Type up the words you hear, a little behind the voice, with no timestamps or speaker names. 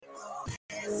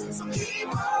So keep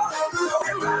on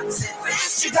throwing rocks and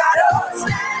fists. You gotta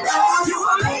stand up. You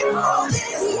were made for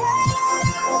this.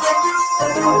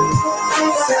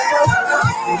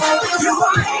 You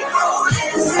were made for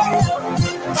this.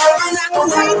 And I can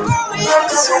wait for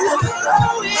it. So you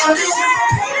were made for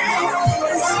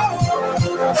this.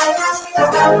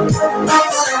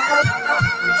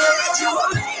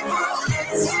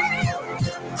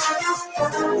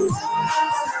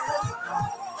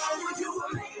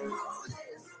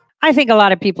 I think a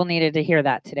lot of people needed to hear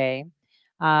that today,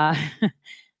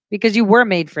 because you were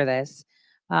made for this.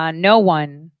 No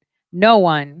one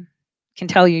can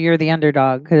tell you you're the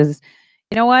underdog, because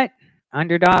you know what?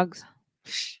 Underdogs,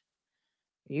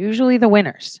 usually the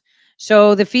winners.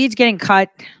 So the feed's getting cut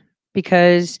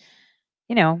because,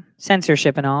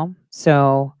 censorship and all.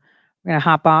 So we're going to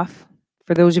hop off.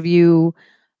 For those of you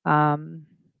on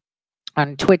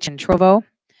Twitch and Trovo,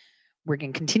 we're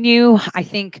going to continue. I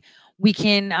think we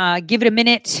can give it a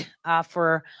minute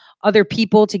for other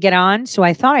people to get on. So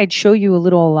I thought I'd show you a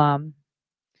little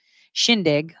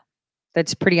shindig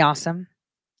that's pretty awesome.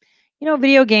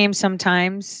 Video games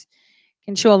sometimes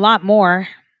can show a lot more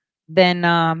than,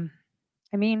 for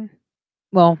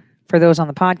those on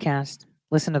the podcast,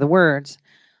 listen to the words.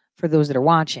 For those that are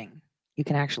watching, you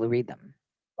can actually read them.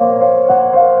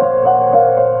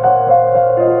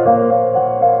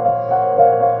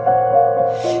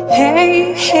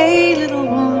 Hey, hey, little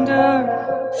wonder,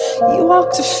 you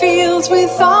walk the fields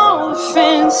with all the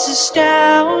fences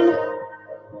down.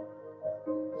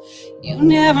 You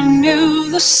never knew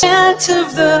the scent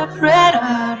of the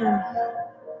predator.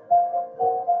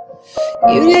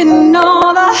 You didn't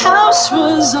know the house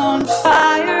was on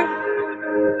fire.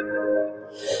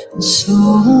 And so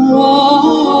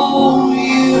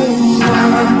you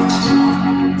went,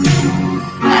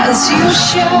 as you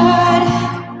should,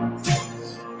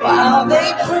 while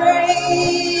they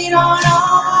preyed on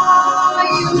all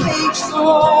you ate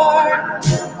for,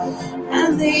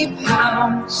 and they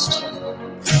pounced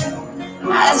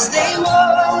as they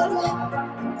would,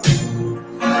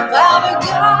 while the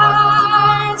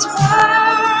guards were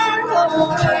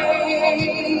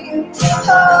away.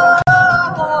 Oh.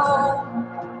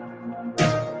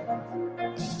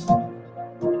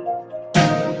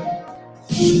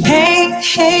 Hey,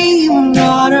 hey, you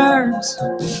marauders,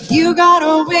 you got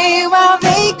away while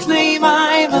they claim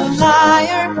I'm a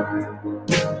liar.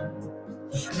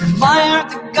 Why aren't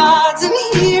the gods and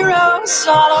heroes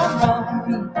all around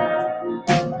me?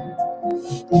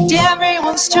 And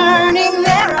everyone's turning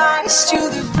their eyes to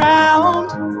the ground.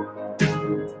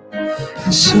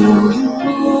 So you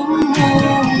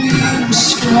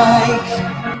strike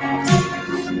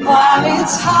while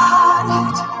it's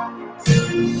hot,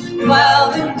 while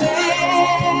the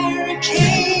barricades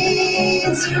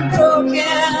are broken.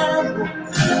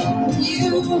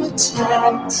 You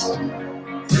attacked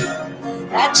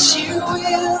that you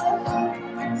will,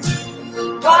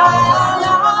 while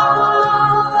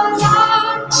all the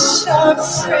lights are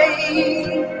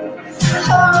free.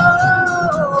 Oh,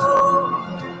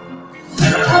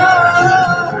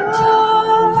 oh,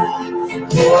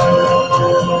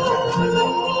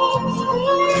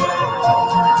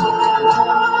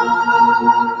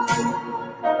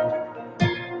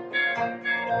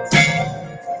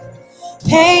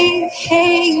 Hey,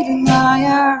 hey,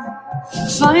 denier,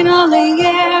 finally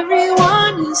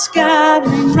everyone is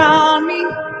gathering round me.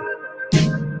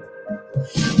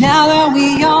 Now that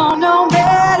we all know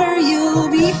better, you'll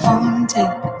be haunted.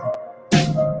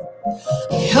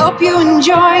 I hope you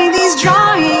enjoy these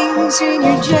drawings in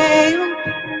your jail.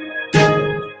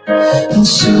 And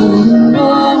soon,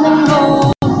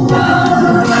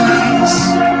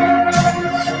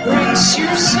 brace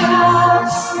yourself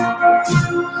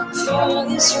for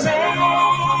this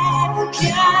reckoning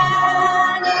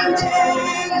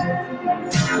day.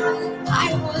 I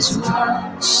was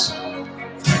once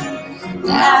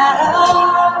that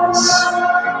us,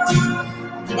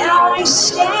 now I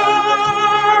stand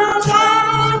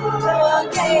at the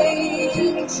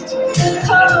gate.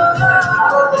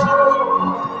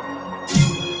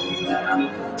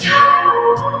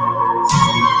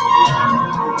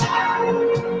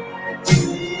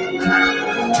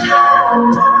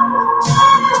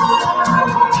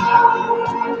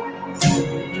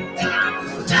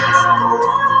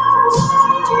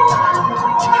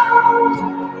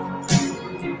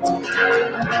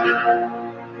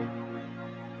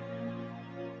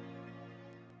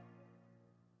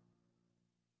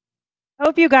 I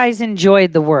hope you guys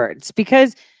enjoyed the words,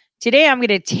 because today I'm going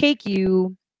to take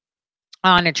you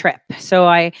on a trip. So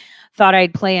I thought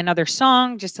I'd play another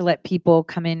song just to let people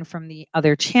come in from the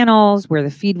other channels where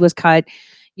the feed was cut.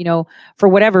 for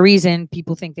whatever reason,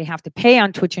 people think they have to pay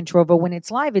on Twitch and Trovo. When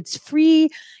it's live, it's free,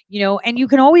 and you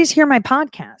can always hear my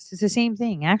podcast. It's the same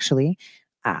thing, actually.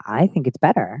 I think it's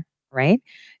better, right?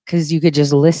 Because you could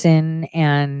just listen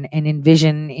and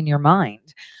envision in your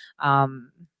mind.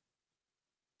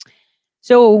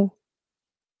 So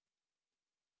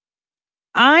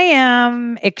I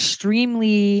am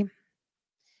extremely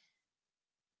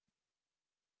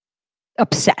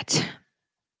upset.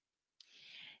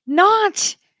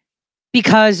 Not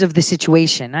because of the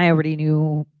situation. I already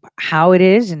knew how it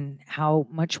is and how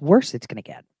much worse it's going to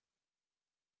get.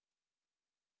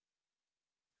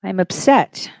 I'm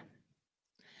upset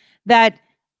that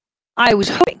I was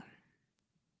hoping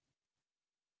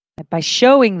that by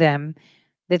showing them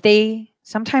that they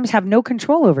sometimes have no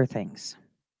control over things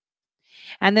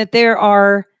and that there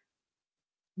are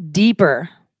deeper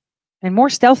and more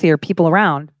stealthier people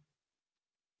around,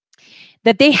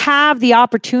 that they have the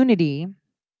opportunity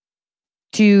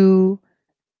to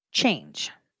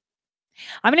change.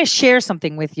 I'm going to share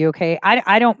something with you, okay?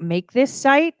 I don't make this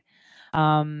site.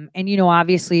 And,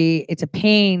 obviously it's a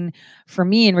pain for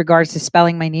me in regards to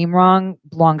spelling my name wrong,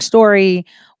 long story,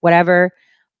 whatever.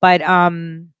 But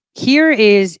here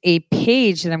is a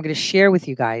page that I'm going to share with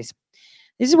you guys.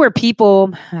 This is where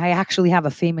I actually have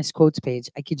a famous quotes page.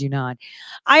 I kid you not.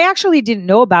 I actually didn't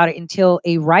know about it until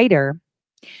a writer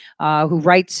who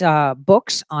writes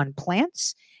books on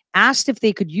plants asked if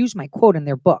they could use my quote in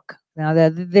their book. Now,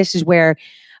 this is where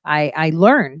I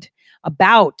learned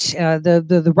about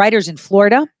the writers in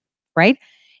Florida, right?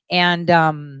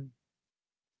 And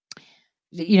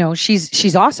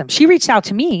she's awesome. She reached out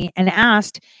to me and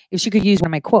asked if she could use one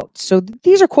of my quotes. So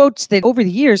these are quotes that over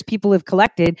the years people have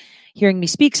collected, hearing me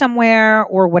speak somewhere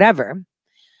or whatever.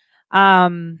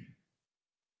 And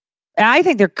I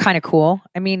think they're kind of cool.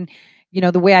 I mean,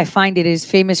 the way I find it is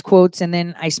famous quotes, and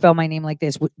then I spell my name like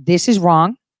this. This is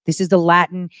wrong. This is the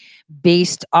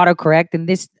Latin-based autocorrect, and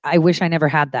this, I wish I never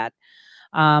had that.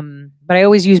 But I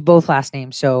always use both last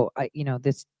names, so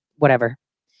this, whatever.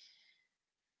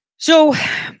 So,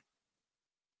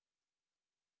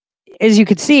 as you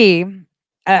could see,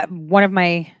 one of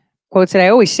my quotes that I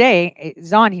always say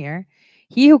is on here.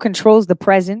 He who controls the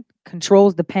present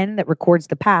controls the pen that records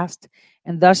the past,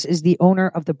 and thus is the owner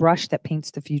of the brush that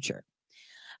paints the future.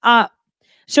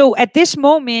 So at this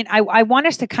moment, I want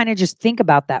us to kind of just think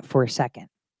about that for a second.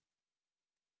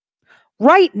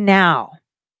 Right now,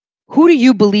 who do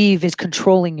you believe is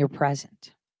controlling your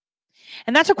present?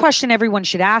 And that's a question everyone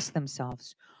should ask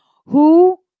themselves.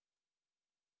 Who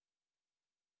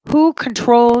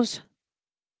controls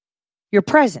your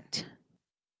present?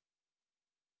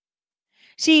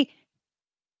 See,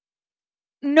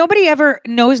 nobody ever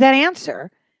knows that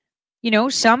answer.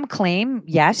 Some claim,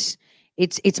 yes,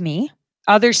 it's me.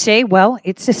 Others say, well,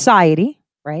 it's society,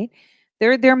 right?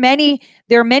 There are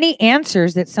many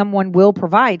answers that someone will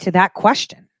provide to that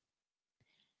question.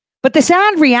 But the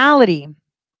sad reality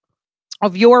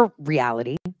of your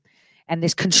reality and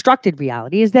this constructed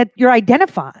reality is that your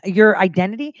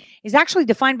identity is actually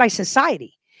defined by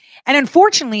society. And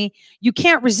unfortunately, you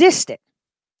can't resist it.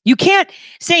 You can't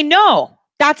say, no,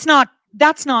 that's not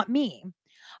me.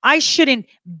 I shouldn't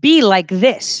be like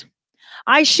this.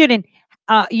 I shouldn't,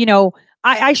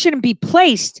 I shouldn't be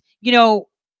placed,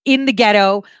 in the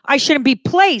ghetto. I shouldn't be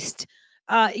placed,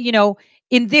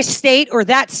 in this state or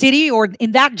that city or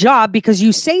in that job because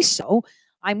you say so.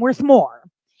 I'm worth more.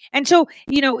 And so,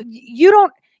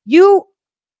 you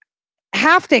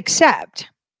have to accept,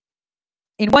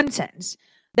 in one sense,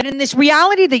 that in this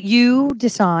reality that you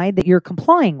decide that you're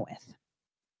complying with,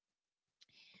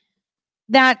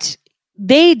 that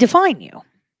they define you.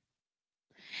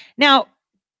 Now,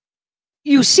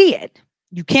 you see it,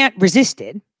 you can't resist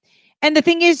it. And the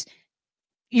thing is,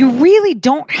 you really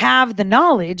don't have the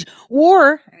knowledge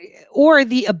or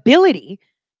the ability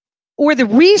or the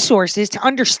resources to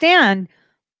understand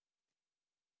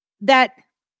that,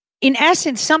 in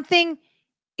essence, something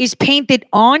is painted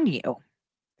on you.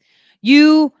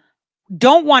 You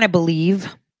don't want to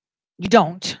believe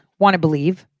that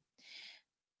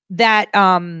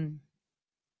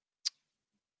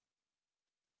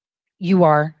you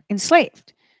are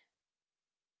enslaved.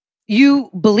 You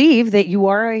believe that you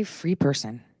are a free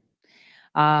person.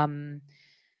 And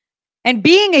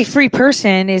being a free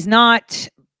person is not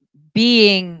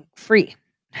being free,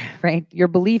 right? Your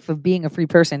belief of being a free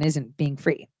person isn't being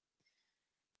free.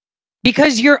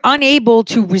 Because you're unable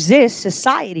to resist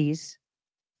society's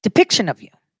depiction of you.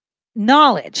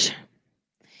 Knowledge,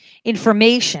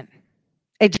 information,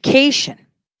 education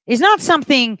is not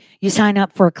something you sign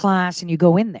up for a class and you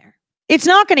go in there. It's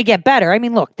not going to get better. I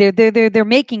mean, look, they're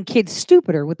making kids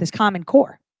stupider with this Common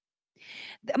Core.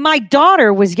 My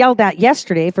daughter was yelled at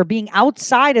yesterday for being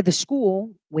outside of the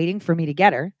school waiting for me to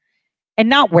get her and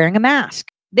not wearing a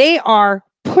mask. They are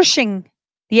pushing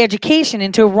the education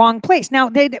into a wrong place. Now,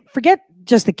 they forget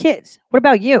just the kids. What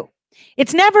about you?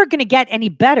 It's never going to get any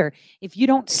better if you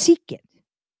don't seek it.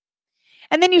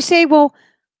 And then you say, well,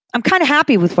 I'm kind of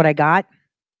happy with what I got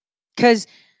because,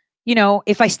 you know,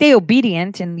 if I stay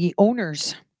obedient and the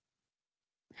owners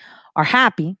are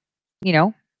happy, you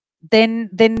know, then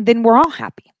we're all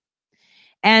happy.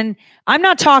 And I'm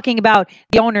not talking about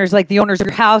the owners like the owners of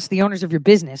your house, the owners of your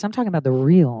business. I'm talking about the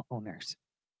real owners,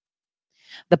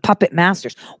 the puppet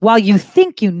masters. While you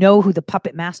think you know who the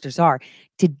puppet masters are,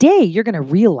 today you're going to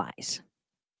realize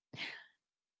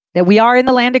that we are in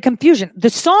the land of confusion. The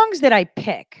songs that I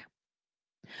pick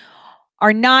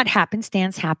are not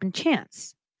happenstance, happen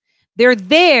chance. They're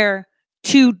there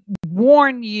to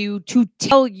warn you, to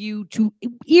tell you, to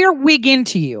earwig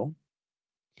into you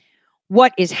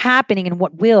what is happening and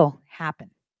what will happen.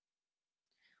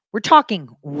 We're talking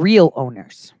real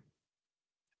owners,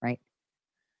 right?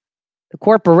 The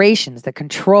corporations that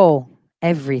control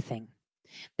everything.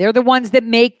 They're the ones that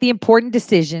make the important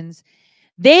decisions.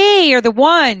 They are the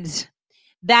ones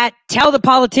that tell the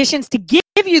politicians to give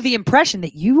you the impression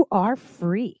that you are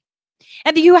free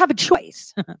and that you have a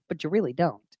choice, but you really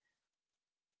don't.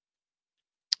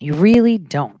 You really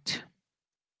don't.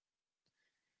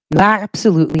 You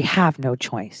absolutely have no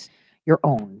choice. You're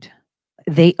owned.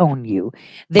 They own you.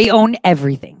 They own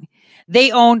everything. They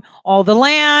own all the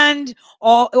land,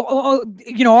 all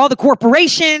the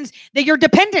corporations that you're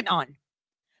dependent on.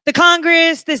 The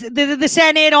Congress, the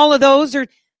Senate, all of those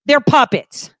they're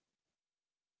puppets.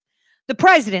 The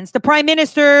presidents, the prime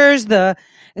ministers, the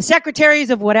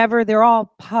secretaries of whatever, they're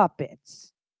all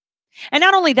puppets. And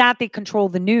not only that, they control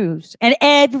the news and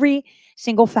every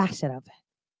single facet of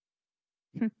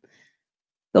it.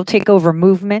 They'll take over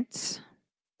movements.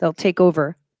 They'll take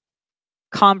over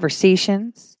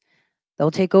conversations.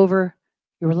 They'll take over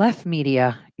your left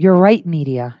media, your right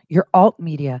media, your alt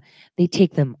media. They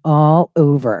take them all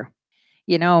over.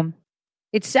 You know,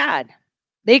 it's sad.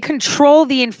 They control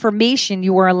the information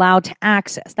you are allowed to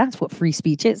access. That's what free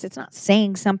speech is. It's not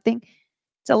saying something.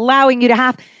 It's allowing you to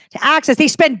have to access. They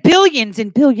spend billions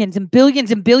and billions and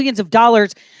billions and billions of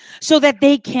dollars so that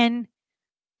they can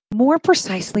more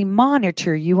precisely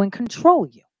monitor you and control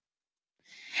you.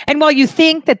 And while you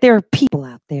think that there are people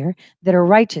out there that are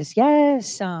righteous,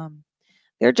 yes,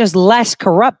 they're just less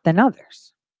corrupt than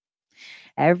others.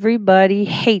 Everybody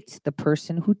hates the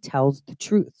person who tells the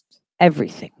truth.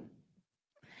 Everything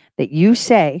that you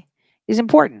say is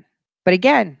important. But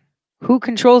again, who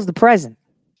controls the present?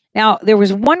 Now, there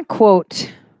was one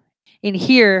quote in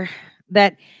here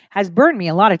that has burned me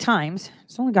a lot of times.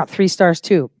 It's only got 3 stars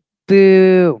too.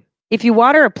 Boo. If you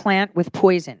water a plant with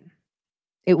poison,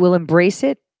 it will embrace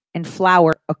it and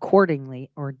flower accordingly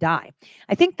or die.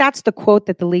 I think that's the quote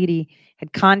that the lady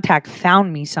had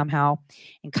found me somehow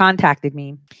and contacted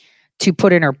me to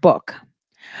put in her book.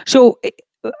 So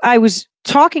I was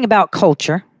talking about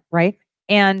culture, right?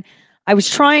 And I was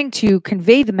trying to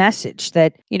convey the message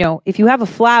that, you know, if you have a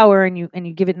flower and you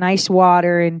give it nice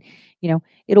water and, you know,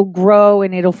 it'll grow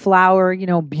and it'll flower, you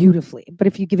know, beautifully. But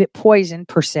if you give it poison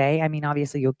per se, I mean,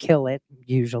 obviously you'll kill it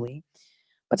usually.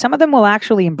 But some of them will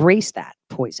actually embrace that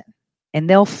poison and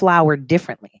they'll flower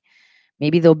differently.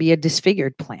 Maybe there'll be a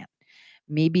disfigured plant.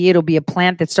 Maybe it'll be a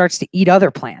plant that starts to eat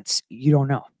other plants. You don't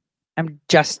know. I'm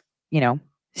just,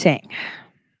 saying.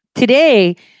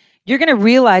 Today, you're going to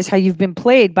realize how you've been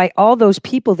played by all those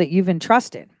people that you've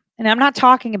entrusted. And I'm not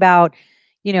talking about,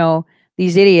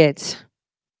 these idiots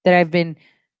that I've been,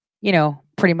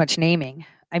 pretty much naming.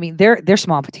 I mean, they're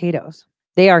small potatoes.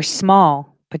 They are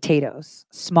small potatoes.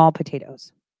 Small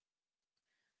potatoes.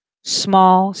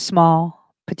 Small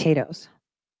potatoes.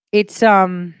 It's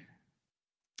going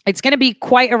to be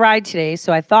quite a ride today.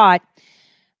 So I thought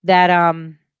that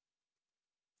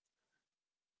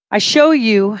I show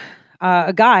you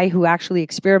a guy who actually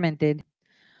experimented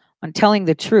on telling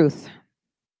the truth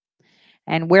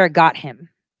and where it got him,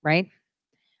 right?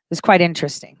 It's quite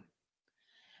interesting.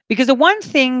 Because the one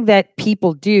thing that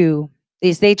people do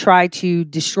is they try to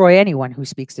destroy anyone who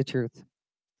speaks the truth.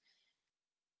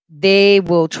 They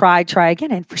will try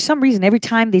again. And for some reason, every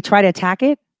time they try to attack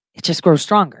it, it just grows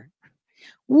stronger.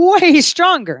 Way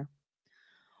stronger.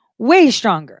 Way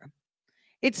stronger.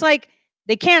 It's like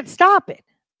they can't stop it.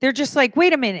 They're just like,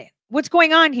 wait a minute. What's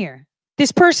going on here?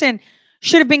 This person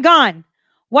should have been gone.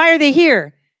 Why are they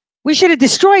here? We should have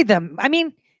destroyed them. I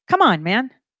mean, come on,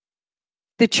 man.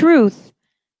 The truth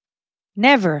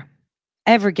never,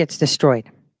 ever gets destroyed.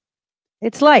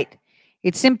 It's light.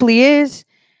 It simply is.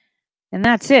 And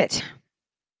that's it.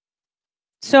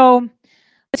 So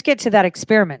let's get to that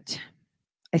experiment.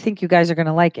 I think you guys are going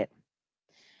to like it.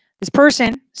 This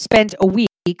person spent a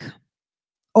week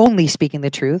only speaking the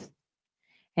truth,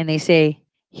 and they say,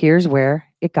 here's where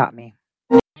it got me.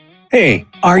 Hey,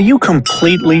 are you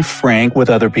completely frank with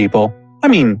other people? I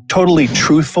mean, totally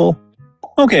truthful?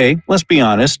 Okay, let's be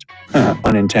honest.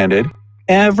 Unintended.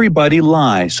 Everybody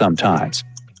lies sometimes.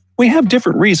 We have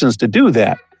different reasons to do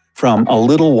that, from a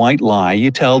little white lie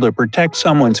you tell to protect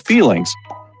someone's feelings,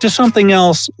 to something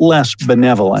else less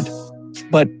benevolent.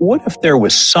 But what if there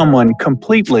was someone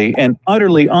completely and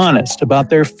utterly honest about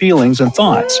their feelings and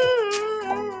thoughts?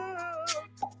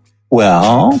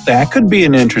 Well, that could be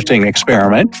an interesting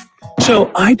experiment.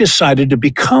 So I decided to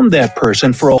become that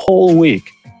person for a whole week.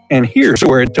 And here's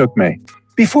where it took me.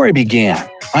 Before I began,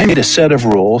 I made a set of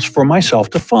rules for myself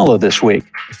to follow this week.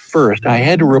 First, I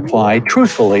had to reply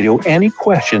truthfully to any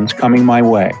questions coming my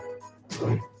way.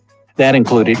 That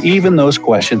included even those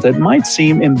questions that might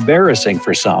seem embarrassing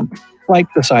for some, like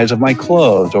the size of my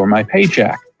clothes or my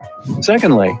paycheck.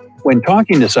 Secondly, when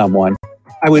talking to someone,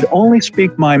 I would only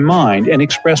speak my mind and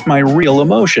express my real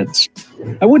emotions.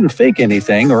 I wouldn't fake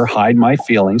anything or hide my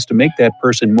feelings to make that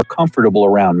person more comfortable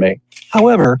around me.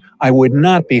 However, I would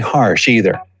not be harsh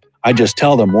either. I'd just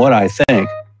tell them what I think,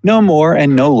 no more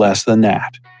and no less than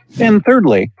that. And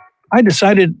thirdly, I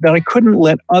decided that I couldn't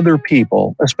let other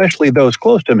people, especially those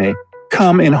close to me,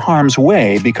 come in harm's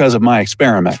way because of my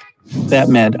experiment. That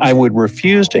meant I would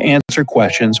refuse to answer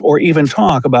questions or even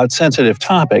talk about sensitive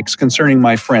topics concerning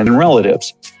my friends and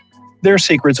relatives. Their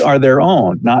secrets are their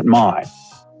own, not mine.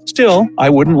 Still, I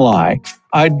wouldn't lie.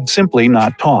 I'd simply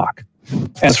not talk.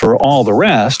 As for all the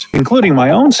rest, including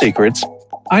my own secrets,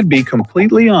 I'd be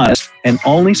completely honest and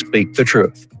only speak the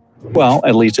truth. Well,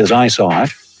 at least as I saw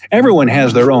it. Everyone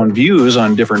has their own views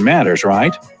on different matters,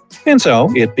 right? And so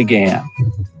it began.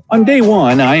 On day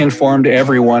one, I informed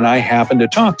everyone I happened to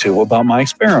talk to about my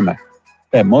experiment.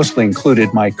 That mostly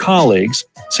included my colleagues,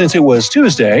 since it was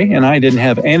Tuesday and I didn't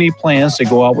have any plans to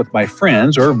go out with my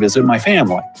friends or visit my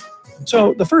family.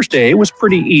 So the first day was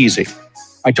pretty easy.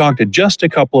 I talked to just a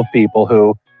couple of people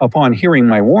who, upon hearing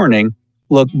my warning,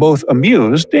 looked both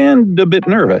amused and a bit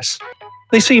nervous.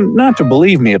 They seemed not to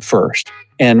believe me at first,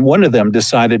 and one of them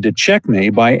decided to check me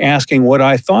by asking what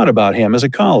I thought about him as a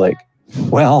colleague.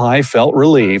 Well, I felt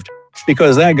relieved,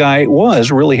 because that guy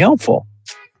was really helpful.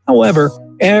 However,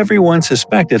 everyone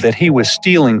suspected that he was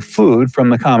stealing food from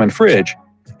the common fridge,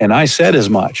 and I said as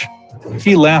much.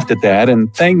 He laughed at that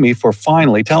and thanked me for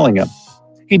finally telling him.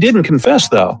 He didn't confess,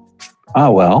 though. Ah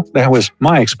well, that was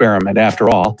my experiment after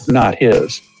all, not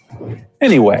his.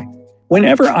 Anyway,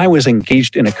 whenever I was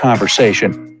engaged in a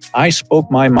conversation, I spoke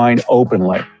my mind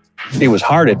openly. It was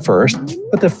hard at first,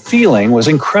 but the feeling was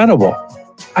incredible.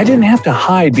 I didn't have to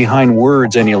hide behind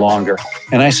words any longer,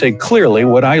 and I said clearly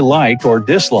what I liked or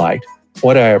disliked,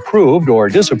 what I approved or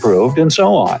disapproved, and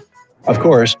so on. Of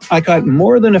course, I got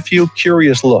more than a few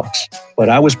curious looks, but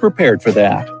I was prepared for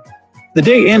that. The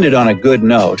day ended on a good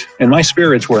note, and my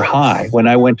spirits were high when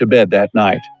I went to bed that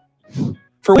night.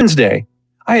 For Wednesday,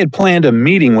 I had planned a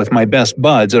meeting with my best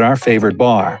buds at our favorite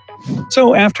bar.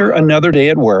 So after another day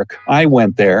at work, I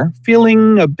went there,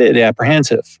 feeling a bit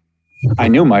apprehensive. I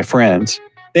knew my friends.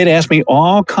 They'd ask me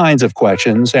all kinds of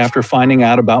questions after finding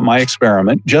out about my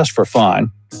experiment just for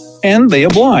fun. And they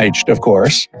obliged, of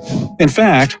course. In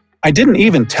fact, I didn't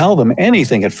even tell them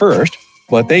anything at first,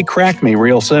 but they cracked me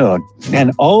real soon.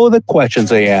 And oh, the questions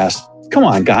they asked. Come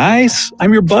on, guys,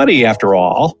 I'm your buddy after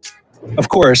all. Of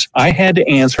course, I had to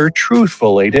answer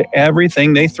truthfully to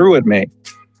everything they threw at me.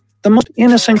 The most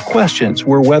innocent questions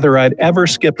were whether I'd ever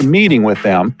skip a meeting with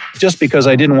them just because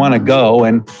I didn't want to go,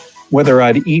 and whether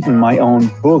I'd eaten my own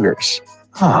boogers.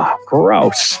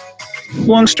 Gross.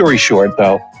 Long story short,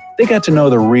 though, they got to know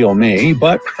the real me,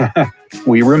 but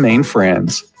we remained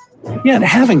friends. Yet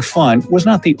having fun was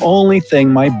not the only thing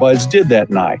my buds did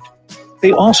that night.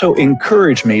 They also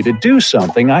encouraged me to do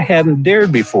something I hadn't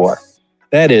dared before.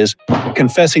 That is,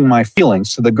 confessing my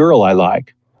feelings to the girl I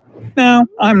like. Now,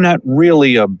 I'm not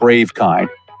really a brave kind,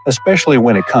 especially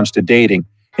when it comes to dating.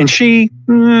 And she,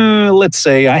 let's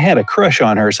say I had a crush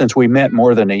on her since we met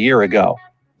more than a year ago.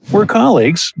 We're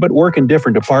colleagues, but work in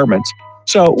different departments,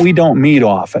 so we don't meet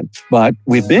often. But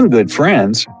we've been good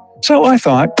friends. So I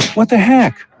thought, what the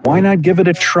heck? Why not give it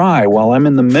a try while I'm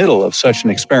in the middle of such an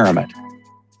experiment?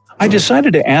 I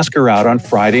decided to ask her out on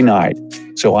Friday night,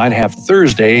 so I'd have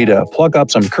Thursday to pluck up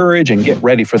some courage and get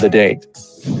ready for the date.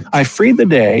 I freed the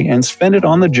day and spent it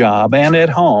on the job and at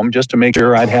home just to make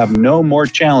sure I'd have no more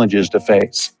challenges to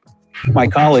face. My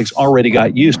colleagues already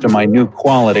got used to my new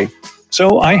quality,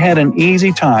 so I had an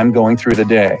easy time going through the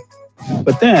day.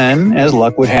 But then, as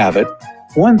luck would have it,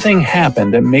 one thing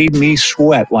happened that made me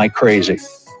sweat like crazy.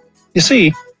 You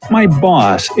see, my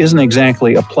boss isn't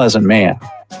exactly a pleasant man.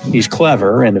 He's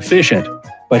clever and efficient,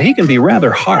 but he can be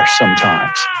rather harsh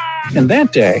sometimes. And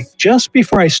that day, just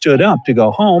before I stood up to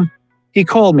go home, he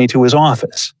called me to his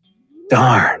office.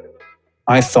 Darn.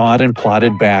 I thought and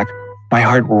plodded back, my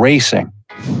heart racing.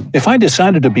 If I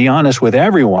decided to be honest with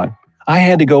everyone, I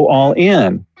had to go all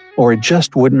in, or it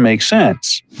just wouldn't make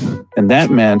sense. And that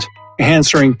meant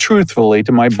answering truthfully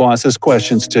to my boss's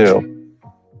questions too.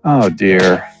 Oh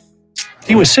dear.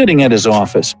 He was sitting at his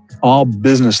office, all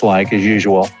businesslike as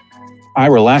usual. I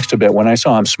relaxed a bit when I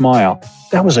saw him smile.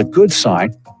 That was a good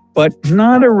sign, but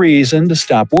not a reason to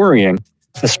stop worrying,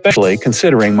 especially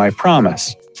considering my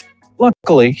promise.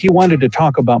 Luckily, he wanted to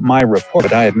talk about my report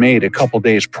that I had made a couple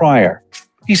days prior.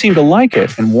 He seemed to like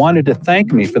it and wanted to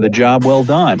thank me for the job well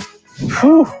done.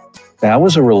 Whew, that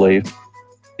was a relief.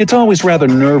 It's always rather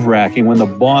nerve-wracking when the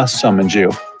boss summons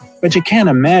you, but you can't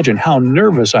imagine how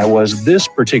nervous I was this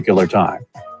particular time.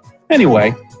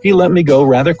 Anyway, he let me go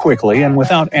rather quickly and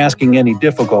without asking any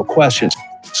difficult questions,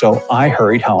 so I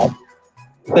hurried home.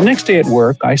 The next day at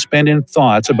work, I spent in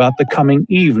thoughts about the coming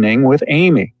evening with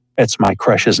Amy. That's my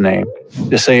crush's name.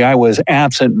 To say I was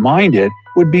absent-minded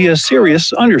would be a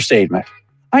serious understatement.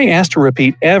 I asked to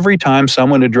repeat every time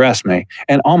someone addressed me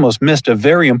and almost missed a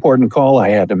very important call I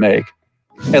had to make.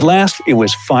 At last, it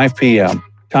was 5 p.m.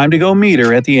 Time to go meet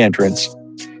her at the entrance.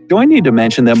 Do I need to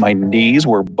mention that my knees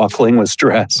were buckling with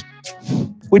stress?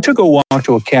 We took a walk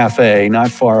to a cafe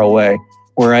not far away,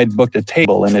 where I'd booked a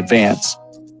table in advance.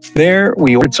 There,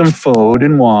 we ordered some food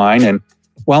and wine, and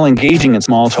while engaging in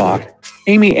small talk,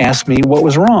 Amy asked me what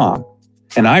was wrong,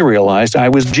 and I realized I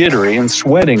was jittery and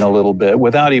sweating a little bit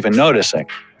without even noticing.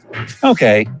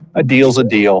 Okay, a deal's a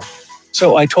deal.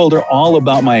 So I told her all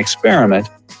about my experiment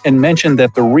and mentioned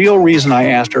that the real reason I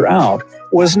asked her out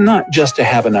was not just to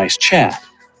have a nice chat.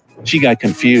 She got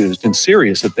confused and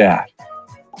serious at that.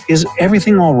 Is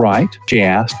everything all right? She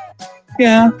asked.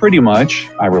 Yeah, pretty much,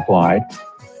 I replied.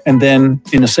 And then,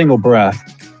 in a single breath,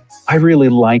 I really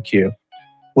like you.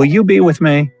 Will you be with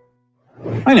me?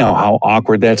 I know how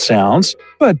awkward that sounds,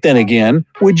 but then again,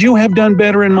 would you have done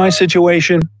better in my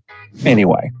situation?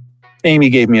 Anyway, Amy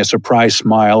gave me a surprised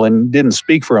smile and didn't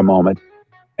speak for a moment.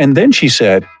 And then she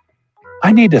said,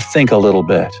 I need to think a little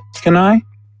bit. Can I?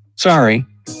 Sorry.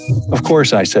 Of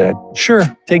course, I said. Sure,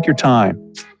 take your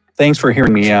time. Thanks for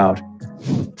hearing me out.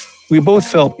 We both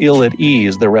felt ill at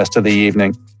ease the rest of the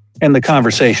evening, and the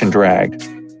conversation dragged.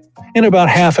 In about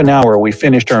half an hour, we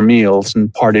finished our meals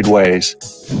and parted ways.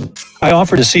 I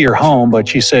offered to see her home, but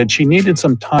she said she needed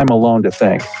some time alone to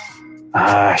think.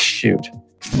 Shoot.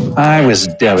 I was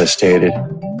devastated.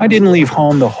 I didn't leave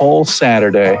home the whole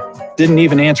Saturday, didn't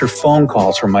even answer phone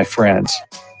calls from my friends.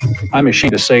 I'm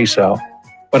ashamed to say so,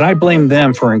 but I blame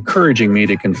them for encouraging me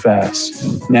to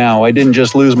confess. Now, I didn't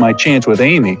just lose my chance with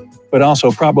Amy, but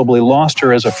also probably lost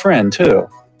her as a friend, too.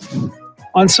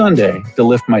 On Sunday, to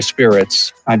lift my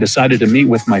spirits, I decided to meet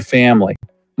with my family,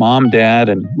 Mom, Dad,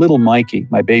 and little Mikey,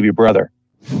 my baby brother.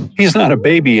 He's not a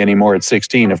baby anymore at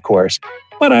 16, of course,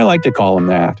 but I like to call him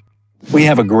that. We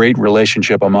have a great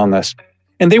relationship among us,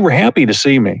 and they were happy to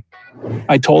see me.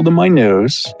 I told them my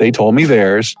news, they told me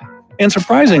theirs, and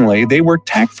surprisingly, they were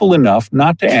tactful enough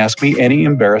not to ask me any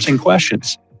embarrassing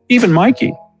questions, even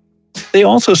Mikey. They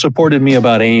also supported me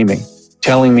about Amy,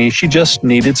 telling me she just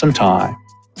needed some time.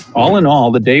 All in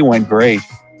all, the day went great,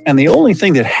 and the only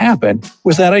thing that happened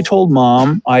was that I told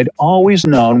Mom I'd always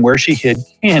known where she hid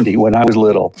candy when I was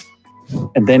little.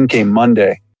 And then came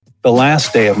Monday, the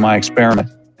last day of my experiment.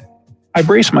 I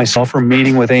braced myself for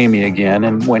meeting with Amy again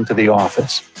and went to the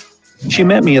office. She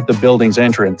met me at the building's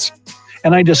entrance,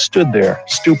 and I just stood there,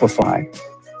 stupefied.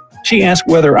 She asked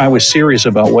whether I was serious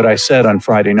about what I said on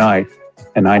Friday night,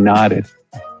 and I nodded.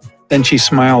 Then she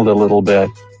smiled a little bit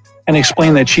and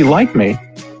explained that she liked me,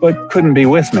 but couldn't be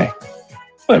with me.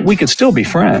 But we could still be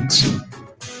friends.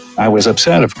 I was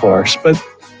upset, of course, but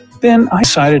then I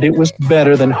decided it was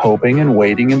better than hoping and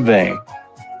waiting in vain.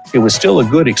 It was still a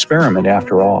good experiment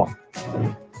after all.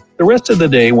 The rest of the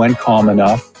day went calm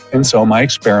enough, and so my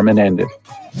experiment ended.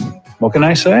 What can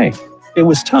I say? It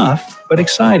was tough, but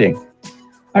exciting.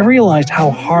 I realized how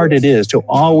hard it is to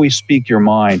always speak your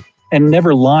mind and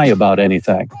never lie about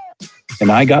anything.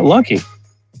 And I got lucky,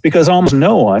 because almost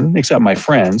no one, except my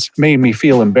friends, made me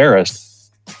feel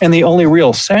embarrassed. And the only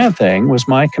real sad thing was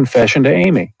my confession to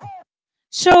Amy.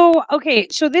 So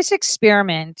this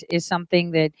experiment is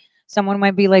something that someone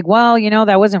might be like, well,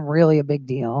 that wasn't really a big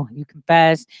deal. You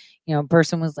confessed, a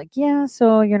person was like, yeah,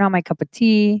 so you're not my cup of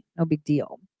tea. No big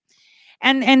deal.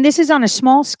 And this is on a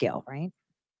small scale, right?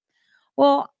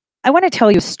 Well, I want to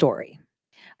tell you a story.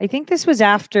 I think this was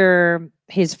after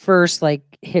his first like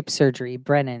hip surgery,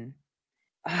 Brennan.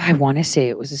 I want to say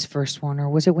it was his first one, or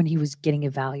was it when he was getting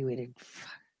evaluated?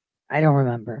 I don't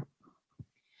remember.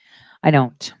 I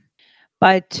don't.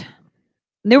 But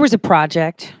there was a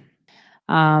project.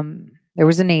 There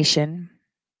was a nation.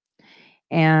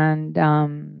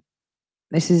 And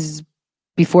this is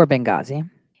before Benghazi.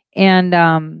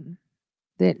 And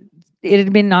it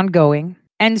had been ongoing.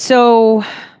 And so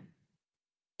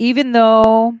even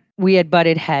though we had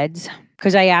butted heads,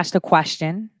 because I asked a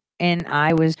question and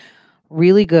I was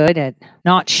really good at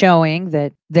not showing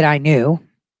that I knew.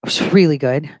 I was really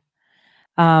good.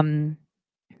 They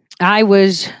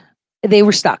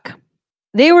were stuck.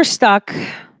 They were stuck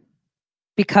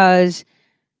because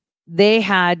they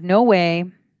had no way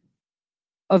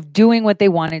of doing what they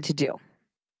wanted to do.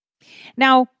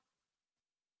 Now,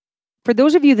 for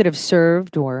those of you that have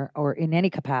served or in any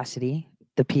capacity,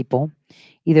 the people,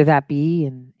 either that be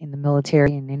in the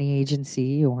military, in any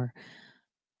agency or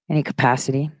any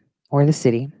capacity, or the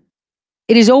city,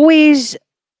 it is always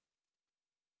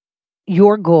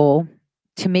your goal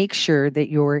to make sure that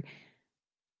your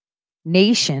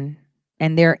nation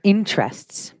and their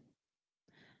interests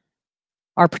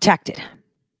are protected.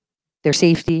 Their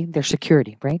safety, their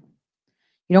security, right?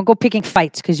 You don't go picking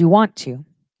fights because you want to,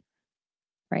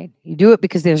 right? You do it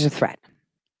because there's a threat.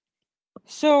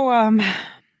 So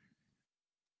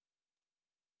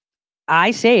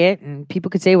I say it, and people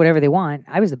could say whatever they want.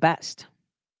 I was the best.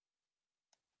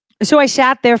 So I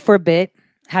sat there for a bit,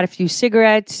 had a few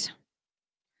cigarettes.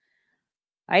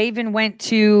 I even went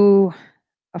to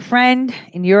a friend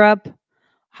in Europe,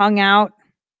 hung out,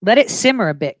 let it simmer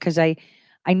a bit because I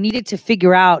needed to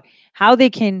figure out how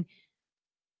they can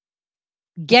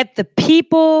get the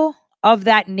people of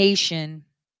that nation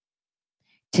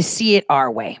to see it our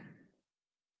way.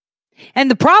 And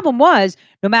the problem was,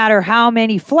 no matter how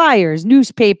many flyers,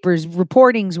 newspapers,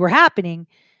 reportings were happening,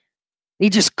 they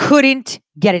just couldn't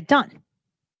get it done. It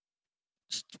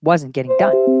just wasn't getting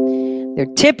done. Their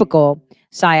typical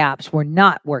psyops were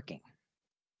not working.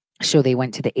 So they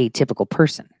went to the atypical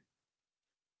person.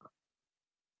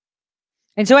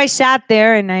 And so I sat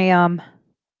there and I,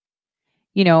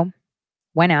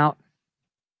 went out,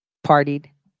 partied.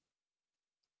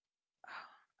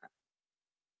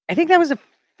 I think that was the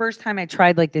first time I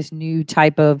tried like this new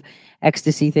type of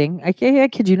ecstasy thing. I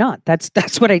kid you not.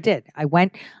 That's what I did. I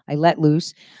went, I let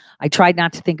loose. I tried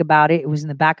not to think about it. It was in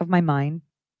the back of my mind.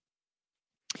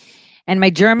 And my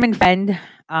German friend,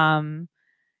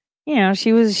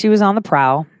 she was on the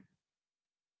prowl.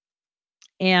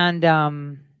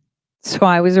 And so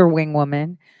I was her wing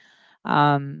woman.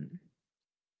 And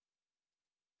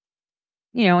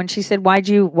she said, why'd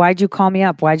you call me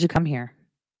up? Why'd you come here?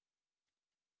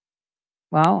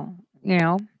 Well,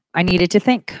 I needed to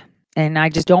think, and I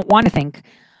just don't want to think.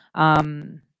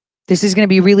 This is going to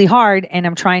be really hard, and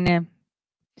I'm trying to,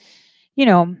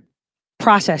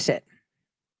 process it.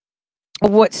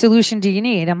 What solution do you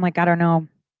need? I'm like, I don't know.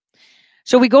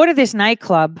 So we go to this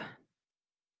nightclub,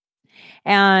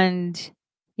 and,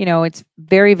 it's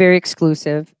very, very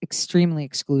exclusive, extremely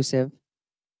exclusive.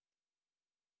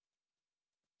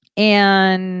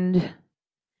 And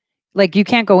like, you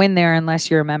can't go in there unless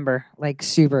you're a member, like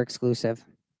super exclusive.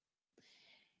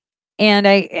 And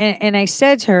I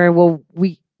said to her, well,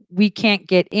 we can't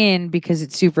get in because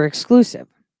it's super exclusive.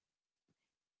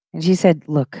 And she said,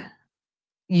 look,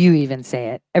 you even say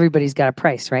it. Everybody's got a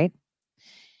price, right?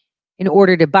 In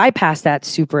order to bypass that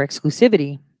super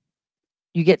exclusivity,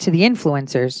 you get to the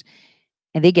influencers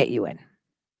and they get you in.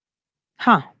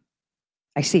 Huh.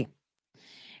 I see.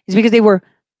 It's because they were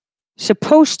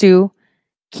supposed to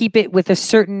keep it with a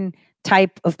certain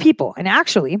type of people. And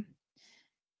actually,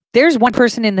 there's one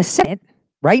person in the Senate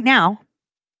right now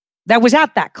that was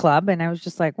at that club. And I was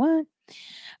just like, what?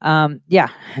 Yeah,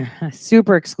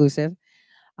 super exclusive.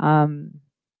 Been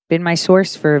my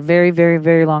source for a very, very,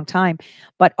 very long time,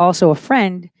 but also a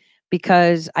friend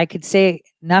because I could say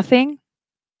nothing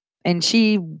and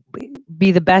she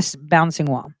be the best bouncing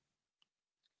wall.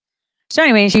 So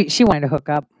anyway, she wanted to hook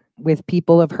up with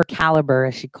people of her caliber,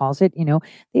 as she calls it.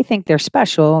 They think they're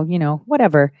special,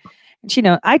 whatever.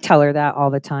 And I tell her that all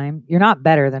the time. You're not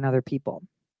better than other people.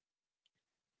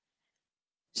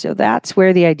 So that's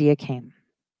where the idea came.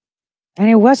 And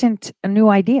it wasn't a new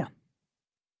idea.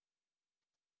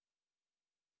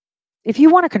 If you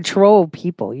want to control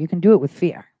people, you can do it with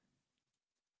fear.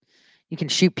 You can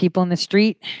shoot people in the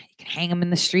street. You can hang them in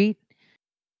the street.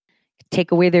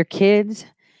 Take away their kids.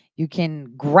 You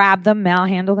can grab them,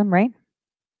 malhandle them, right?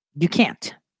 You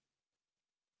can't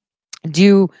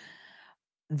do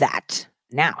that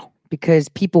now because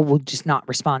people will just not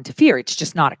respond to fear. It's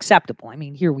just not acceptable. I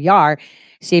mean, here we are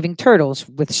saving turtles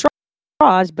with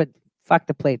straws, but fuck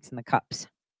the plates and the cups.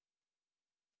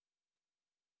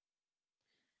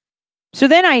 So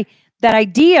then that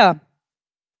idea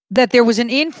that there was an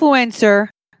influencer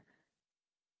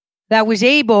that was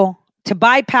able to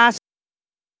bypass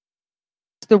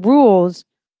the rules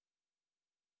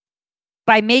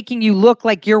by making you look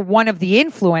like you're one of the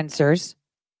influencers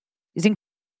is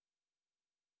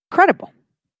incredible.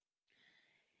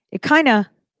 It kind of,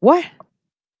 what?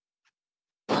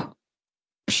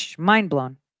 Mind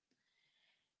blown.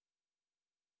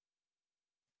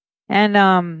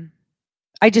 And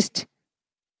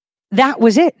that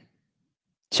was it.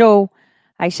 So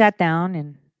I sat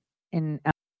down and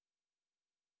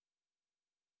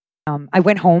I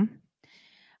went home.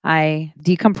 I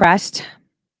decompressed.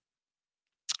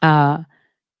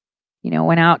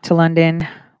 Went out to London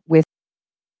with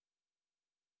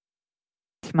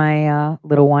my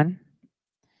little one.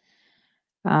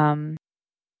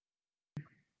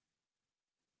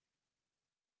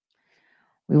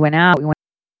 We went out. We went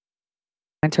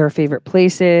to our favorite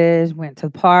places. Went to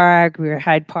the park. We were at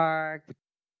Hyde Park.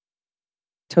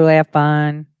 Totally have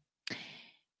fun.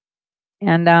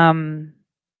 And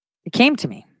it came to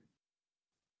me.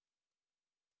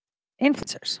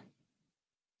 Influencers.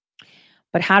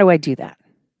 But how do I do that?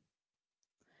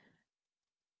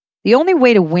 The only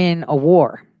way to win a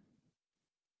war,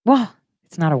 well,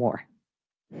 it's not a war.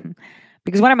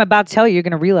 Because what I'm about to tell you, you're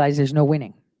going to realize there's no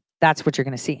winning. That's what you're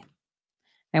going to see.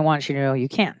 I want you to know you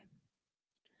can.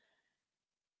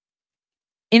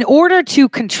 In order to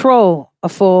control a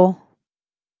full-blown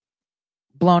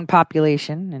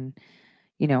population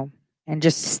and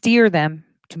just steer them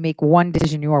to make one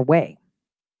decision your way,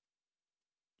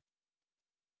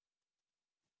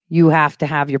 you have to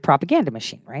have your propaganda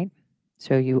machine, right?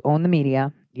 So you own the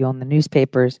media, you own the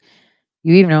newspapers,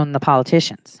 you even own the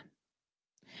politicians.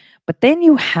 But then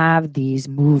you have these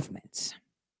movements,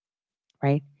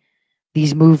 right?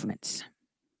 These movements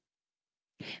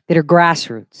that are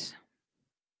grassroots.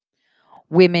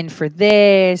 Women for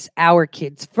this, our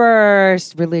kids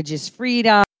first, religious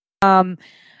freedom,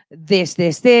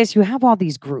 this. You have all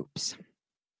these groups.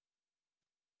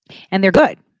 And they're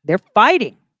good. They're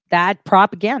fighting that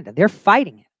propaganda. They're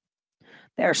fighting it.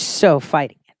 They're so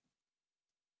fighting it.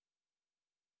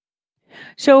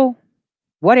 So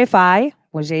what if I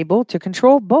was able to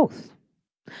control both?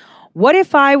 What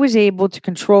if I was able to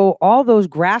control all those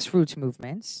grassroots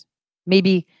movements,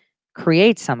 maybe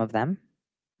create some of them,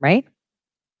 right?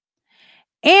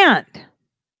 And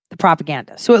the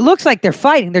propaganda. So it looks like they're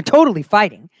fighting. They're totally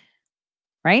fighting,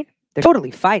 right? They're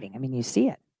totally fighting. I mean, you see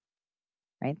it,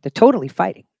 right? They're totally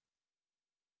fighting.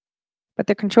 But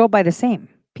they're controlled by the same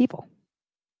people.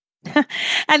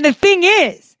 And the thing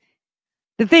is,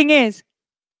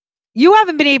 you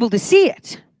haven't been able to see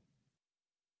it.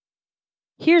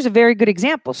 Here's a very good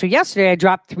example. So yesterday I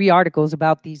dropped 3 articles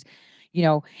about these,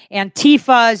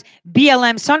 Antifa's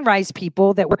BLM Sunrise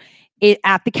people that were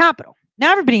at the Capitol.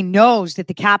 Now everybody knows that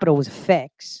the Capitol was a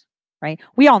fix, right?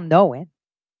 We all know it,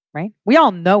 right? We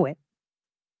all know it,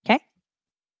 okay?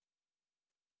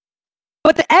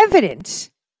 But the evidence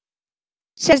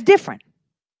says different.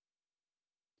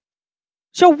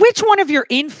 So which one of your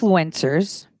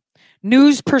influencers,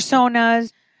 news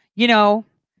personas,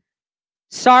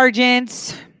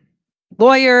 sergeants,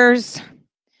 lawyers,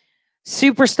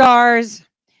 superstars,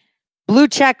 blue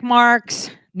check marks,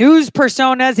 news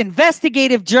personas,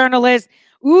 investigative journalists,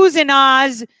 oohs and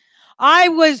ahs. I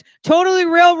was totally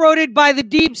railroaded by the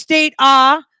deep state,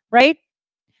 right?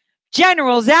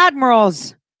 Generals,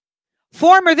 admirals,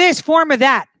 former this, former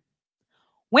that.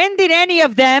 When did any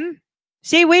of them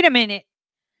say, wait a minute,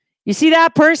 you see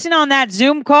that person on that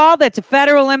Zoom call that's a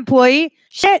federal employee?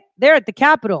 Shit, they're at the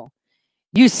Capitol.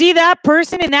 You see that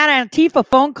person in that Antifa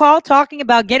phone call talking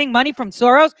about getting money from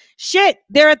Soros? Shit,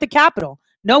 they're at the Capitol.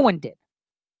 No one did.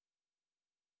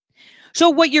 So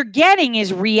what you're getting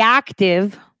is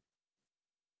reactive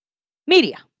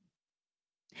media.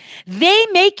 They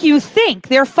make you think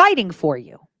they're fighting for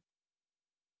you.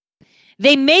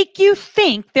 They make you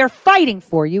think they're fighting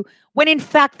for you when in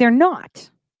fact they're not.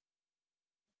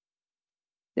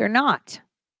 They're not.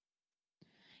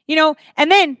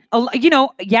 And then,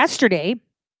 yesterday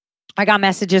I got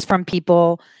messages from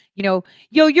people, yo,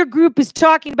 your group is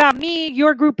talking about me.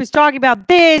 Your group is talking about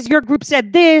this. Your group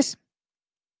said this.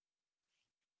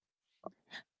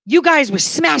 You guys were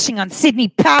smashing on Sidney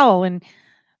Powell and,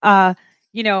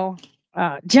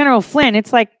 General Flynn.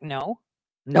 It's like, no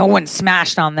one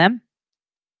smashed on them.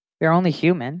 They're only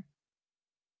human.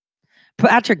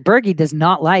 Patrick Berge does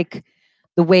not like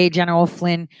the way General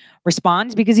Flynn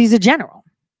responds because he's a general.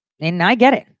 And I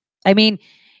get it. I mean,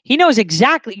 he knows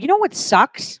exactly. You know what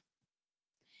sucks?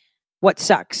 What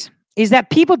sucks is that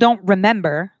people don't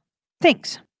remember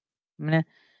things. I'm going to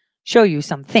show you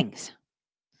some things.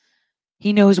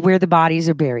 He knows where the bodies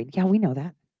are buried. Yeah, we know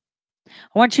that.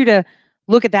 I want you to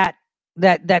look at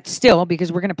that still,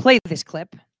 because we're going to play this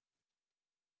clip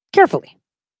carefully.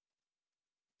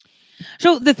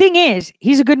 So the thing is,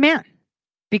 he's a good man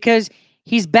because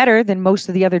he's better than most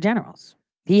of the other generals.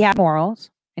 He has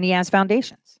morals and he has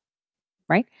foundations,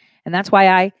 right? And that's why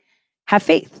I have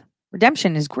faith.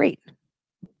 Redemption is great.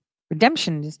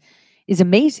 Redemption is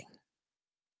amazing.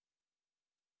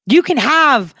 You can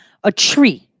have a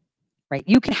tree, right?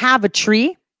 You can have a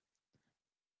tree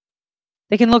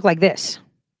that can look like this.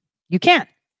 You can.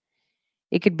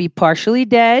 It could be partially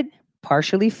dead,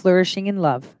 partially flourishing in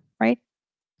love, right?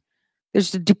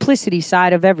 There's the duplicity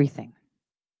side of everything.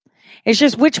 It's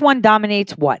just which one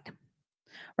dominates what.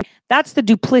 Right? That's the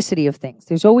duplicity of things.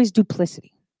 There's always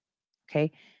duplicity.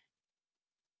 Okay?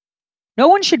 No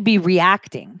one should be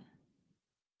reacting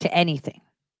to anything.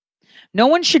 No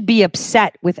one should be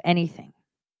upset with anything.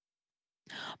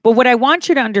 But what I want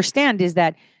you to understand is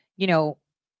that,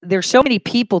 there's so many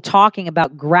people talking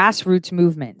about grassroots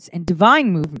movements and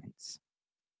divine movements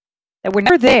that were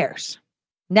never theirs.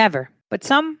 Never. But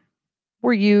some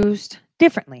were used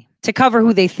differently to cover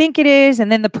who they think it is,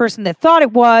 and then the person that thought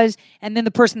it was, and then the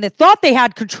person that thought they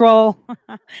had control.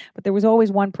 But there was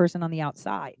always one person on the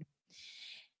outside.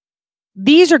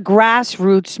 These are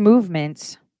grassroots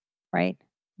movements, right,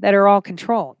 that are all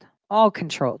controlled.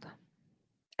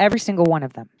 Every single one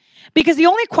of them. Because the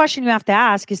only question you have to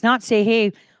ask is not say,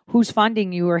 hey, who's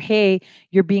funding you, or hey,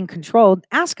 you're being controlled.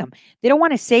 Ask them. They don't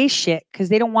want to say shit because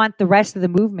they don't want the rest of the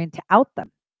movement to out them.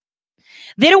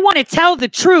 They don't want to tell the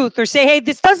truth or say, hey,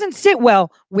 this doesn't sit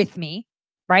well with me,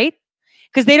 right?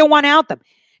 Because they don't want to out them.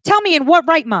 Tell me in what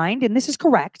right mind, and this is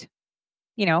correct,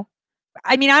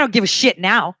 I don't give a shit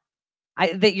now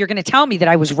that you're going to tell me that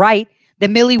I was right, that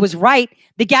Millie was right,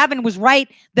 that Gavin was right,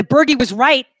 that Bergie was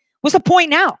right. What's the point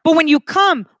now? But when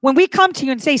we come to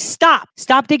you and say, stop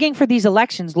digging for these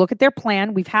elections, look at their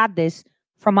plan. We've had this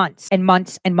for months and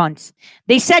months and months.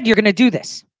 They said you're going to do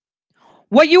this.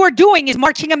 What you are doing is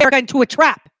marching America into a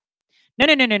trap. No.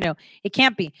 It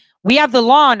can't be. We have the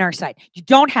law on our side. You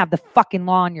don't have the fucking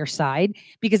law on your side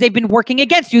because they've been working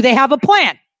against you. They have a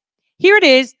plan. Here it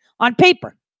is on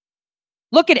paper.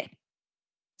 Look at it.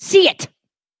 See it.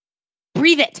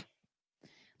 Breathe it.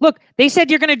 Look, they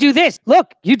said you're going to do this.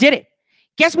 Look, you did it.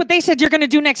 Guess what they said you're going to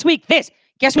do next week? This.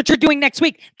 Guess what you're doing next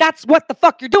week? That's what the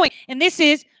fuck you're doing. And this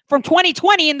is from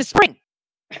 2020 in the spring.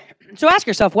 So ask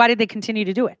yourself, why did they continue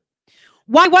to do it?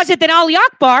 Why was it that Ali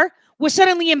Akbar was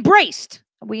suddenly embraced?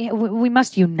 We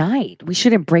must unite. We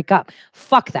shouldn't break up.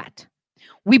 Fuck that.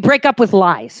 We break up with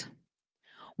lies.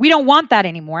 We don't want that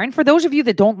anymore. And for those of you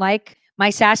that don't like my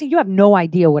sassing, you have no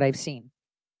idea what I've seen.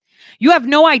 You have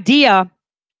no idea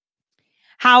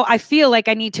how I feel like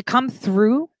I need to come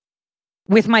through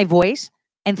with my voice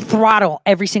and throttle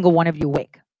every single one of you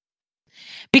awake.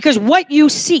 Because what you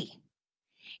see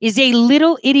is a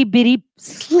little itty bitty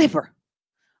sliver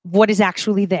of what is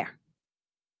actually there.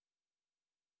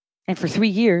 And for 3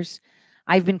 years,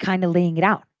 I've been kind of laying it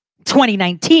out.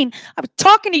 2019, I was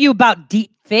talking to you about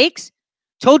deep fakes.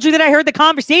 Told you that I heard the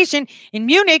conversation in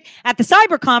Munich at the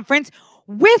cyber conference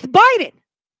with Biden.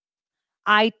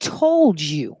 I told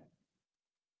you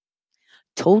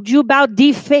about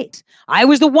deep fakes. I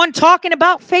was the one talking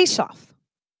about Face Off.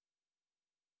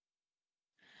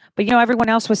 But everyone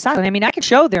else was silent. I could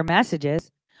show their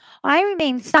messages. I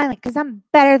remain silent because I'm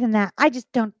better than that. I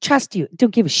just don't trust you.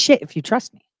 Don't give a shit if you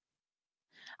trust me.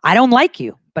 I don't like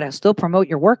you, but I'll still promote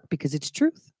your work because it's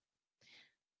truth.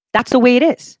 That's the way it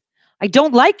is. I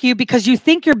don't like you because you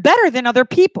think you're better than other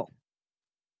people.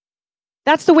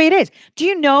 That's the way it is. Do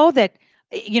you know that,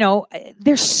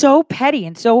 they're so petty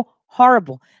and so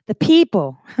horrible. The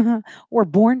people were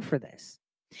born for this.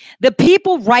 The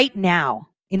people right now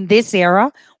in this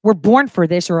era were born for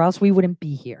this, or else we wouldn't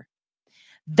be here.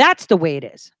 That's the way it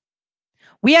is.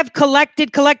 We have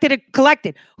collected.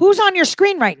 Who's on your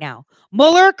screen right now?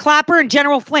 Mueller, Clapper, and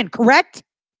General Flynn, correct?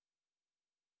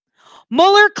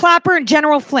 Mueller, Clapper, and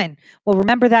General Flynn. Well,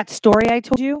 remember that story I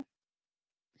told you?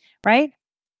 Right?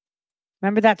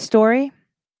 Remember that story?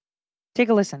 Take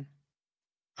a listen.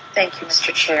 Thank you,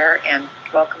 Mr. Chair, and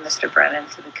welcome, Mr. Brennan,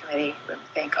 to the committee. We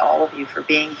thank all of you for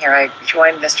being here. I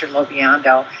joined Mr.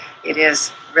 Lobiondo. It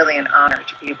is really an honor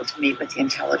to be able to meet with the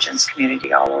intelligence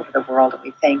community all over the world, and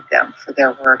we thank them for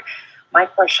their work. My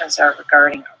questions are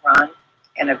regarding Iran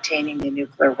and obtaining the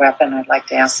nuclear weapon. I'd like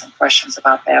to ask some questions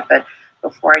about that, but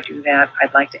before I do that,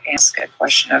 I'd like to ask a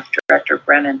question of Director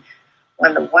Brennan.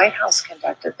 When the White House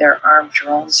conducted their armed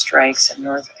drone strikes in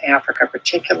North Africa,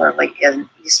 particularly in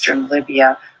eastern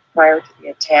Libya, prior to the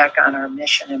attack on our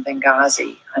mission in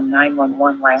Benghazi on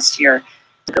 9/11 last year,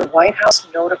 did the White House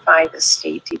notify the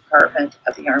State Department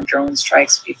of the armed drone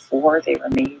strikes before they were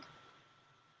made?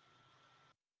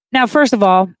 Now, first of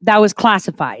all, that was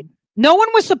classified. No one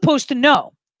was supposed to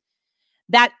know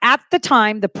that at the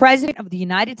time, the President of the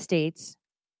United States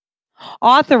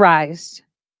authorized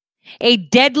a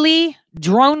deadly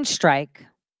drone strike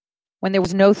when there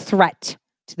was no threat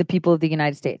to the people of the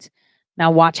United States.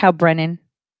 Now, watch how Brennan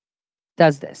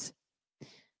does this.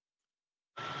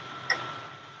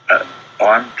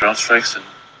 Armed drone strikes in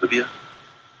Libya?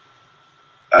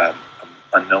 I'm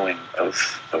unknowing of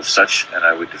such, and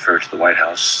I would defer to the White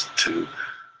House to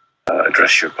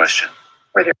address your question.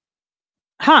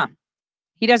 Huh?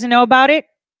 He doesn't know about it?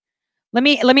 Let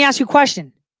me ask you a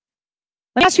question.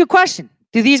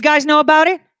 Do these guys know about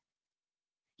it?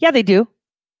 Yeah, they do.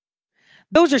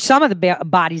 Those are some of the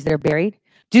bodies that are buried.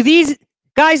 Do these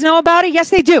guys know about it? Yes,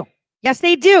 they do. Yes,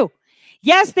 they do.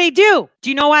 Yes, they do. Do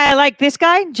you know why I like this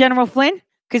guy, General Flynn?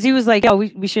 Because he was like, yo,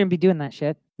 we shouldn't be doing that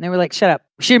shit. And they were like, shut up.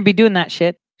 We shouldn't be doing that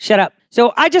shit. Shut up.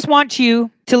 So I just want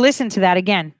you to listen to that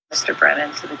again. Mr.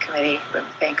 Brennan, to the committee, we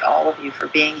thank all of you for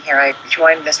being here. I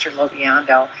joined Mr.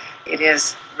 Lobiando. It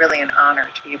is really an honor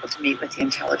to be able to meet with the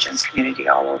intelligence community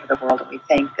all over the world, and we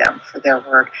thank them for their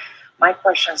work. My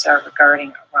questions are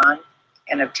regarding Iran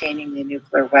and obtaining the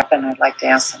nuclear weapon. I'd like to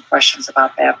ask some questions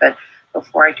about that, but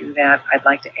before I do that, I'd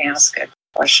like to ask a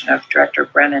question of Director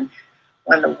Brennan.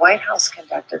 When the White House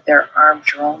conducted their armed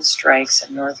drone strikes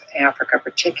in North Africa,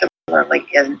 particularly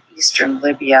in eastern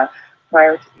Libya,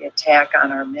 prior to the attack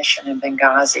on our mission in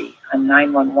Benghazi on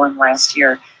 9/11 last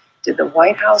year, did the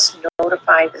White House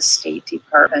notify the State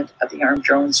Department of the armed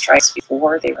drone strikes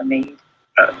before they were made?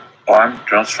 Armed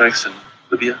drone strikes in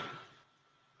Libya?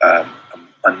 I'm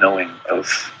unknowing of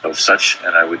such,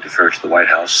 and I would defer to the White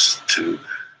House to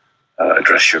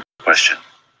address your question.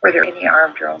 Were there any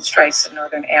armed drone strikes in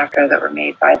northern Africa that were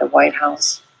made by the White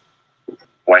House? The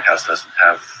White House doesn't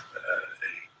have a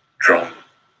drone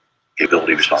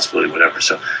capability, responsibility, whatever.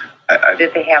 So,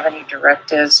 did they have any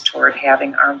directives toward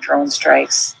having armed drone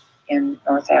strikes in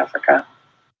North Africa?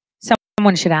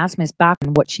 Someone should ask Ms.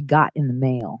 Bachman what she got in the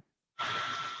mail.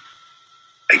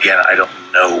 Again, I don't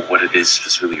know what it is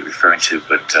specifically you're referring to,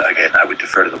 but again, I would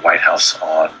defer to the White House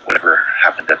on whatever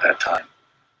happened at that time.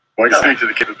 Well, you speak to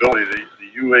the capability.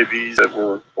 The UAVs that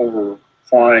were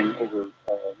flying over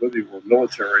Libya were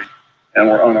military and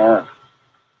were unarmed.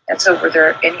 And so were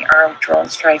there any armed drone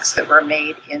strikes that were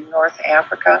made in North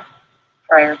Africa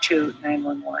prior to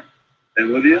 9/11?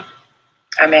 In Libya?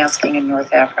 I'm asking in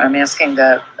North Africa. I'm asking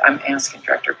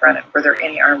Director Brennan, were there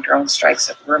any armed drone strikes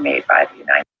that were made by the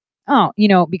United States?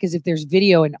 Oh, because if there's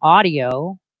video and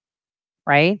audio,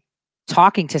 right,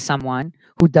 talking to someone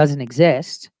who doesn't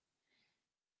exist,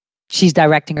 she's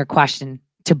directing her question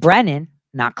to Brennan,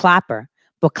 not Clapper.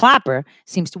 But Clapper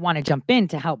seems to want to jump in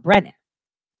to help Brennan.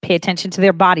 Pay attention to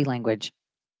their body language.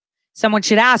 Someone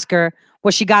should ask her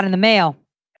what she got in the mail.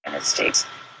 United States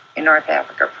in North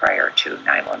Africa prior to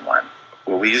 9/11.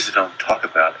 Well, we usually don't talk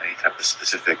about any type of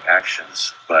specific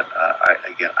actions, but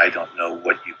I don't know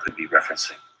what you could be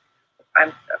referencing.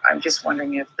 I'm just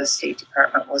wondering if the State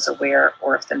Department was aware,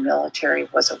 or if the military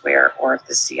was aware, or if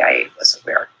the CIA was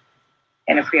aware.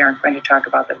 And if we aren't going to talk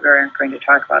about that, we aren't going to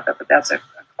talk about that. But that's a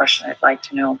question I'd like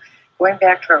to know. Going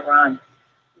back to Iran,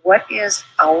 what is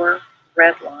our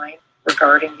red line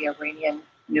regarding the Iranian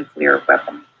nuclear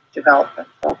weapon development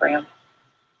program?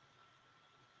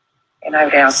 And I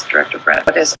would ask Director Brennan,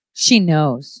 what is... She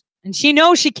knows. And she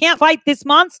knows she can't fight this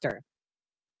monster.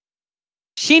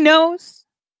 She knows.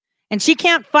 And she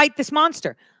can't fight this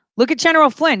monster. Look at General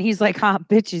Flynn. He's like,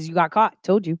 bitches, you got caught.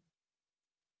 Told you.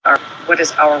 What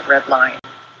is our red line?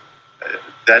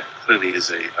 That clearly is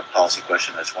a policy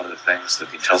question. That's one of the things that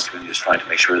the intelligence community is trying to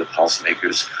make sure that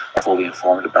policymakers are fully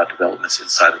informed about developments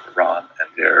inside of Iran and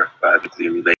their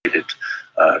nuclear-related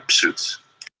pursuits.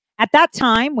 At that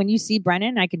time, when you see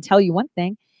Brennan, I can tell you one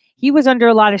thing. He was under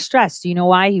a lot of stress. Do you know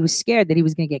why? He was scared that he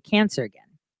was going to get cancer again.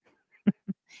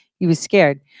 He was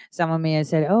scared. Someone may have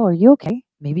said, oh, are you okay?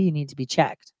 Maybe you need to be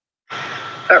checked.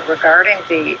 But regarding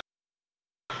the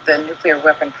nuclear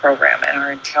weapon program and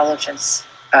our intelligence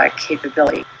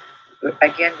capability,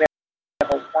 again, we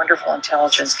have a wonderful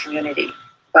intelligence community,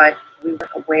 but we were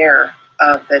aware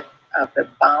of the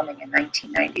bombing in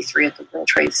 1993 at the World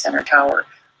Trade Center Tower.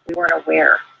 We weren't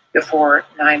aware before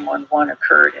 9/11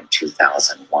 occurred in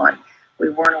 2001. We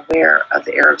weren't aware of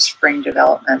the Arab Spring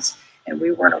developments, and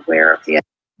we weren't aware of the...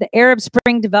 the Arab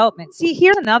Spring development. See,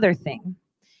 here's another thing.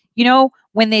 You know,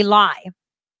 when they lie,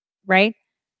 right?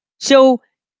 So,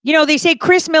 you know, they say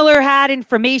Chris Miller had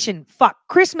information. Fuck.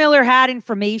 Chris Miller had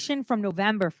information from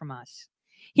November from us.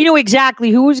 He knew exactly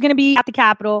who was going to be at the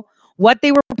Capitol, what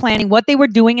they were planning, what they were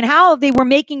doing, and how they were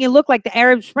making it look like the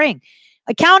Arab Spring.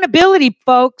 Accountability,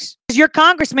 folks. Your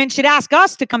congressman should ask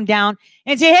us to come down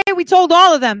and say, hey, we told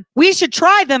all of them. We should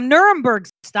try them Nuremberg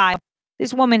style.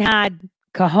 This woman had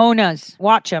cojones.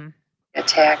 Watch them.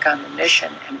 Attack on the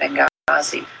mission in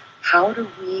Benghazi. How do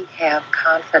we have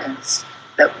confidence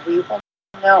that we will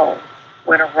know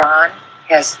when Iran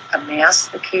has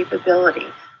amassed the capability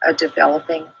of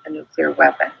developing a nuclear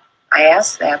weapon? I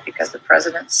ask that because the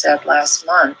president said last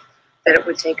month that it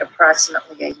would take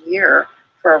approximately a year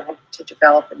for Iran to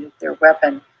develop a nuclear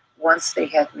weapon once they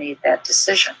had made that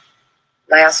decision.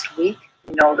 Last week,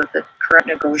 we know that the current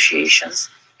negotiations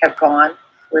have gone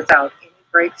without any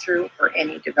breakthrough or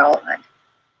any development.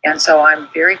 And so I'm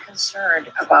very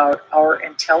concerned about our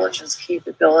intelligence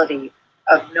capability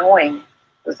of knowing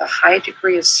with a high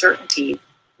degree of certainty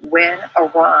when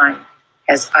Iran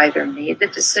has either made the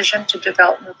decision to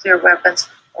develop nuclear weapons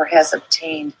or has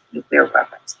obtained nuclear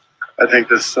weapons. I think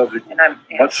this subject And I'm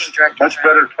much Director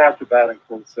better talked about in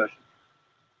closed session.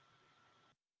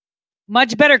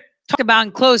 Much better talked about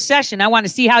in closed session. I want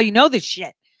to see how you know this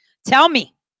shit. Tell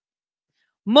me.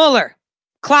 Mueller,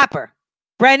 Clapper,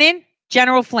 Brennan,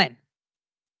 General Flynn.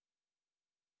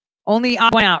 Only I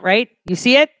went out, right? You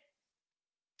see it?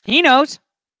 He knows.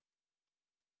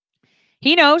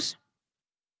 He knows.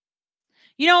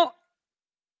 You know,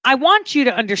 I want you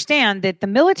to understand that the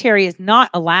military is not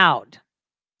allowed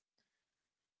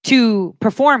to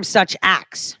perform such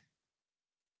acts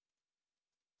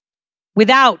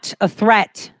without a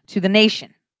threat to the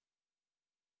nation.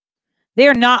 They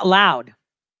are not allowed.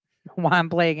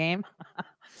 Want to play a game?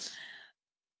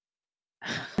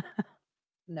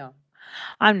 No,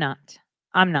 I'm not.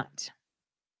 I'm not.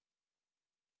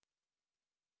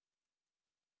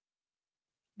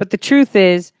 But the truth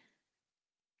is,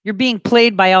 you're being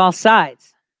played by all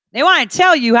sides. They want to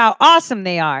tell you how awesome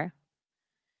they are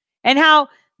and how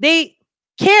they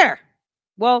care.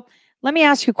 Well, let me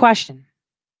ask you a question.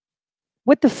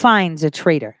 What defines a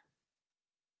traitor?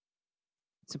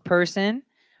 It's a person,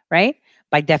 right?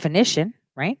 By definition,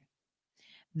 right?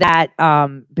 That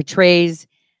betrays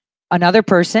another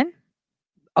person,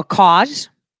 a cause,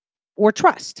 or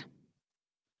trust.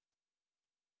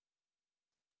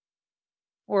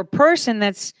 Or a person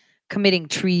that's committing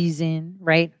treason,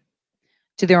 right?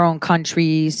 To their own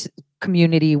countries,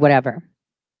 community, whatever.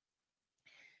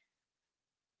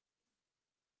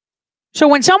 So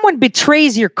when someone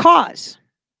betrays your cause,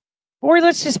 or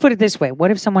let's just put it this way,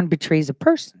 what if someone betrays a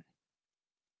person?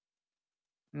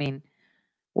 I mean,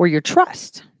 or your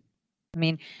trust. I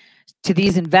mean, to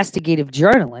these investigative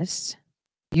journalists,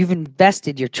 you've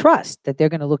invested your trust that they're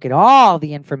going to look at all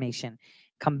the information,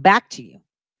 come back to you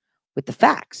with the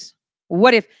facts.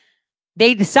 What if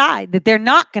they decide that they're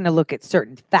not going to look at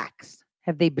certain facts?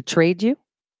 Have they betrayed you?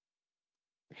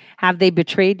 Have they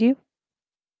betrayed you?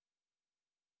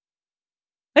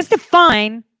 Let's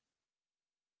define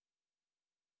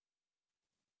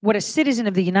what a citizen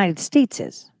of the United States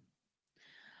is.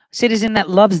 A citizen that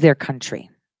loves their country.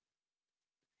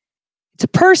 It's a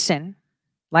person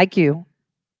like you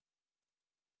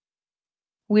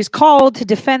who is called to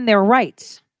defend their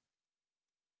rights,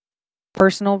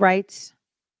 personal rights,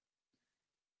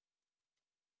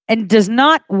 and does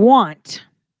not want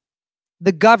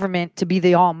the government to be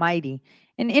the almighty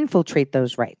and infiltrate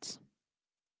those rights.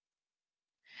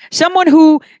 Someone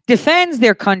who defends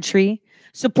their country,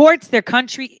 supports their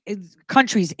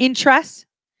country's interests,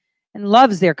 and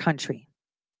loves their country.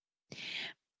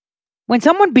 When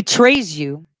someone betrays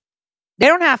you, they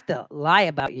don't have to lie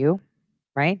about you,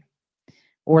 right?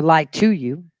 Or lie to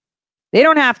you. They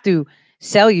don't have to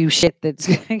sell you shit that's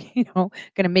going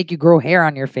to make you grow hair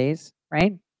on your face,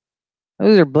 right?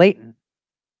 Those are blatant.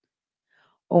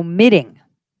 Omitting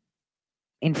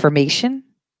information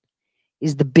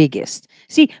is the biggest.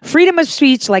 See, freedom of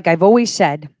speech, like I've always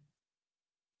said,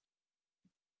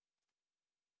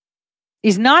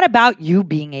 is not about you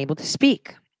being able to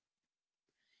speak.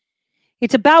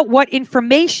 It's about what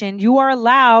information you are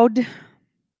allowed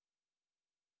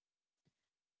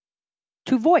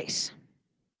to voice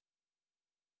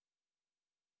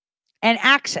and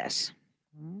access.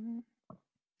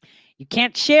 You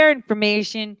can't share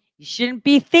information. You shouldn't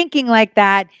be thinking like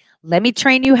that. Let me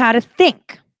train you how to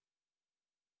think.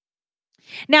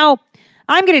 Now,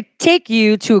 I'm going to take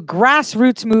you to a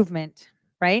grassroots movement,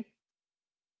 right?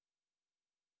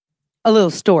 A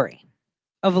little story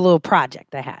of a little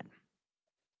project I had.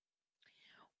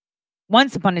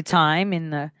 once upon a time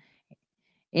in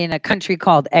a country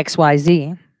called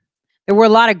XYZ, there were a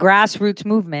lot of grassroots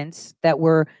movements that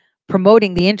were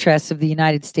promoting the interests of the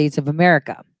United States of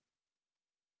America.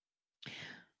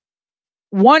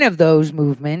 One of those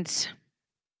movements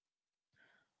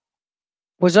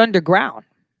was underground.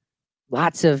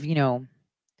 Lots of,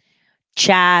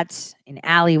 chats in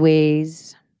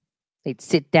alleyways. They'd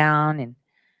sit down and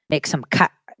make some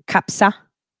kapsa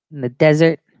in the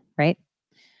desert, right?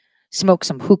 Smoke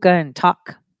some hookah and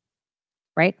talk,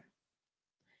 right?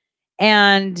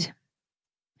 And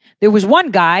there was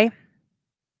one guy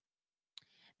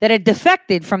that had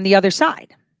defected from the other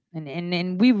side.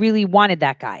 And we really wanted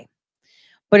that guy.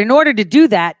 But in order to do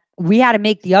that, we had to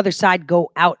make the other side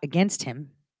go out against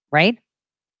him, right?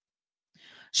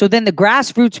 So then the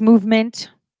grassroots movement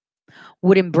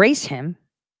would embrace him,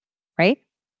 right?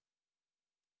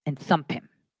 And thump him.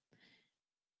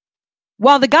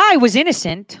 While the guy was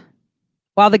innocent,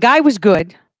 while the guy was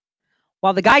good,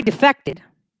 while the guy defected,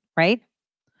 right?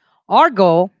 Our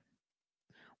goal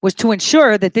was to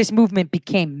ensure that this movement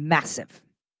became massive.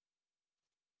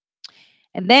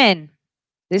 And then,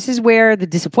 this is where the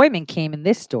disappointment came in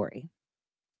this story.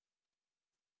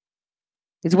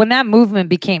 Is when that movement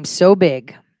became so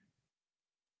big,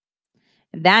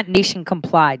 and that nation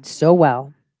complied so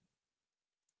well,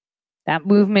 that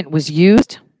movement was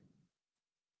used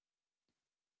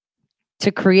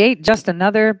to create just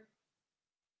another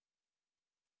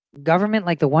government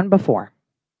like the one before.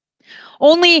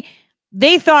 Only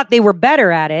they thought they were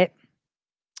better at it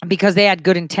because they had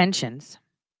good intentions,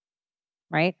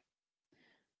 right?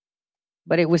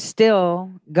 But it was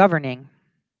still governing.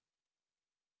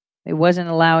 It wasn't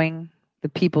allowing the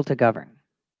people to govern.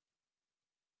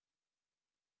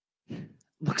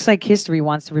 Looks like history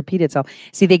wants to repeat itself.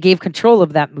 See, they gave control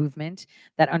of that movement,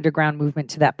 that underground movement,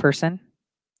 to that person.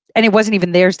 And it wasn't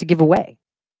even theirs to give away.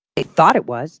 They thought it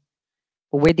was.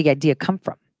 But where'd the idea come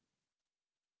from?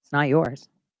 It's not yours.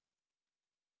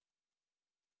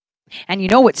 And you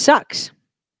know what sucks?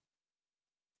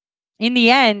 In the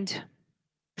end,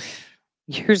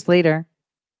 years later,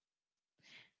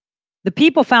 the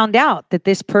people found out that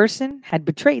this person had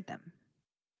betrayed them.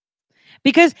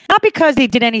 Not because they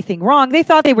did anything wrong, they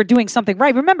thought they were doing something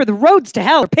right. Remember, the roads to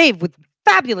hell are paved with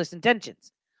fabulous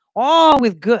intentions, all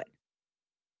with good.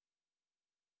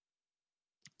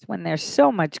 It's when there's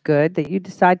so much good that you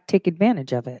decide to take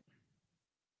advantage of it.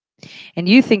 And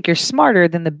you think you're smarter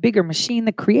than the bigger machine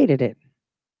that created it.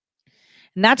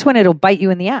 And that's when it'll bite you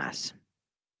in the ass.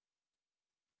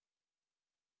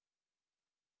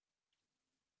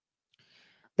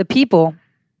 The people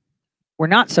were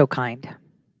not so kind.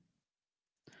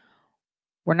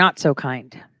 Were not so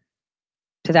kind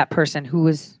to that person who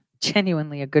was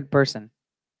genuinely a good person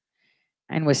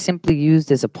and was simply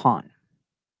used as a pawn.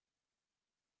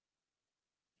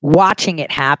 Watching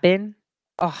it happen,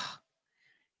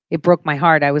 it broke my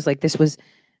heart. I was like, this was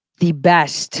the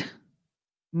best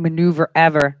maneuver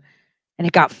ever. And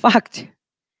it got fucked.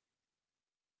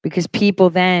 Because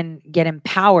people then get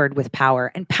empowered with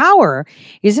power. And power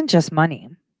isn't just money.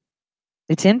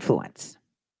 It's influence.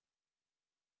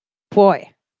 Boy,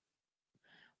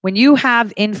 when you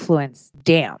have influence,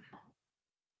 damn,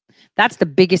 that's the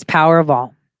biggest power of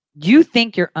all. You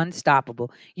think you're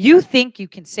unstoppable. You think you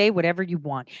can say whatever you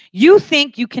want. You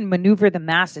think you can maneuver the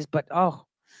masses, but I've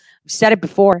said it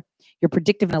before, your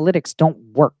predictive analytics don't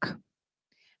work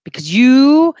because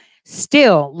you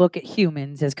still look at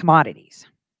humans as commodities.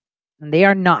 And they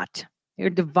are not. They're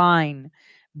divine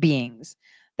beings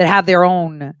that have their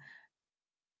own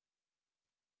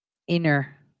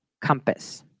inner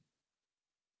compass.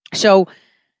 So,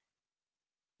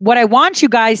 what I want you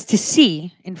guys to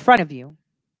see in front of you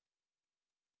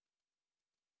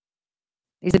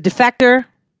is the defector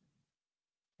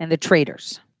and the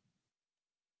traitors.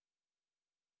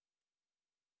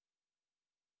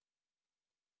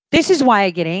 This is why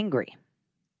I get angry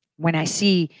when I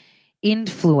see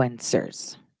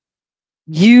influencers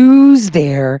use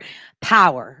their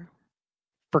power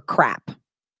for crap.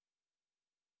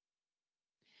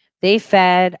 They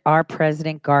fed our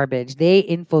president garbage. They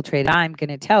infiltrated. I'm going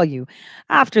to tell you,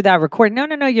 after that recording,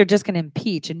 no, you're just going to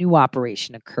impeach. A new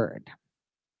operation occurred.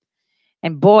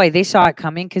 And boy, they saw it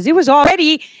coming because it was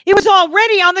already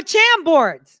on the jam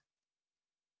boards.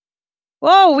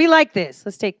 Whoa, we like this.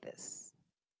 Let's take this.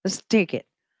 Let's take it.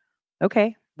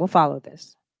 Okay, we'll follow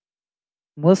this.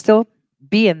 We'll still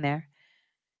be in there.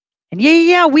 And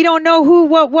yeah, we don't know who,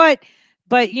 what,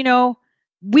 but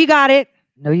we got it.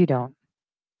 No, you don't.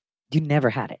 You never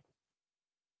had it.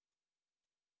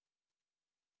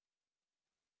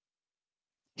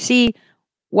 See,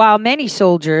 while many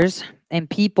soldiers and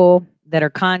people that are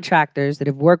contractors that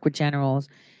have worked with generals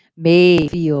may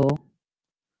feel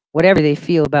whatever they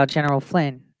feel about General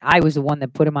Flynn. I was the one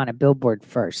that put him on a billboard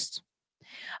first.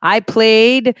 I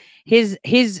played his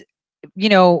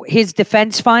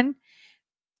defense fund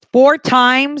 4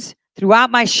 times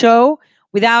throughout my show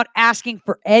without asking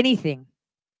for anything.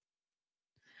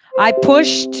 I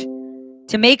pushed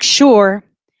to make sure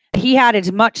he had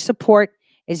as much support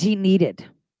as he needed.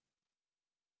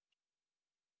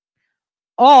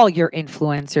 All your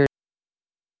influencers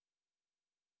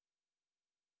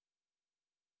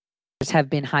have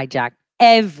been hijacked.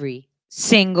 Every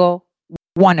single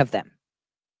one of them.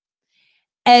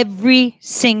 Every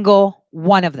single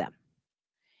one of them.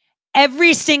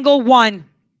 Every single one.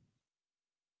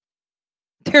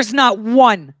 There's not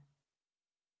one.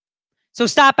 So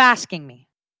stop asking me.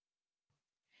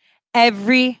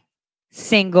 Every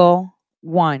single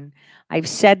one. I've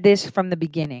said this from the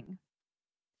beginning.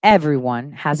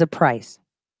 Everyone has a price.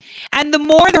 And the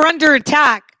more they're under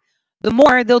attack, the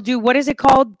more they'll do, what is it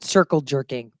called? Circle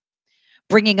jerking.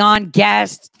 Bringing on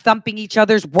guests, thumping each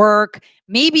other's work,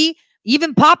 maybe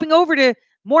even popping over to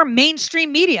more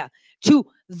mainstream media to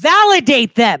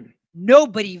validate them.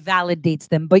 Nobody validates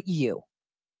them but you.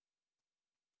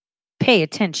 Pay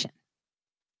attention.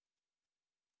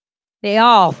 They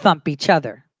all thump each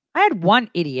other. I had one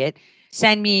idiot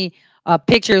send me a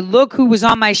picture. Look who was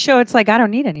on my show. It's like, I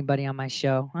don't need anybody on my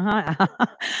show.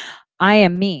 I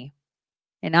am me.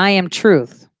 And I am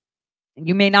truth. And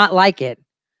you may not like it,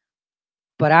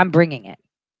 but I'm bringing it.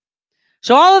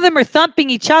 So all of them are thumping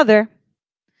each other.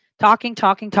 Talking.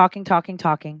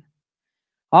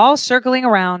 All circling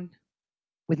around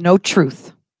with no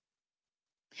truth.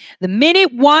 The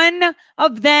minute one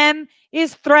of them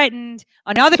is threatened,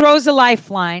 another throws a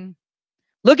lifeline.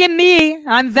 Look at me.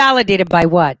 I'm validated by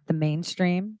what? The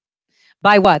mainstream?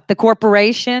 By what? The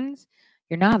corporations?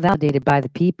 You're not validated by the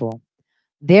people.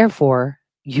 Therefore,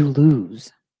 you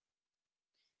lose.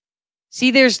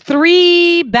 See, there's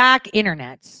 3 back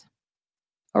internets.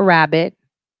 A rabbit,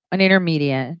 an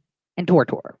intermediate, and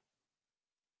Tortor.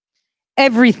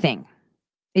 Everything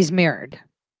is mirrored.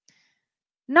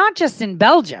 Not just in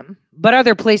Belgium, but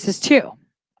other places too.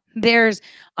 There's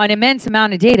an immense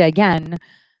amount of data. Again,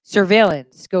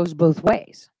 surveillance goes both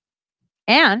ways.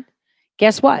 And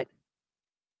guess what?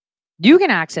 You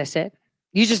can access it.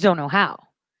 You just don't know how.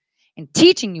 And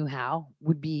teaching you how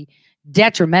would be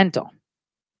detrimental.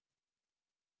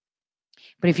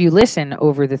 But if you listen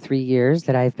over the 3 years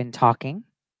that I've been talking,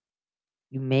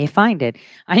 you may find it.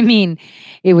 I mean,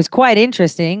 it was quite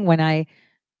interesting when I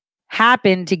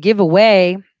happened to give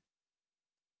away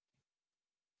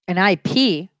an IP.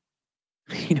 You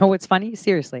know what's funny?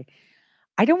 Seriously.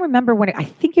 I don't remember when I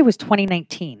think it was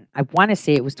 2019. I want to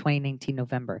say it was 2019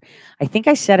 November. I think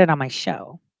I said it on my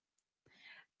show.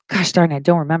 Gosh darn it, I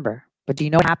don't remember. But do you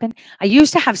know what happened? I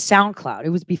used to have SoundCloud. It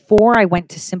was before I went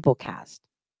to Simplecast.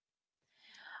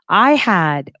 I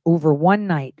had over one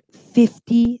night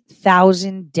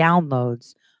 50,000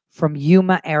 downloads from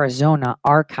Yuma, Arizona,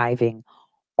 archiving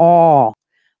all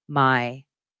my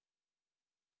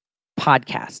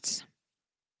podcasts.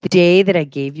 The day that I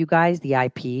gave you guys the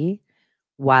IP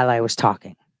while I was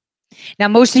talking. Now,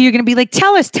 most of you are going to be like,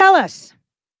 tell us.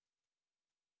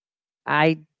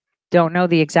 I don't know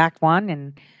the exact one,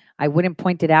 and I wouldn't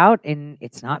point it out, and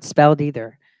it's not spelled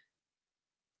either.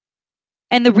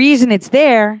 And the reason it's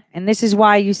there, and this is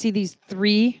why you see these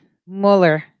 3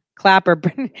 Mueller, Clapper,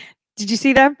 did you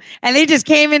see them? And they just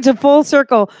came into full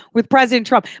circle with President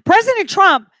Trump. President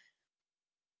Trump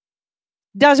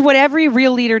does what every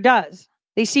real leader does.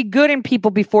 They see good in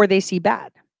people before they see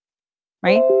bad,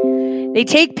 right? They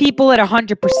take people at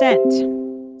 100%,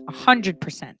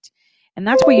 100%. And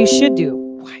that's what you should do.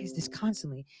 Why is this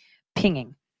constantly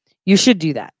pinging? You should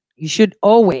do that. You should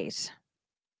always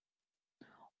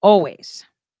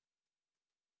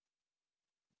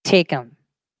take them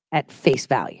at face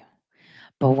value.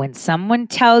 But when someone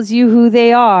tells you who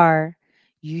they are,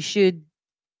 you should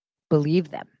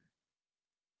believe them.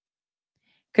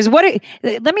 Because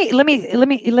let me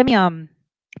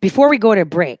before we go to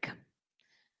break.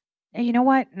 You know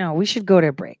what? No, we should go to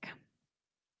a break.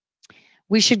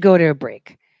 We should. Let's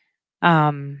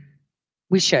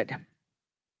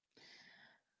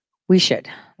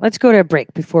go to a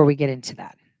break before we get into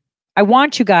that. I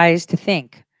want you guys to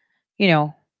think,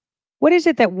 what is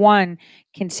it that one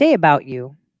can say about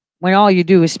you when all you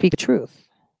do is speak the truth?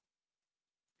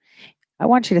 I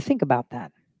want you to think about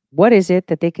that. What is it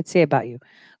that they could say about you?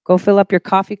 Go fill up your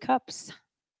coffee cups.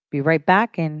 Be right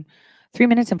back in 3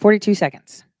 minutes and 42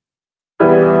 seconds.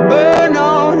 Burn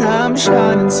on, I'm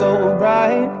shining so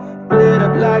bright, lit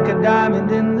up like a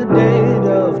diamond in the dead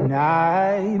of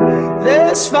night.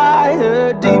 There's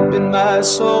fire deep in my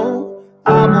soul.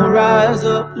 I'ma rise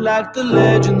up like the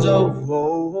legends of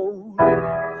old.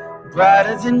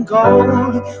 Brighter than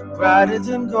gold, brighter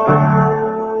than gold.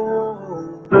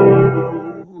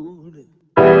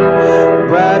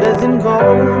 Brighter than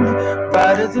gold,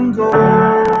 brighter than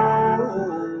gold.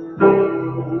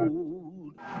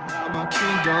 Now my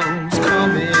kingdom's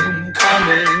coming,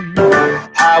 coming.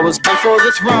 I was born for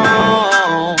the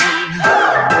throne.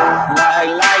 Like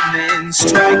lightning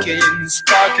striking,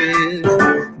 sparking.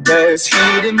 There's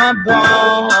heat in my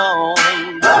bones.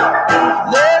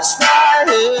 There's fire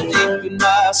deep in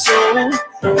my soul.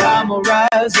 I'ma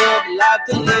rise up like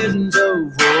the legends of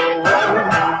old.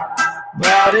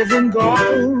 Brighter than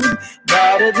gold,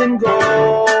 brighter than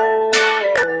gold.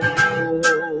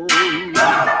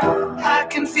 I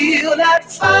can feel that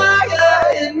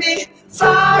fire in me,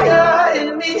 fire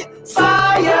in me,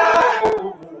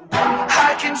 fire.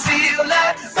 I can feel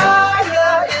that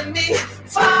fire in me,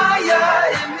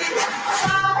 fire in me,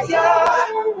 fire.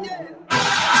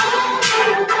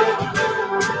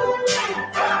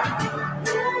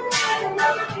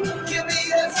 Give me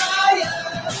the fire.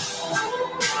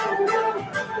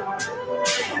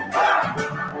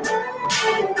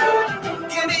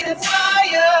 Give me the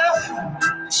fire.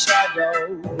 Shadow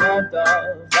of the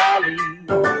valley,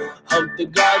 of the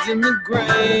gods in the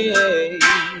grave.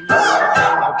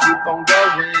 I'll keep on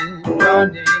going,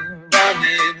 running,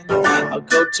 running. I'll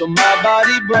go till my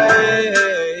body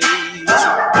breaks.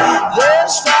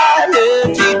 There's fire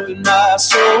deep in my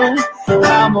soul.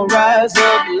 I'ma rise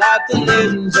up like the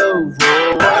legends of old.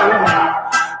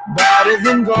 Brighter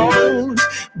than gold,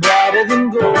 brighter than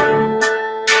gold.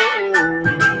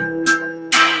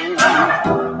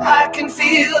 I can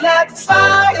feel that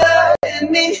fire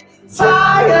in me,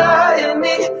 fire in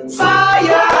me,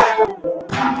 fire.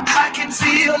 I can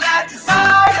feel that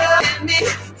fire in me,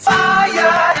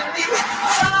 fire in me,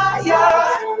 fire. Yeah.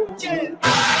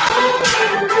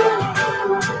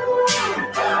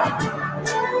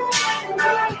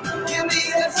 Give me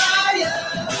that fire.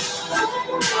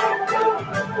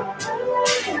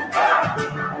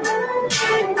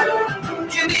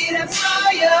 Give me that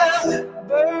fire.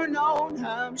 Burn on,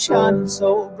 I'm shining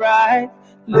so bright.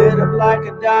 Lit up like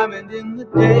a diamond in the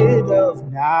dead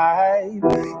of night.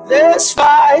 There's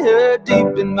fire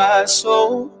deep in my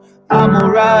soul. I'ma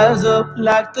rise up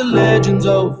like the legends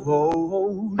of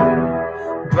old.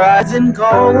 Brighter than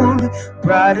gold,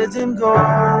 brighter than gold.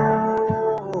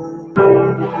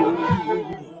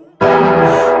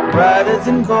 Brighter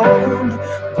than gold,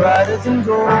 brighter than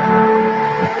gold.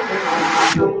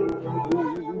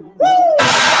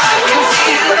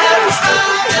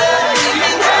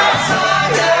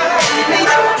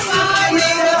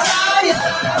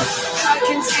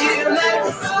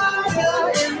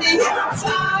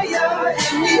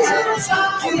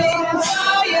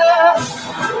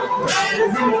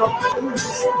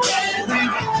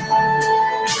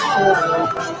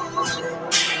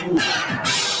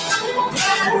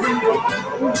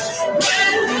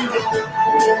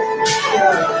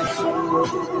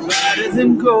 Brighter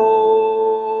than gold.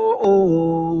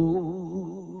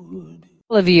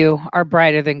 All of you are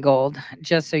brighter than gold,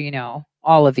 just so you know,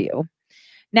 all of you.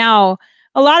 Now,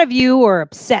 a lot of you are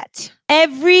upset.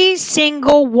 Every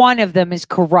single one of them is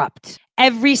corrupt.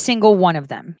 Every single one of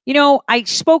them. You know, I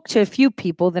spoke to a few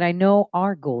people that I know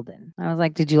are golden. I was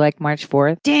like, did you like March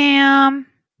 4th? Damn.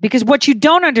 Because what you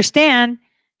don't understand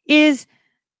is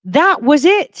that was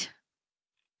it.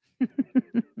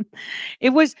 It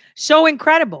was so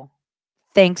incredible.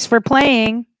 Thanks for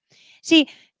playing. See,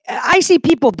 I see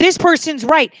people, this person's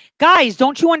right. Guys,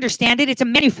 don't you understand it? It's a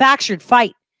manufactured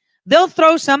fight. They'll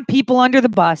throw some people under the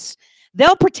bus.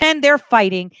 They'll pretend they're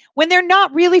fighting when they're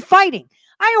not really fighting.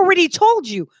 I already told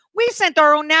you, we sent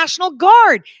our own National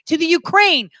Guard to the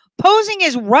Ukraine, posing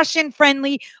as Russian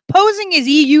friendly, posing as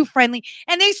EU friendly,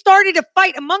 and they started to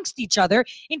fight amongst each other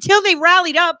until they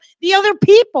rallied up the other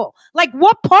people. Like,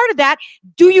 what part of that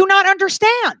do you not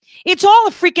understand? It's all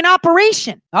a freaking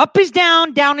operation. Up is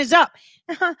down, down is up.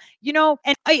 You know,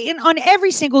 and on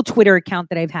every single Twitter account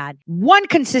that I've had, one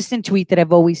consistent tweet that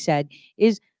I've always said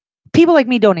is, people like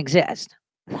me don't exist.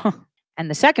 And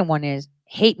the second one is,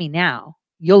 hate me now,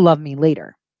 you'll love me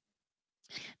later.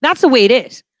 That's the way it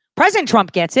is. President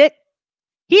Trump gets it.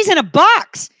 He's in a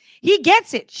box. He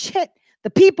gets it. Shit. The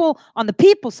people on the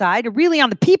people side are really on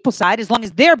the people side as long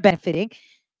as they're benefiting.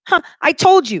 I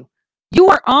told you, you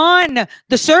are on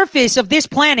the surface of this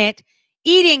planet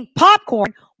eating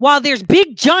popcorn while there's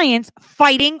big giants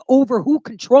fighting over who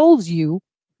controls you.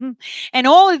 And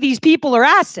all of these people are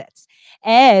assets.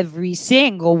 Every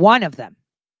single one of them.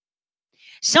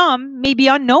 Some maybe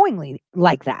unknowingly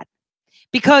like that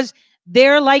because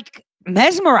they're like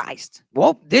mesmerized.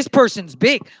 Well, this person's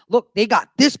big. Look, they got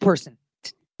this person.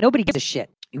 Nobody gives a shit.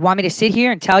 You want me to sit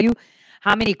here and tell you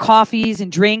how many coffees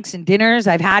and drinks and dinners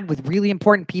I've had with really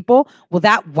important people? Will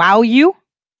that wow you?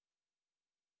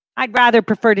 I'd rather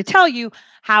prefer to tell you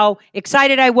how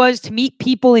excited I was to meet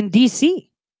people in DC.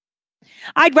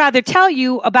 I'd rather tell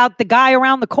you about the guy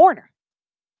around the corner.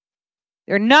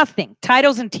 They're nothing.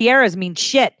 Titles and tiaras mean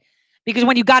shit. Because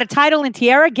when you got a title and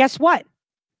tiara, guess what?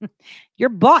 You're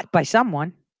bought by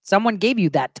someone. Someone gave you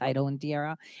that title and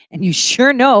tiara. And you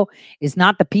sure know is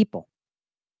not the people.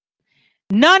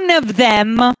 None of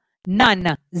them,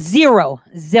 none, zero,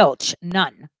 zilch,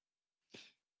 none.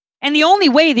 And the only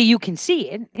way that you can see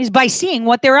it is by seeing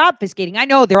what they're obfuscating. I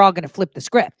know they're all going to flip the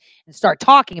script and start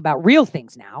talking about real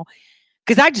things now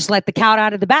because I just let the cat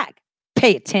out of the bag.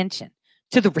 Pay attention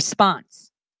to the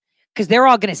response because they're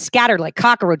all going to scatter like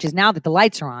cockroaches now that the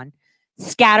lights are on.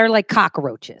 Scatter like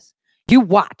cockroaches. You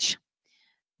watch.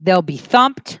 They'll be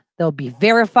thumped. They'll be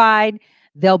verified.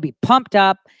 They'll be pumped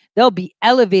up. They'll be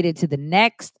elevated to the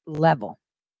next level.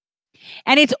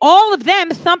 And it's all of them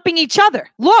thumping each other.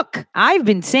 Look, I've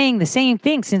been saying the same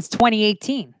thing since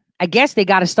 2018. I guess they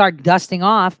got to start dusting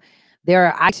off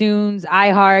their iTunes,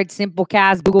 iHeart,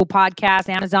 Simplecast, Google Podcasts,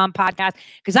 Amazon Podcasts,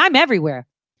 because I'm everywhere.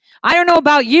 I don't know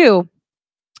about you.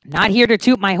 Not here to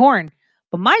toot my horn,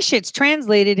 but my shit's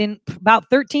translated in about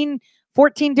 13,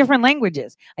 14 different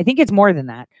languages. I think it's more than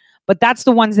that, but that's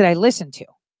the ones that I listen to.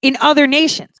 In other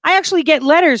nations. I actually get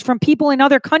letters from people in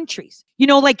other countries,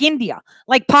 like India,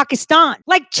 like Pakistan,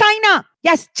 like China.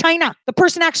 Yes, China. The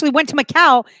person actually went to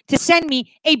Macau to send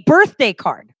me a birthday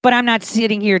card, but I'm not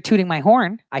sitting here tooting my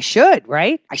horn. I should,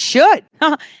 right? I should.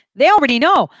 They already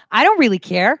know. I don't really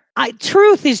care.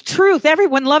 Truth is truth.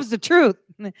 Everyone loves the truth.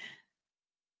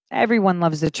 Everyone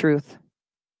loves the truth.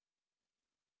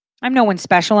 I'm no one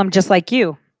special. I'm just like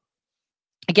you.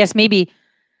 I guess maybe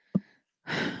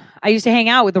I used to hang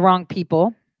out with the wrong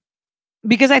people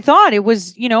because I thought it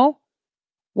was,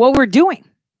 what we're doing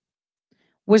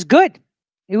was good.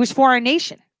 It was for our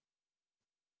nation.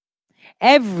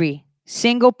 Every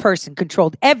single person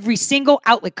controlled, every single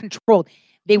outlet controlled.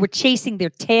 They were chasing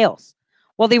their tails.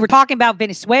 While they were talking about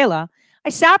Venezuela, I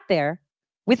sat there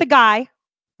with a guy,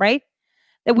 right,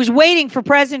 that was waiting for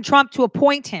President Trump to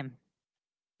appoint him,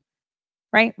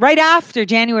 right after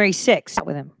January 6th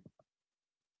with him.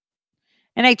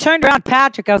 And I turned around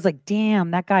Patrick. I was like,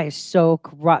 damn, that guy is so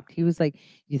corrupt. He was like,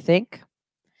 you think?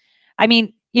 I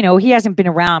mean, he hasn't been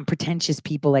around pretentious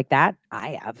people like that.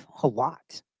 I have a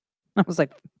lot. I was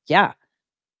like, yeah,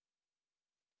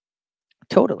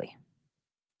 totally.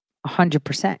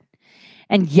 100%.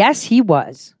 And yes, he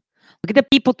was. Look at the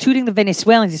people tooting the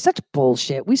Venezuelans. It's such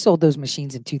bullshit. We sold those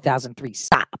machines in 2003.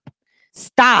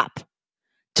 Stop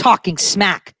talking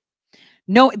smack.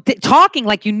 No, talking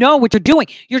like you know what you're doing.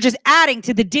 You're just adding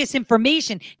to the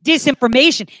disinformation.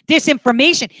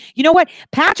 You know what?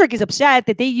 Patrick is upset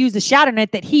that they use the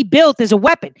ShadowNet that he built as a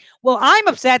weapon. Well, I'm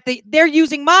upset that they're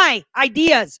using my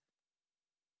ideas.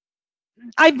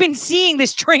 I've been seeing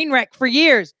this train wreck for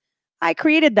years. I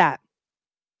created that.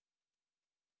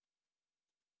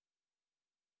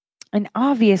 And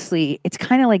obviously, it's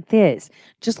kind of like this.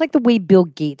 Just like the way Bill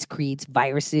Gates creates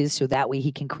viruses so that way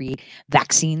he can create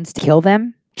vaccines to kill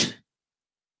them.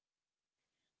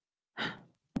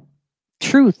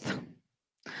 Truth.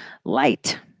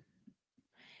 Light.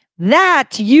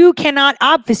 That you cannot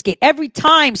obfuscate. Every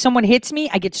time someone hits me,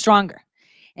 I get stronger.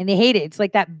 And they hate it. It's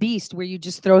like that beast where you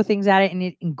just throw things at it and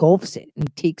it engulfs it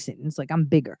and takes it. And it's like, I'm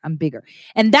bigger.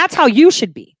 And that's how you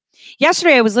should be.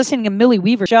 Yesterday, I was listening to Millie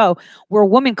Weaver's show where a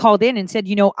woman called in and said,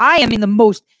 I am in the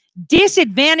most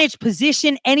disadvantaged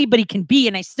position anybody can be.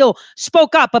 And I still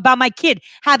spoke up about my kid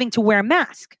having to wear a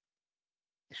mask.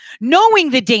 Knowing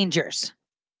the dangers.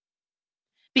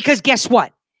 Because guess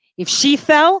what? If she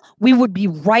fell, we would be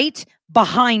right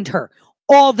behind her.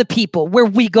 All the people, where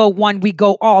we go one, we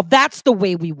go all. That's the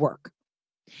way we work.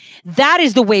 That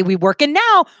is the way we work. And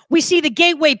now we see the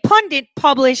Gateway Pundit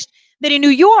published that in New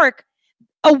York,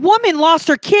 a woman lost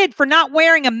her kid for not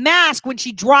wearing a mask when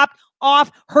she dropped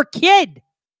off her kid.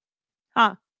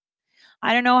 I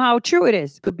don't know how true it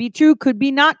is. Could be true, could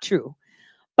be not true.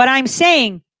 But I'm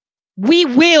saying we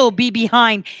will be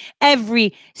behind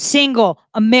every single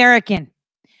American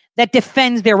that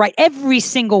defends their right. Every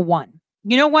single one.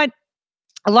 You know what?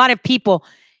 A lot of people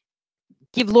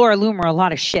give Laura Loomer a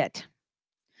lot of shit.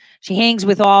 She hangs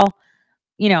with all,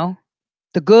 the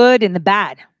good and the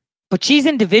bad. But she's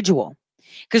individual.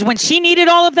 Because when she needed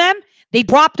all of them, they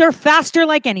dropped her faster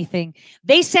like anything.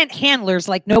 They sent handlers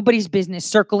like nobody's business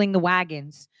circling the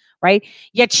wagons, right?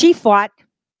 Yet she fought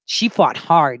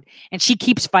hard, and she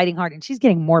keeps fighting hard, and she's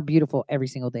getting more beautiful every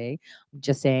single day. I'm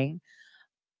just saying,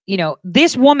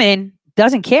 this woman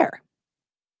doesn't care.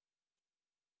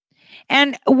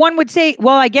 And one would say,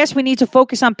 well, I guess we need to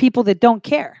focus on people that don't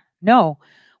care. No,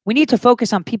 we need to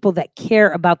focus on people that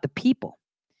care about the people,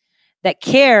 that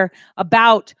care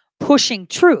about pushing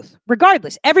truth.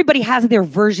 Regardless, everybody has their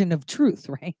version of truth,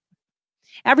 right?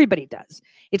 Everybody does.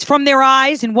 It's from their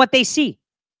eyes and what they see.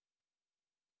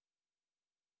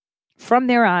 From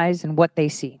their eyes and what they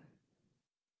see.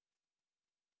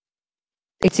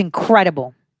 It's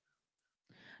incredible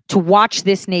to watch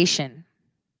this nation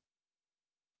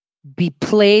be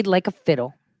played like a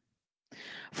fiddle,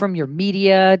 from your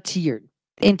media to your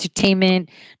entertainment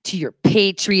to your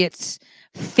patriots,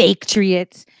 fake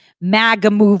triots,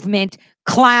 MAGA movement,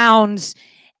 clowns,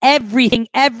 everything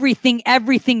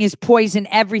is poison.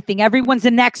 Everyone's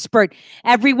an expert.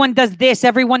 Everyone does this,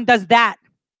 everyone does that.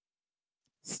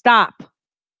 Stop.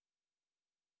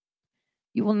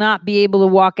 You will not be able to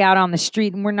walk out on the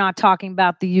street, and we're not talking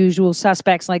about the usual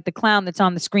suspects like the clown that's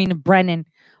on the screen of Brennan.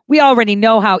 We already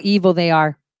know how evil they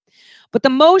are. But the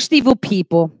most evil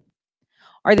people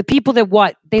are the people that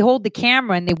what? They hold the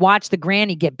camera and they watch the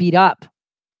granny get beat up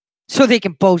so they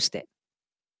can post it.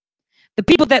 The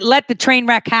people that let the train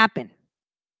wreck happen.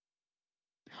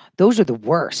 Those are the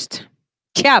worst.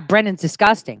 Yeah, Brennan's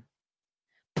disgusting.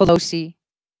 Pelosi,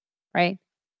 right?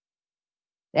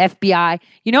 The FBI.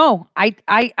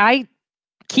 I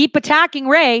keep attacking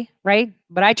Ray, right?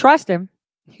 But I trust him.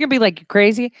 You're going to be like, you're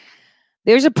crazy.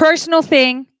 There's a personal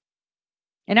thing,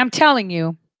 and I'm telling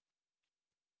you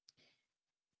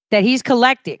that he's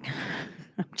collecting.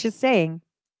 I'm just saying,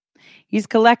 he's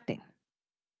collecting.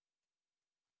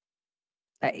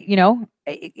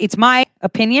 It's my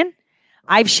opinion.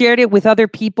 I've shared it with other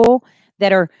people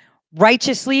that are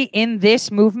righteously in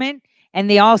this movement, and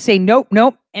they all say, nope.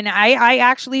 And I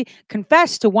actually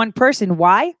confessed to one person.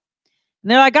 Why? And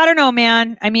they're like, I don't know,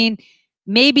 man. I mean,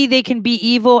 maybe they can be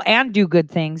evil and do good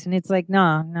things. And it's like,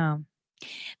 no.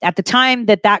 At the time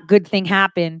that good thing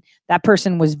happened, that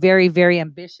person was very, very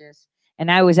ambitious.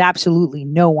 And I was absolutely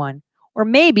no one. Or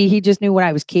maybe he just knew what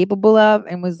I was capable of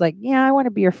and was like, yeah, I want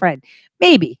to be your friend.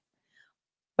 Maybe.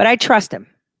 But I trust him.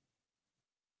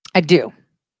 I do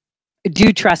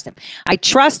trust him. I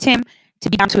trust him to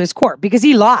be down to his core, because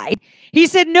he lied. He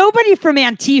said nobody from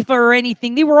Antifa or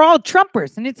anything. They were all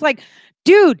Trumpers. And it's like,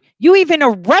 dude, you even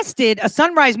arrested a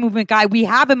Sunrise Movement guy. We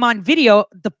have him on video.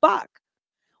 The fuck?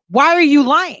 Why are you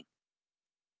lying?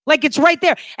 Like, it's right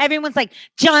there. Everyone's like,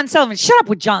 John Sullivan. Shut up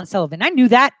with John Sullivan. I knew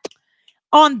that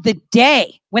on the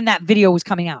day when that video was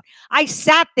coming out. I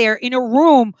sat there in a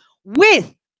room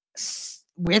with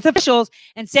officials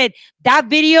and said, that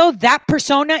video, that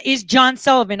persona is John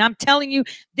Sullivan. I'm telling you,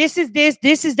 this is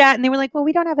that. And they were like, well,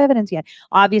 we don't have evidence yet.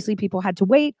 Obviously, people had to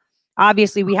wait.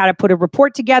 Obviously, we had to put a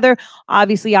report together.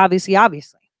 Obviously.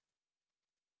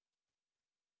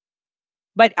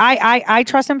 But I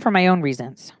trust him for my own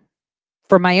reasons.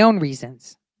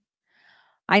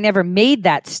 I never made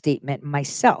that statement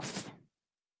myself.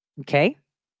 Okay?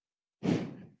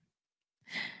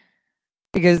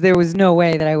 Because there was no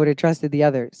way that I would have trusted the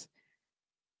others.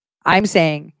 I'm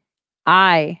saying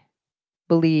I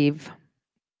believe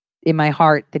in my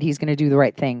heart that he's going to do the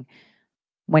right thing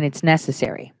when it's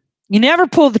necessary. You never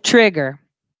pull the trigger,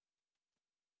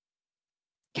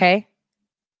 okay?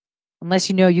 Unless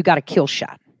you know you got a kill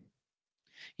shot.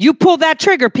 You pull that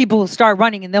trigger, people will start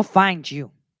running and they'll find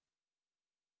you.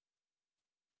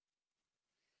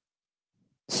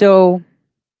 So,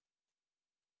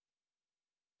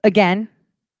 again,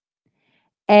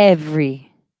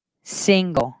 every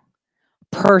single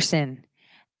person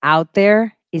out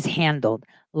there is handled,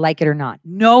 like it or not,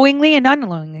 knowingly and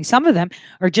unknowingly. Some of them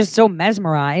are just so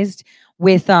mesmerized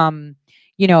with,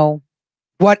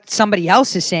 what somebody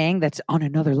else is saying that's on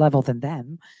another level than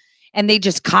them. And they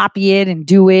just copy it and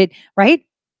do it, right?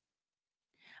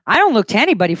 I don't look to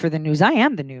anybody for the news. I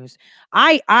am the news.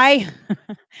 I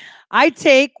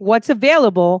take what's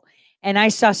available and I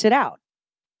suss it out.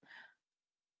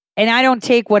 And I don't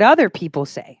take what other people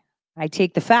say. I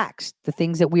take the facts, the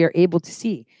things that we are able to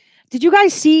see. Did you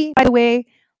guys see, by the way,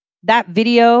 that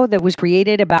video that was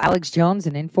created about Alex Jones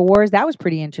and InfoWars? That was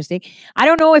pretty interesting. I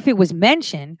don't know if it was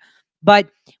mentioned, but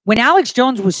when Alex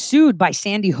Jones was sued by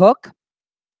Sandy Hook,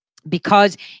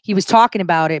 because he was talking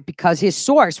about it, because his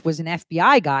source was an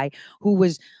FBI guy who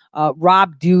was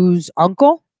Rob Dew's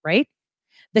uncle, right?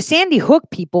 The Sandy Hook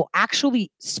people actually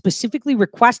specifically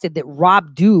requested that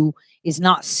Rob Dew is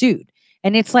not sued.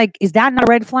 And it's like, is that not a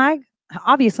red flag?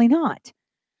 Obviously not.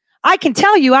 I can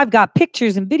tell you I've got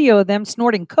pictures and video of them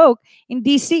snorting coke in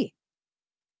DC.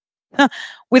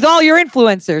 With all your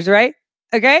influencers, right?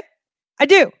 Okay? I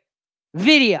do.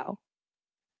 Video.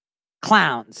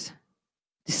 Clowns.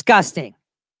 Disgusting.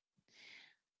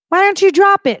 Why don't you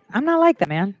drop it? I'm not like that,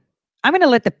 man. I'm going to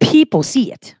let the people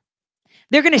see it.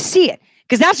 They're going to see it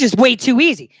because that's just way too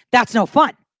easy. That's no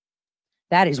fun.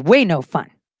 That is way no fun.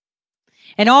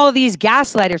 And all of these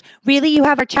gaslighters, really, you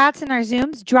have our chats and our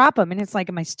Zooms? Drop them. And it's like,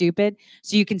 am I stupid?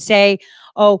 So you can say,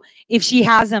 oh, if she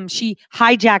has them, she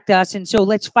hijacked us. And so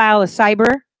let's file a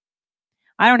cyber.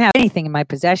 I don't have anything in my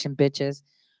possession, bitches.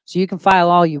 So you can file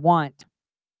all you want.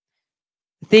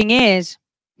 The thing is,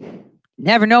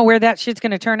 never know where that shit's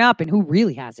going to turn up and who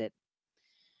really has it.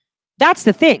 That's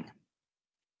the thing.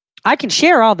 I can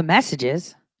share all the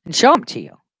messages and show them to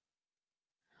you.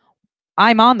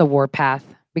 I'm on the warpath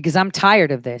because I'm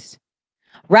tired of this.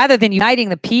 Rather than uniting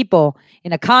the people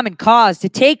in a common cause to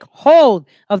take hold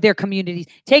of their communities,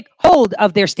 take hold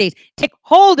of their states, take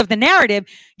hold of the narrative,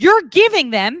 you're giving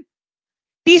them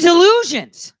these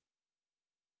illusions.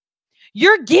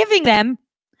 You're giving them,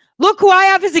 look who I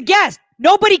have as a guest.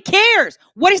 Nobody cares.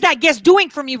 What is that guest doing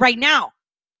for me right now?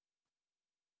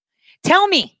 Tell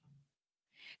me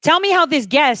how this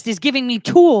guest is giving me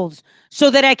tools so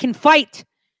that I can fight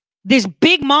this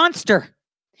big monster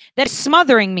that is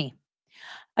smothering me.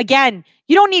 Again,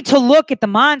 you don't need to look at the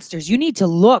monsters. You need to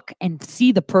look and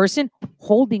see the person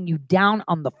holding you down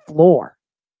on the floor.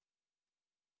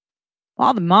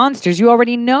 All the monsters you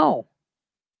already know.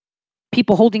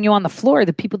 People holding you on the floor are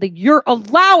the people that you're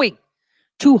allowing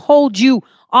to hold you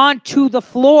onto the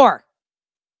floor.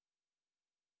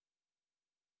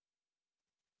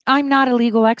 I'm not a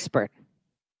legal expert.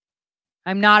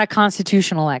 I'm not a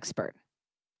constitutional expert.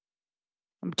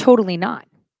 I'm totally not.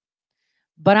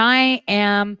 But I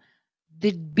am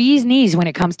the bee's knees when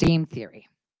it comes to game theory.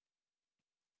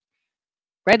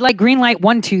 Red light, green light,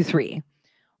 1, 2, 3.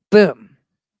 Boom.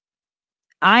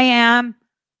 I am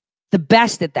the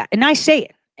best at that. And I say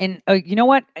it. And you know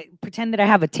what? I pretend that I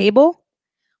have a table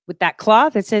with that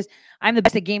cloth that says, I'm the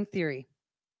best at game theory.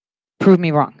 Prove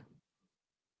me wrong.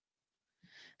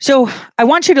 So I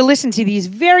want you to listen to these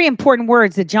very important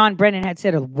words that John Brennan had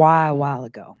said a while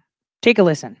ago. Take a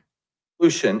listen.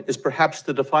 Evolution is perhaps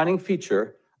the defining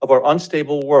feature of our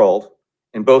unstable world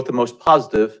in both the most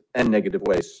positive and negative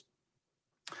ways.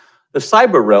 The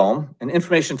cyber realm and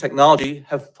information technology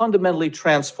have fundamentally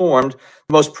transformed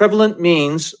the most prevalent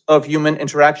means of human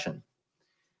interaction.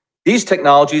 These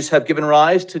technologies have given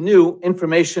rise to new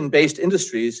information-based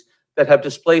industries that have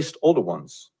displaced older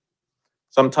ones,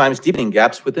 sometimes deepening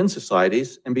gaps within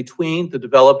societies and between the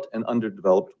developed and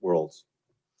underdeveloped worlds.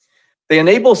 They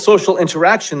enable social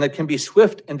interaction that can be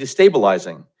swift and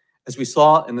destabilizing, as we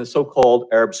saw in the so-called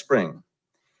Arab Spring.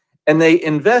 And they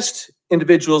invest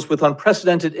individuals with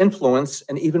unprecedented influence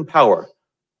and even power,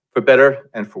 for better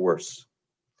and for worse.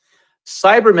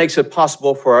 Cyber makes it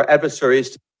possible for our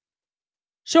adversaries to...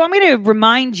 So I'm going to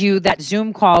remind you that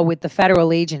Zoom call with the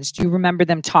federal agents. Do you remember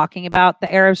them talking about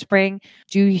the Arab Spring?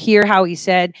 Do you hear how he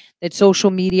said that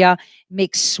social media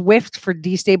makes swift for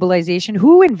destabilization?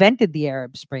 Who invented the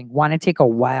Arab Spring? Want to take a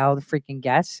wild freaking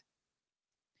guess?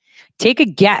 Take a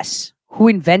guess. Who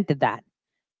invented that?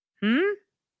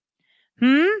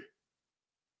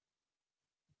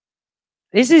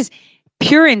 This is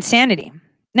pure insanity.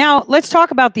 Now, let's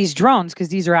talk about these drones because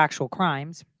these are actual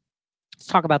crimes. Let's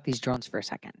talk about these drones for a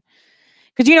second.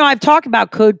 Because, you know, I've talked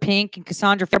about Code Pink and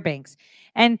Cassandra Fairbanks.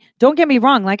 And don't get me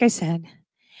wrong, like I said,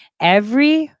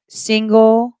 every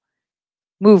single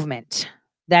movement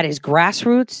that is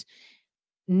grassroots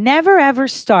never ever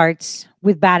starts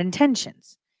with bad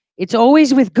intentions. It's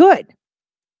always with good.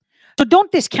 So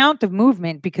don't discount the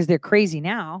movement because they're crazy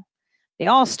now. They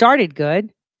all started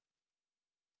good.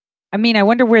 I mean, I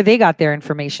wonder where they got their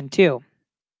information too.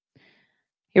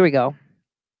 Here we go.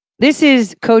 This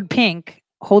is Code Pink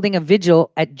holding a vigil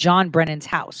at John Brennan's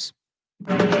house.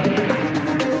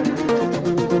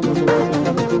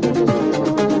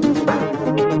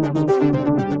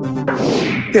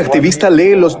 Este activista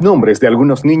lee los nombres de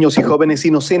algunos niños y jóvenes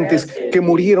inocentes que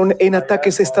murieron en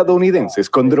ataques estadounidenses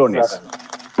con drones.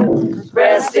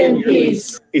 Rest in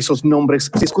peace. Esos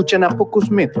nombres se escuchan a pocos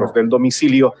metros del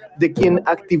domicilio de quien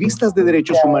activistas de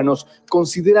derechos humanos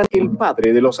consideran el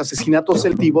padre de los asesinatos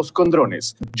selectivos con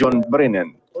drones, John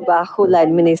Brennan. Bajo la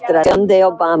administración de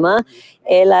Obama,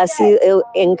 él ha sido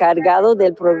encargado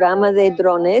del programa de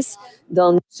drones.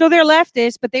 So they're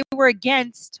leftists, but they were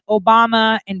against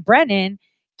Obama and Brennan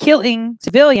killing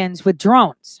civilians with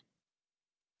drones.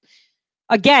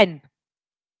 Again,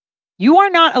 you are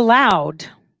not allowed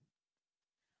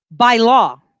by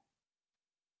law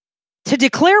to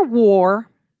declare war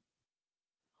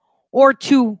or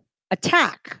to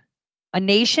attack a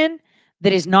nation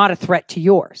that is not a threat to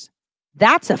yours.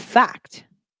 That's a fact.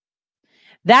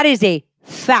 That is a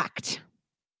fact.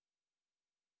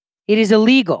 It is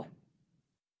illegal.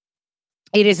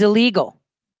 It is illegal.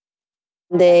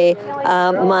 De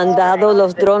mandado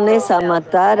los drones a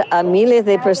matar a miles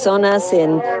de personas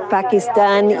en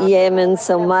Pakistán, Yemen,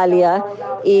 Somalia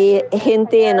y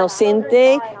gente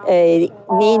inocente,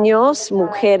 niños,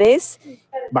 mujeres.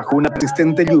 Bajo una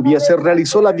persistente lluvia se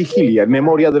realizó la vigilia en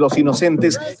memoria de los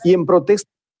inocentes y en protesta.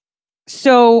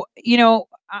 So,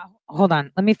 hold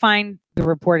on. Let me find the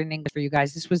report in English for you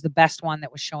guys. This was the best one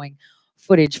that was showing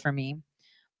footage for me.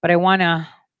 But I want to,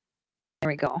 there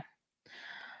we go.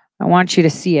 I want you to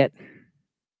see it.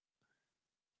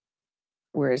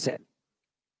 Where is it?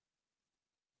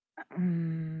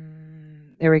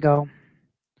 There we go.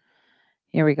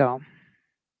 Here we go.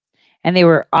 And they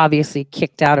were obviously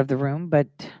kicked out of the room, but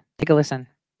take a listen.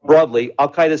 Broadly,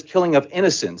 Al-Qaeda's killing of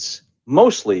innocents,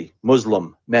 mostly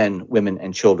Muslim men, women,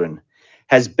 and children,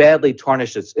 has badly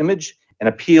tarnished its image and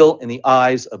appeal in the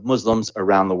eyes of Muslims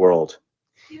around the world.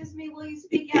 Excuse me, will you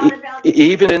speak out about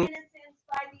Even in innocence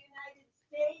by the United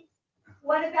States?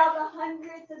 What about the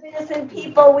hundreds of innocent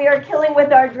people we are killing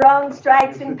with our drone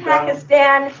strikes in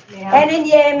Pakistan and in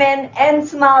Yemen and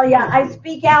Somalia? I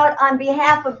speak out on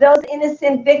behalf of those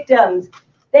innocent victims.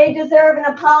 They deserve an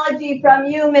apology from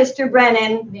you, Mr.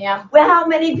 Brennan. Yeah. Well, how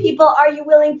many people are you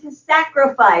willing to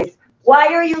sacrifice? Why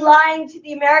are you lying to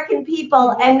the American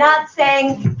people and not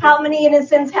saying how many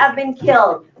innocents have been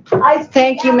killed?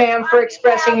 Thank you, ma'am, for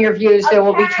expressing your views. There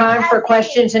will be time for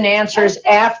questions and answers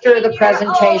after the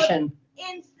presentation.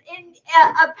 In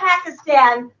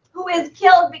Pakistan, who is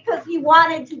killed because he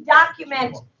wanted to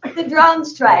document the drone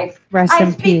strikes. Rest I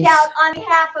in speak peace. out on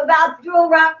behalf of Abdul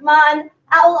Rahman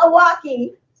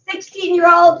Al-Awaki,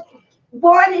 16-year-old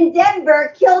born in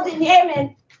Denver, killed in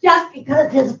Yemen just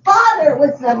because his father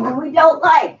was someone we don't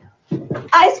like.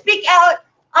 I speak out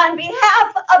on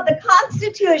behalf of the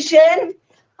Constitution,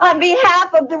 on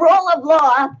behalf of the rule of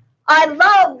law. I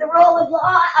love the rule of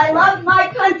law. I love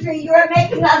my country. You are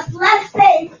making us less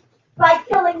safe by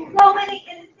killing so many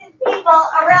innocent people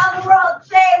around the world.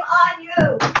 Shame on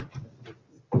you.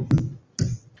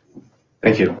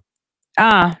 Thank you.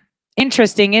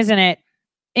 Interesting, isn't it?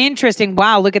 Interesting.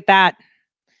 Wow, look at that.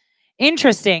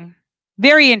 Interesting.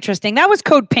 Very interesting. That was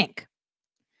Code Pink.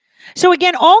 So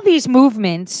again, all these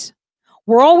movements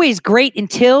were always great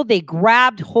until they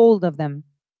grabbed hold of them.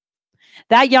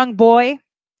 That young boy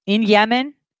in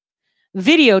Yemen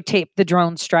videotaped the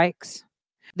drone strikes,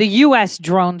 the U.S.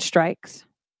 drone strikes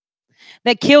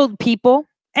that killed people.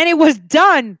 And it was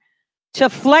done to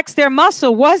flex their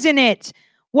muscle, wasn't it?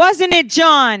 Wasn't it,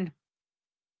 John?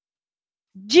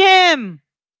 Jim,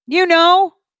 you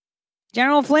know.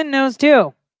 General Flynn knows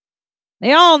too.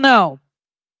 They all know.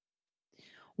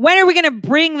 When are we going to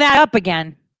bring that up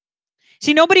again?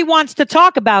 See, nobody wants to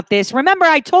talk about this. Remember,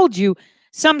 I told you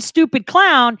some stupid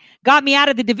clown got me out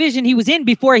of the division he was in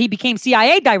before he became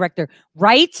CIA director,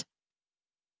 right?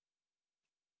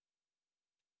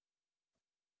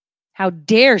 How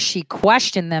dare she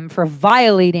question them for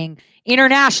violating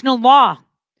international law,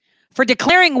 for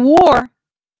declaring war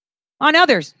on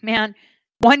others. Man,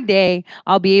 one day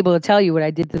I'll be able to tell you what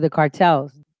I did to the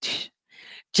cartels.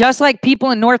 Just like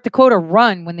people in North Dakota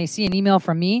run when they see an email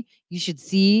from me, you should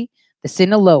see the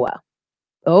Sinaloa.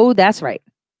 Oh, that's right.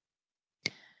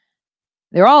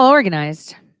 They're all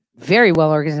organized, very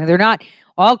well organized. They're not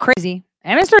all crazy.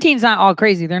 MS-13 is not all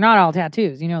crazy. They're not all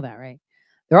tattoos. You know that, right?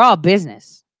 They're all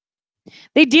business.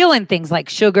 They deal in things like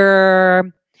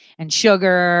sugar and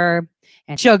sugar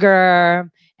and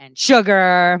sugar and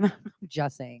sugar.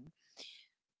 Just saying.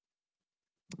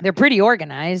 They're pretty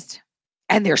organized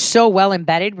and they're so well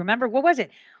embedded. Remember, what was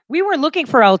it? We were looking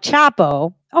for El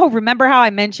Chapo. Oh, remember how I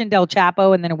mentioned El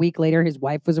Chapo and then a week later his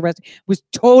wife was arrested? It was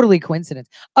totally coincidence.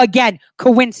 Again,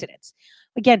 coincidence.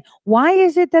 Again, why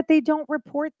is it that they don't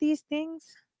report these things?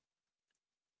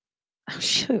 Oh,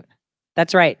 shoot.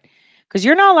 That's right. Because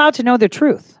you're not allowed to know the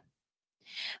truth.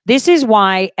 This is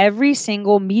why every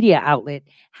single media outlet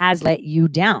has let you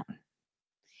down.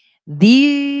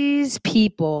 These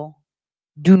people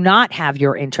do not have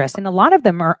your interest, and a lot of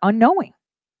them are unknowing.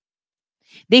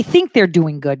 They think they're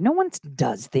doing good. No one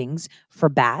does things for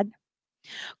bad.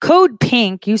 Code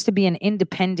Pink used to be an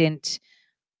independent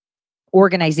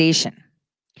organization,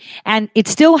 and it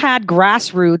still had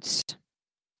grassroots,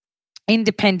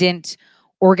 independent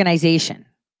organization.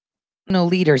 No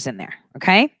leaders in there,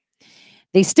 okay?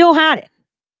 They still had it.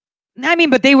 I mean,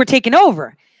 but they were taken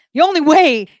over. The only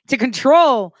way to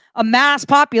control a mass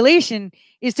population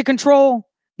is to control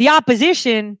the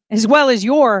opposition as well as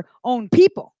your own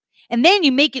people. And then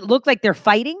you make it look like they're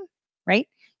fighting, right?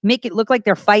 Make it look like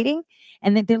they're fighting.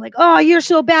 And then they're like, oh, you're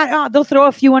so bad. Oh, they'll throw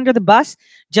a few under the bus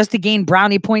just to gain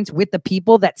brownie points with the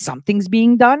people that something's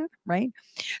being done, right?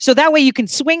 So that way you can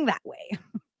swing that way.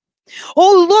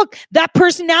 Oh, look, that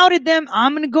person outed them.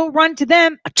 I'm going to go run to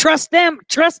them. I trust them.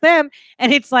 Trust them.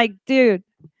 And it's like, dude,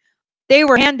 they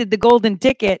were handed the golden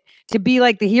ticket to be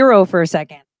like the hero for a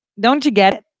second. Don't you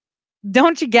get it?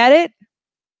 Don't you get it?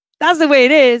 That's the way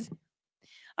it is.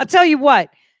 I'll tell you what.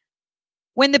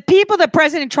 When the people that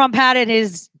President Trump had at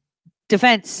his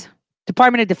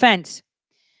Department of Defense,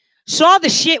 saw the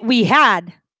shit we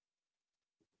had,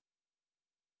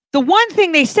 the one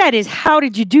thing they said is, how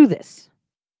did you do this?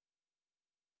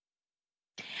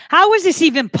 How is this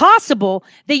even possible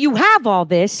that you have all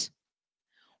this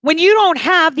when you don't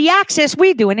have the access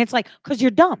we do? And it's like, because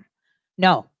you're dumb.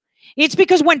 No, it's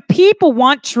because when people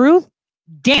want truth,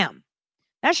 damn,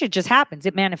 that shit just happens.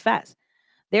 It manifests.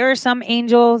 There are some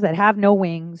angels that have no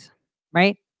wings,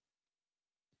 right?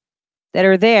 That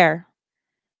are there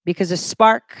because a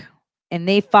spark and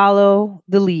they follow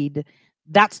the lead.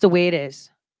 That's the way it is.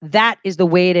 That is the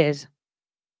way it is.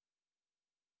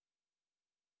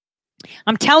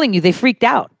 I'm telling you, they freaked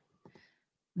out.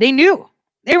 They knew.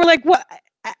 They were like, what?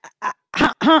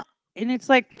 And it's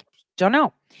like, don't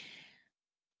know.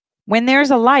 When there's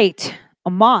a light,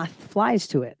 a moth flies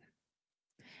to it.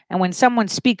 And when someone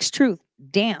speaks truth,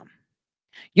 damn,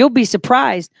 you'll be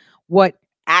surprised what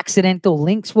accidental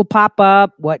links will pop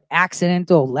up, what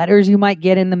accidental letters you might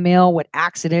get in the mail, what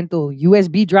accidental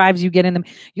USB drives you get in them.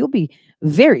 You'll be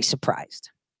very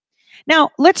surprised. Now,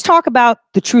 let's talk about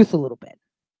the truth a little bit.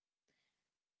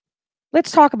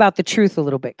 Let's talk about the truth a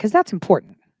little bit, because that's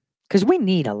important, because we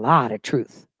need a lot of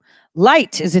truth.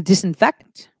 Light is a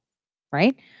disinfectant,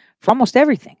 right? For almost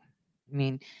everything. I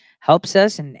mean, helps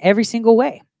us in every single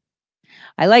way.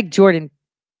 I like Jordan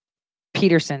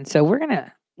Peterson, so we're going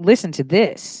to listen to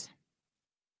this.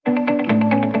 Your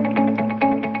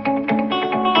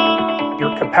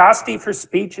capacity for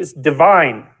speech is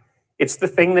divine. It's the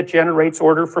thing that generates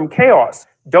order from chaos.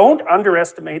 Don't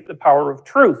underestimate the power of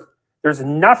truth. There's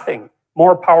nothing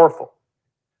more powerful.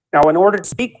 Now, in order to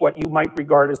speak what you might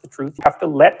regard as the truth, you have to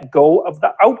let go of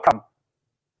the outcome.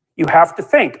 You have to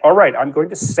think, all right, I'm going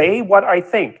to say what I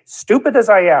think, stupid as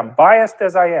I am, biased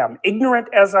as I am, ignorant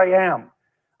as I am.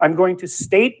 I'm going to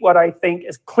state what I think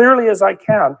as clearly as I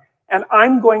can, and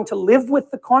I'm going to live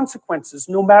with the consequences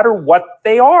no matter what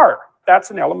they are.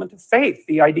 That's an element of faith.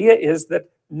 The idea is that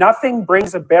nothing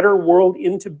brings a better world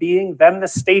into being than the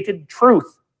stated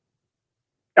truth.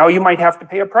 Now, you might have to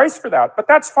pay a price for that, but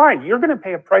that's fine. You're going to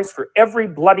pay a price for every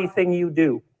bloody thing you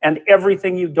do and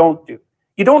everything you don't do.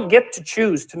 You don't get to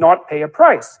choose to not pay a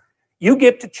price. You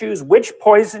get to choose which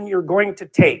poison you're going to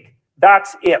take.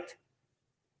 That's it.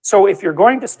 So if you're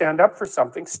going to stand up for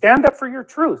something, stand up for your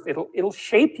truth. It'll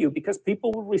shape you, because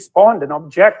people will respond and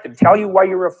object and tell you why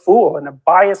you're a fool and a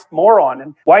biased moron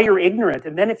and why you're ignorant.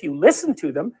 And then if you listen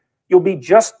to them, you'll be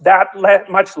just that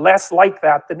much less like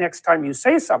that the next time you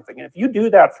say something. And if you do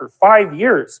that for 5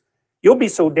 years, you'll be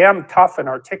so damn tough and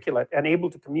articulate and able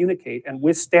to communicate and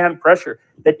withstand pressure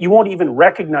that you won't even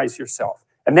recognize yourself.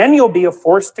 And then you'll be a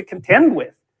force to contend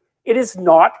with. It is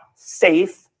not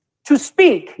safe to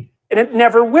speak, and it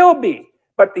never will be.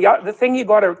 But the thing you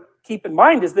got to keep in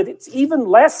mind is that it's even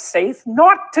less safe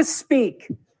not to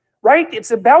speak, right?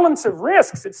 It's a balance of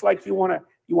risks. It's like you want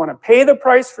to pay the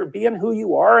price for being who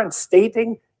you are and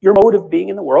stating your mode of being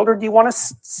in the world, or do you want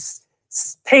to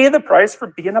pay the price for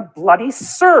being a bloody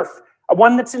serf,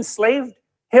 one that's enslaved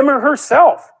him or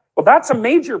herself? Well, that's a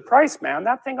major price, man.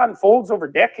 That thing unfolds over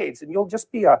decades, and you'll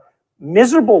just be a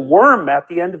miserable worm at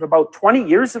the end of about 20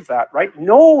 years of that, right?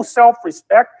 No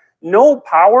self-respect, no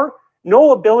power,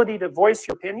 no ability to voice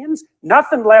your opinions,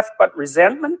 nothing left but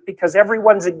resentment because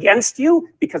everyone's against you,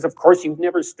 because of course you've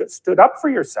never stood up for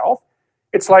yourself.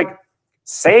 It's like,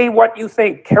 say what you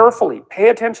think carefully, pay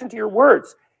attention to your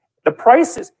words. The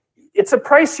price is, it's a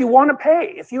price you want to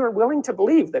pay if you are willing to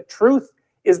believe that truth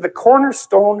is the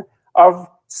cornerstone of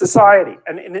society.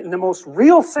 And in the most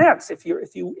real sense, if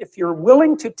you're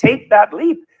willing to take that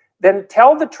leap, then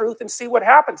tell the truth and see what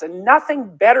happens. And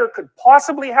nothing better could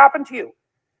possibly happen to you.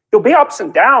 There'll be ups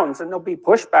and downs, and there'll be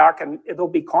pushback, and there'll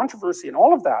be controversy and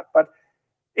all of that, but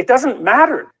it doesn't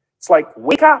matter. It's like,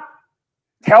 wake up,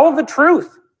 tell the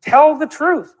truth,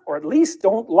 or at least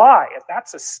don't lie.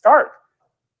 That's a start.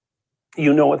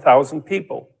 You know 1,000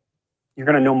 people. You're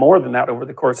going to know more than that over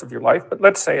the course of your life, but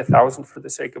let's say 1,000 for the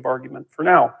sake of argument for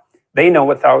now. They know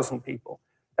 1,000 people.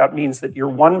 That means that you're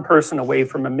one person away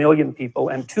from 1 million people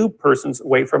and 2 persons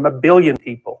away from 1 billion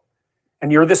people.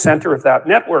 And you're the center of that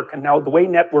network. And now the way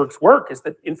networks work is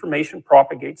that information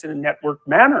propagates in a networked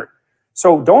manner.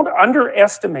 So don't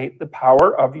underestimate the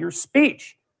power of your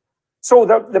speech. So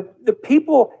the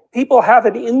people have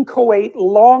an inchoate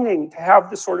longing to have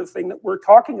the sort of thing that we're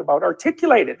talking about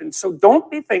articulated. And so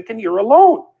don't be thinking you're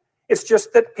alone. It's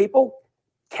just that people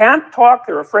can't talk,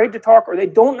 they're afraid to talk, or they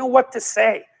don't know what to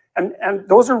say. And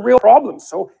those are real problems.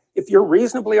 So if you're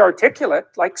reasonably articulate,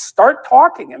 like, start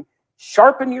talking and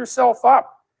sharpen yourself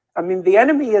up. I mean, the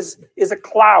enemy is a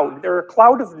cloud. They're a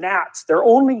cloud of gnats. They're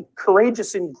only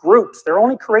courageous in groups. They're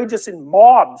only courageous in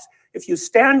mobs. If you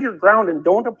stand your ground and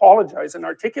don't apologize and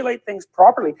articulate things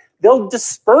properly, they'll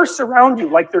disperse around you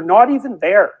like they're not even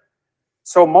there.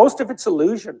 So most of it's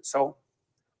illusion. So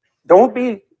don't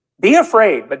be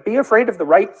afraid, but be afraid of the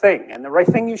right thing. And the right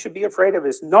thing you should be afraid of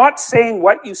is not saying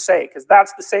what you say, because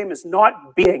that's the same as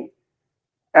not being.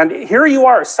 And here you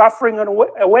are suffering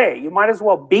away. You might as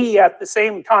well be at the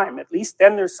same time. At least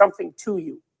then there's something to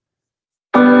you.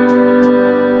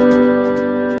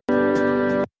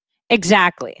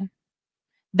 Exactly.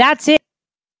 That's it.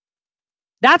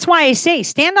 That's why I say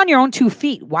stand on your own 2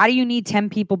 feet. Why do you need 10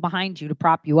 people behind you to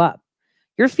prop you up?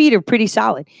 Your feet are pretty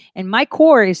solid. And my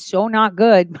core is so not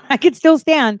good. I can still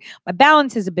stand. My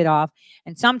balance is a bit off.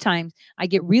 And sometimes I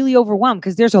get really overwhelmed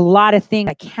because there's a lot of things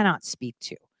I cannot speak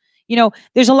to. You know,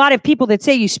 there's a lot of people that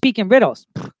say you speak in riddles.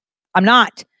 I'm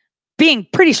not. Being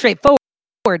pretty straightforward,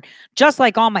 just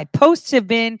like all my posts have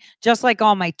been, just like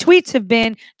all my tweets have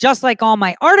been, just like all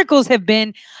my articles have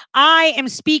been. I am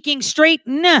speaking straight.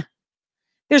 Nah.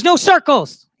 There's no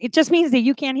circles. It just means that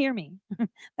you can't hear me.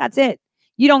 That's it.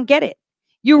 You don't get it.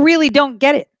 You really don't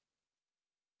get it.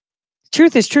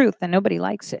 Truth is truth, and nobody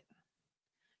likes it.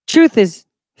 Truth is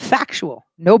factual.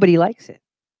 Nobody likes it.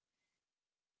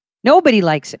 Nobody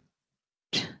likes it.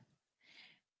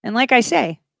 And like I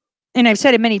say, and I've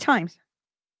said it many times,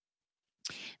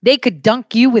 they could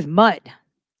dunk you with mud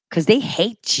because they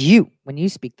hate you when you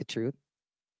speak the truth.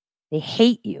 They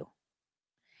hate you.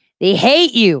 They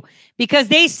hate you because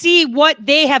they see what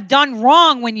they have done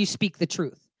wrong when you speak the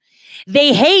truth.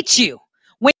 They hate you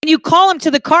when you call them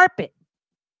to the carpet.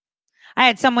 I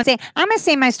had someone say, I'm going to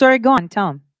say my story. Go on, tell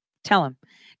them. Tell them.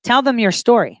 Tell them your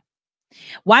story.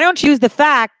 Why don't you use the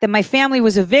fact that my family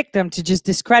was a victim to just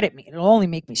discredit me? It'll only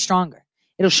make me stronger.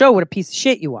 It'll show what a piece of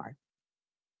shit you are.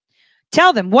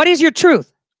 Tell them, what is your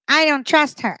truth? I don't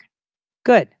trust her.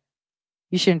 Good.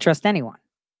 You shouldn't trust anyone.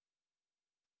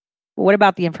 But what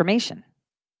about the information?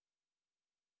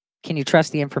 Can you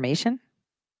trust the information?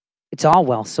 It's all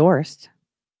well sourced.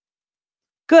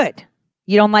 Good.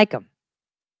 You don't like them.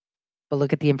 But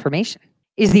look at the information.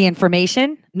 Is the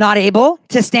information not able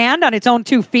to stand on its own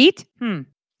 2 feet?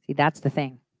 See, that's the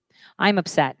thing. I'm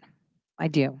upset. I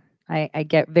do. I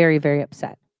get very, very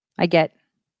upset. I get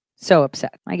so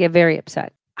upset. I get very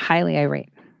upset. Highly irate.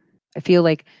 I feel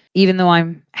like even though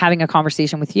I'm having a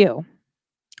conversation with you,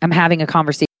 I'm having a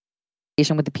conversation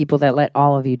with the people that let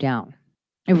all of you down.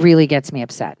 It really gets me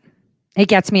upset. It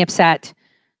gets me upset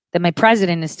that my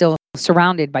president is still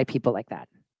surrounded by people like that.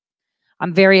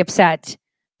 I'm very upset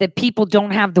that people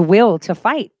don't have the will to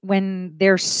fight when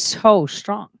they're so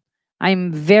strong.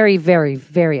 I'm very, very,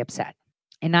 very upset.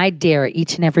 And I dare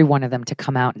each and every one of them to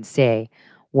come out and say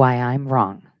why I'm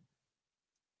wrong.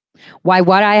 Why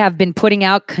what I have been putting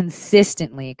out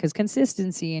consistently, because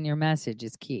consistency in your message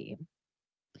is key,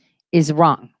 is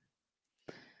wrong.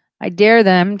 I dare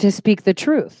them to speak the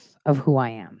truth of who I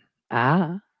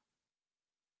am.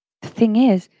 The thing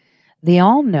is, they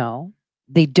all know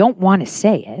they don't want to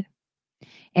say it,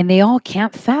 and they all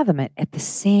can't fathom it at the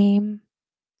same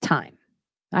time.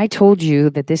 I told you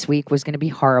that this week was going to be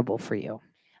horrible for you.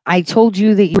 I told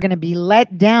you that you're going to be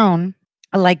let down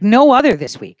like no other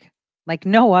this week, like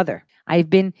no other. I've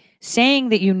been saying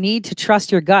that you need to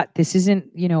trust your gut. This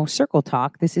isn't, circle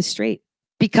talk. This is straight.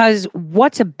 Because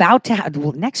what's about to happen,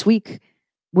 well, next week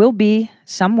will be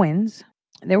some wins.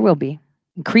 There will be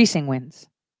increasing wins.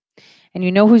 And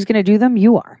you know who's going to do them?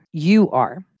 You are. You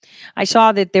are. I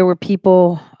saw that there were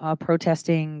people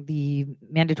protesting the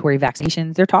mandatory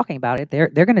vaccinations. They're talking about it. They're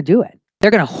going to do it.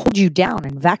 They're going to hold you down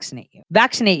and vaccinate you.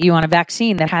 Vaccinate you on a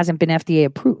vaccine that hasn't been FDA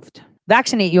approved.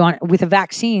 Vaccinate you with a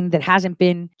vaccine that hasn't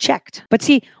been checked. But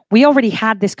see, we already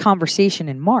had this conversation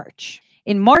in March.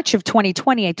 In March of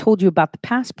 2020, I told you about the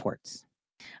passports.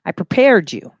 I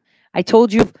prepared you. I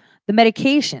told you the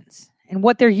medications and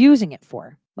what they're using it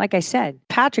for. Like I said,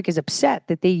 Patrick is upset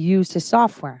that they used his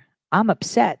software. I'm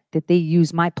upset that they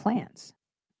use my plans.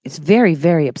 It's very,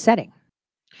 very upsetting.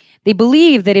 They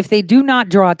believe that if they do not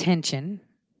draw attention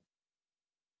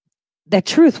that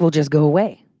truth will just go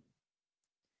away.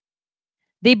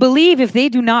 They believe if they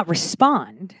do not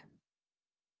respond,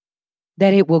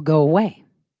 that it will go away.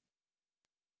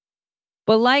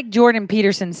 But like Jordan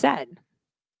Peterson said,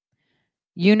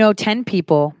 you know 10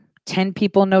 people, 10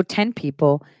 people know 10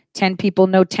 people, 10 people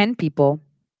know 10 people.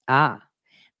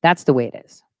 That's the way it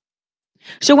is.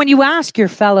 So when you ask your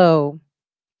fellow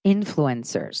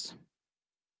influencers,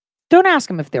 don't ask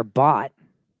them if they're bought.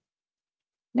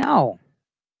 No.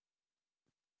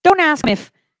 Don't ask them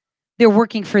if they're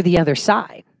working for the other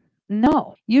side.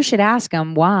 No. You should ask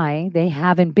them why they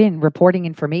haven't been reporting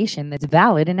information that's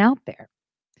valid and out there.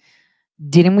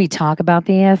 Didn't we talk about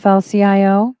the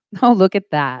AFL-CIO? Oh, look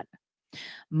at that.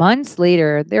 Months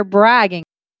later, they're bragging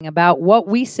about what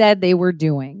we said they were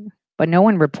doing, but no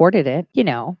one reported it. You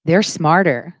know, they're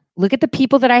smarter. Look at the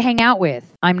people that I hang out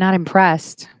with. I'm not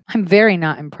impressed. I'm very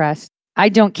not impressed. I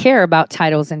don't care about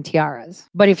titles and tiaras.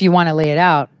 But if you want to lay it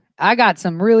out, I got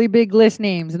some really big list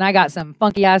names and I got some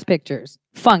funky ass pictures.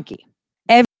 Funky.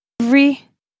 Every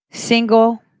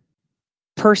single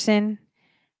person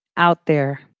out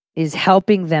there is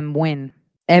helping them win.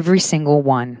 Every single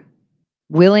one.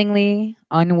 Willingly,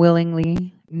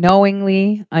 unwillingly,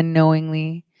 knowingly,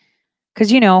 unknowingly.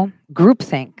 Because, you know,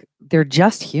 groupthink, they're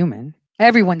just human.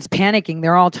 Everyone's panicking.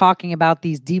 They're all talking about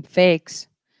these deep fakes.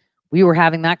 We were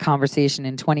having that conversation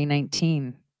in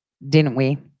 2019, didn't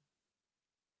we?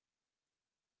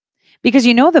 Because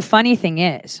you know the funny thing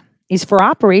is for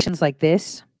operations like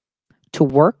this to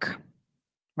work,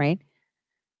 right?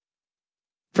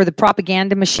 For the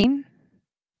propaganda machine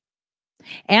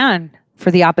and for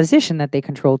the opposition that they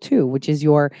control too, which is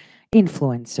your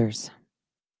influencers.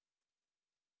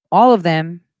 All of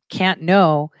them can't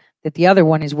know that the other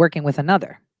one is working with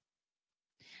another.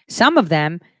 Some of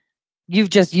them, you've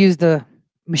just used the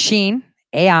machine,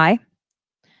 AI,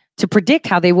 to predict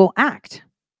how they will act.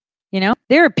 You know,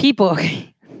 there are people,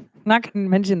 I'm not going to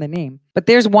mention the name, but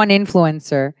there's one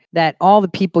influencer that all the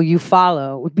people you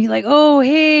follow would be like, oh,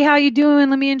 hey, how you doing?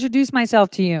 Let me introduce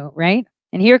myself to you, right?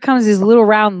 And here comes this little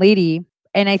round lady.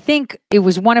 And I think it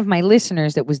was one of my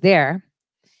listeners that was there.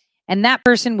 And that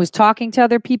person was talking to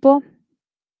other people.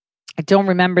 I don't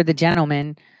remember the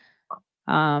gentleman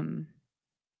that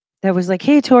was like,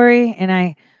 hey, Tori. And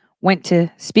I went to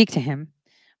speak to him.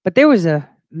 But there was a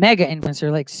mega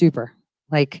influencer, like super.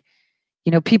 Like,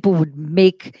 you know, people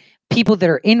that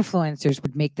are influencers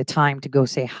would make the time to go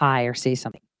say hi or say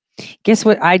something. Guess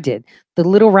what I did? The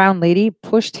little round lady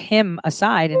pushed him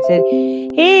aside and said,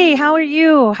 hey, how are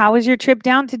you? How was your trip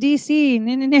down to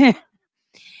DC?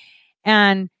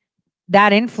 And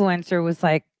that influencer was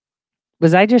like,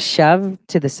 was I just shoved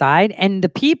to the side? And the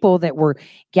people that were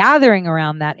gathering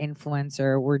around that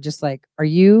influencer were just like, are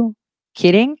you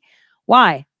kidding?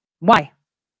 Why?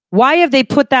 Why have they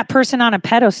put that person on a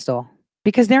pedestal?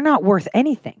 Because they're not worth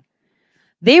anything.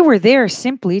 They were there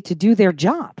simply to do their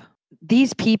job.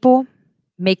 These people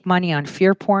make money on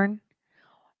fear porn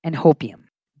and hopium.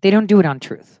 They don't do it on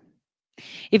truth.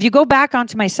 If you go back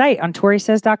onto my site on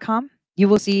ToriSays.com, you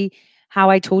will see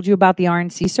how I told you about the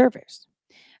RNC servers,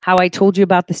 how I told you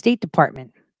about the State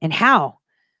Department, and how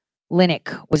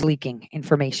Linux was leaking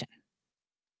information.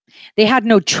 They had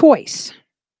no choice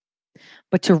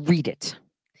but to read it.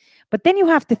 But then you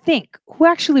have to think, who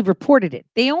actually reported it?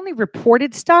 They only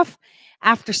reported stuff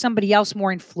after somebody else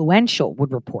more influential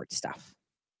would report stuff,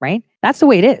 right? That's the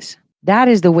way it is. That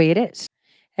is the way it is.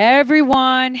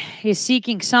 Everyone is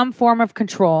seeking some form of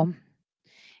control.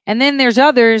 And then there's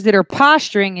others that are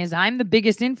posturing as I'm the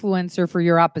biggest influencer for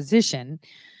your opposition.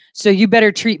 So you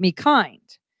better treat me kind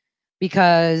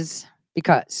because, you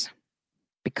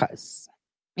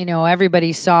know,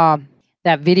 everybody saw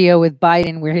that video with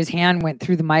Biden where his hand went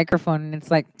through the microphone. And it's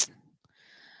like,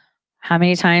 how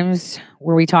many times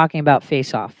were we talking about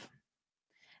Face Off?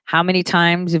 How many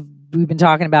times have we been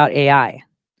talking about AI?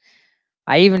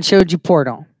 I even showed you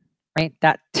Portal, right?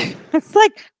 That it's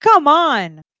like, come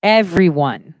on.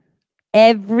 Everyone,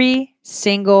 every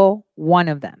single one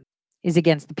of them is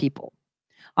against the people.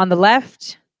 On the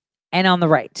left and on the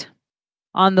right.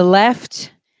 On the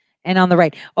left and on the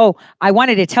right. Oh, I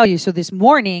wanted to tell you. So this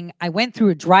morning, I went through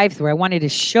a drive-thru. I wanted to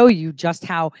show you just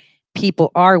how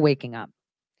people are waking up.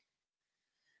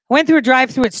 I went through a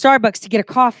drive-thru at Starbucks to get a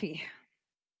coffee.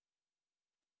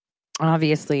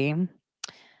 Obviously,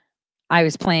 I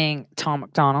was playing Tom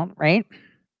McDonald, right?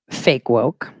 Fake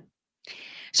woke.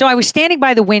 So I was standing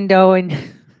by the window and,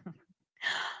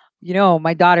 you know,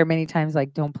 my daughter many times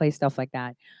like, don't play stuff like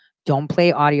that. Don't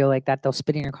play audio like that. They'll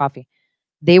spit in your coffee.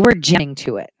 They were jamming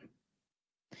to it.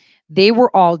 They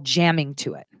were all jamming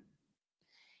to it.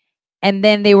 And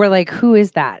then they were like, who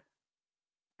is that?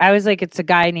 I was like, it's a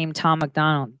guy named Tom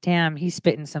McDonald. Damn, he's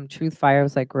spitting some truth fire. I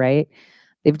was like, right?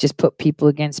 They've just put people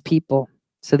against people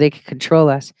so they can control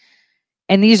us.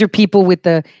 And these are people with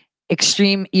the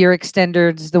extreme ear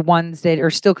extenders, the ones that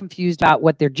are still confused about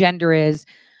what their gender is,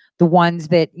 the ones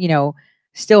that,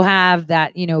 still have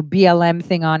that, BLM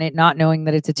thing on it, not knowing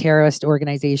that it's a terrorist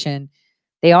organization.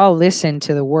 They all listen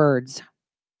to the words.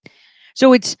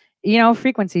 So it's,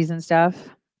 frequencies and stuff,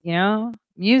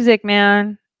 music,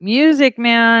 man. Music,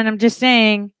 man. I'm just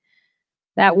saying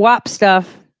that WAP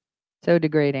stuff, so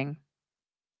degrading.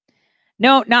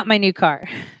 No, not my new car.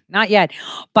 Not yet.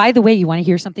 By the way, you want to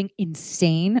hear something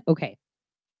insane? Okay.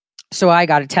 So I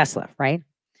got a Tesla, right?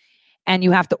 And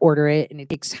you have to order it and it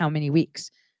takes how many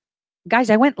weeks? Guys,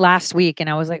 I went last week and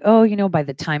I was like, oh, by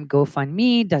the time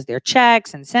GoFundMe does their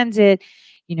checks and sends it,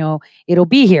 it'll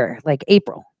be here like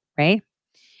April, right?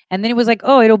 And then it was like,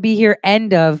 oh, it'll be here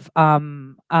end of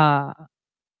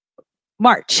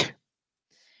March.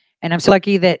 And I'm so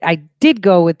lucky that I did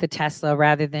go with the Tesla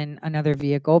rather than another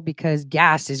vehicle because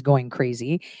gas is going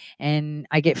crazy and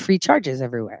I get free charges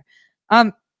everywhere.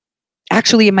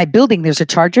 Actually, in my building, there's a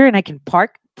charger and I can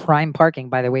park, prime parking,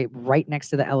 by the way, right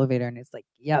next to the elevator. And it's like,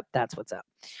 yep, that's what's up.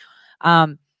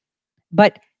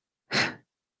 But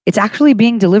it's actually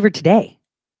being delivered today.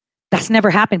 That's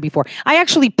never happened before. I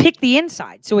actually picked the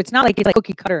inside. So it's not like it's like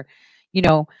cookie cutter,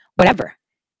 whatever.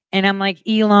 And I'm like,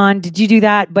 Elon, did you do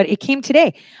that? But it came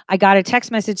today. I got a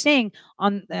text message saying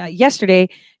on yesterday,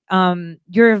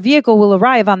 your vehicle will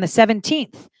arrive on the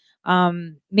 17th.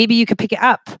 Maybe you could pick it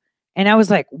up. And I was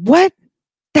like, what?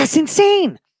 That's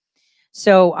insane.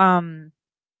 So,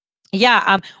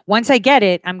 once I get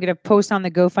it, I'm going to post on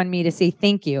the GoFundMe to say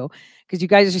thank you because you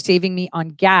guys are saving me on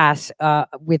gas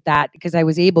with that because I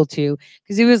was able to.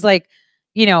 Because it was like,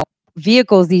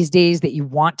 vehicles these days that you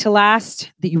want to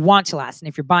last. And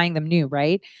if you're buying them new,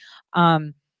 right?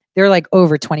 They're like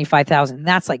over 25,000.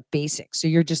 That's like basic. So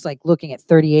you're just like looking at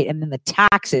 38 and then the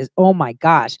taxes. Oh my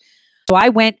gosh. So I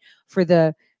went for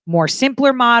the more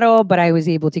simpler model, but I was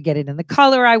able to get it in the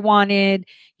color I wanted,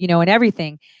 and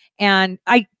everything. And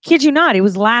I kid you not, it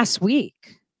was last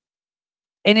week.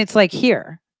 And it's like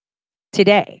here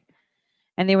today.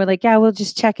 And they were like, yeah, we'll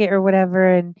just check it or whatever.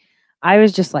 And I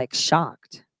was just like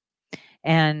shocked.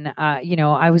 And,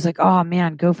 I was like, oh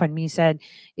man, GoFundMe said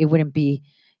it wouldn't be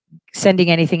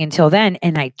sending anything until then.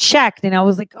 And I checked and I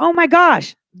was like, oh my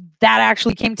gosh, that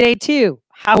actually came today too.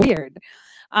 How weird.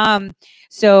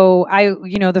 So I,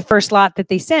 the first lot that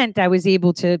they sent, I was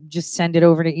able to just send it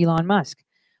over to Elon Musk,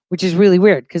 which is really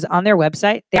weird because on their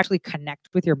website, they actually connect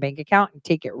with your bank account and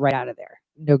take it right out of there.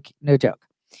 No joke.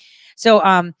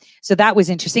 So, so that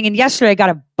was interesting. And yesterday I got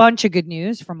a bunch of good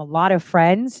news from a lot of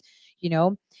friends,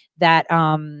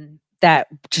 that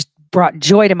just brought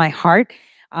joy to my heart.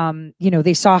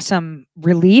 They saw some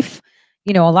relief.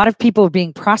 A lot of people are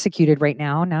being prosecuted right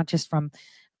now, not just from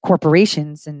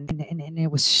corporations, and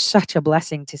it was such a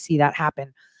blessing to see that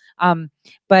happen.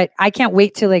 But I can't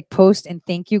wait to like post and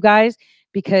thank you guys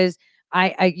because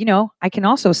I can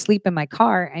also sleep in my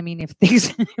car. I mean, if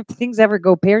things ever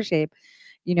go pear-shaped,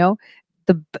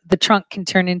 the trunk can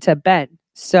turn into a bed.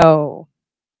 So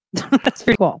that's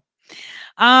pretty cool.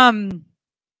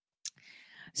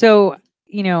 So,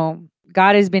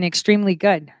 God has been extremely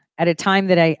good at a time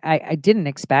that I didn't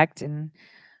expect and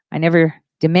I never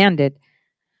demanded.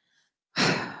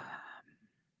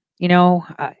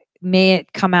 May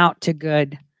it come out to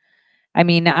good. I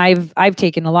mean, I've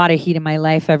taken a lot of heat in my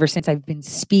life ever since I've been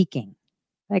speaking.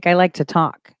 Like I like to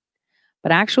talk,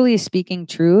 but actually speaking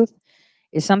truth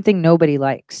is something nobody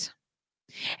likes.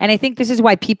 And I think this is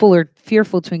why people are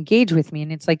fearful to engage with me.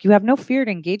 And it's like, you have no fear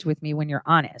to engage with me when you're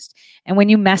honest. And when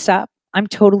you mess up, I'm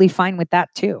totally fine with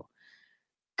that too.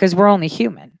 Because we're only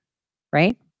human,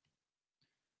 right?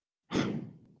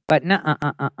 But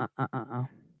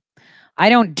I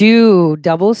don't do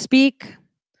double speak.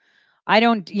 I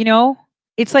don't,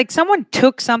 it's like someone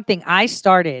took something I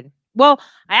started. Well,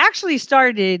 I actually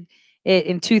started it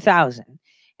in 2000.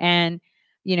 And,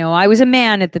 I was a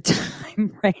man at the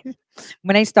time, right?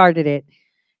 When I started it,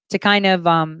 to kind of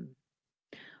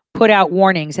put out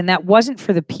warnings. And that wasn't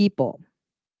for the people.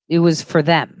 It was for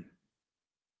them.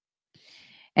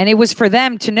 And it was for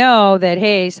them to know that,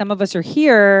 hey, some of us are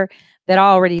here that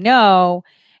already know,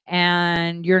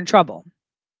 and you're in trouble.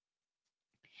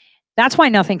 That's why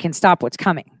nothing can stop what's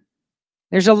coming.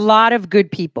 There's a lot of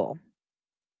good people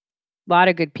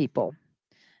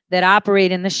that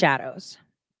operate in the shadows,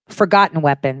 forgotten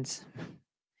weapons,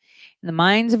 in the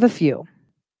minds of a few.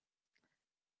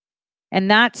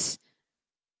 And that's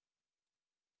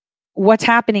what's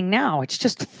happening now. It's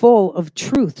just full of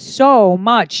truth, so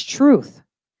much truth.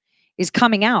 is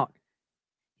coming out,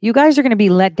 you guys are going to be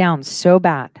let down so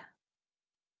bad.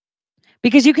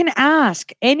 Because you can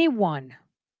ask anyone,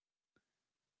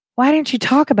 why didn't you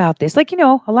talk about this? Like,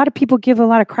 a lot of people give a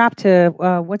lot of crap to,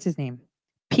 what's his name?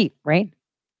 Pete, right?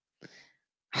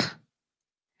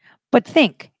 But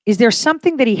think, is there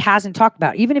something that he hasn't talked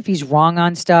about? Even if he's wrong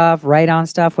on stuff, right on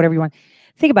stuff, whatever you want.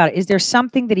 Think about it. Is there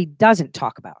something that he doesn't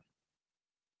talk about?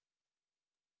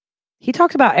 He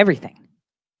talks about everything.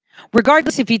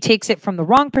 Regardless if he takes it from the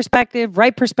wrong perspective,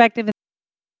 right perspective,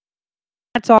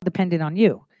 that's all dependent on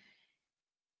you.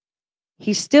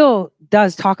 He still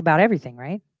does talk about everything,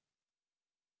 right?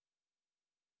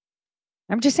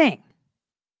 I'm just saying.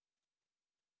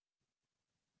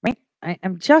 Right?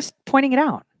 I'm just pointing it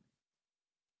out.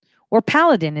 Or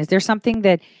Paladin, is there something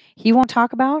that he won't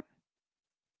talk about?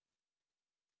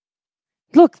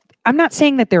 Look, I'm not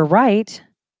saying that they're right?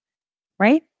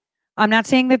 I'm not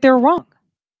saying that they're wrong.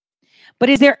 But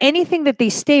is there anything that they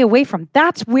stay away from?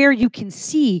 That's where you can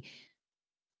see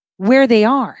where they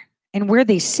are and where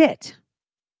they sit.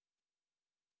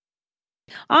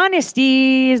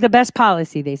 Honesty is the best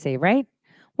policy, they say, right?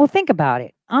 Well, think about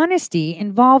it. Honesty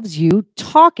involves you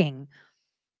talking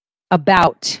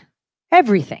about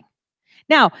everything.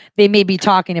 Now, they may be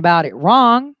talking about it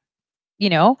wrong.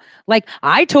 Like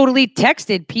I totally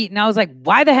texted Pete and I was like,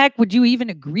 why the heck would you even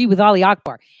agree with Ali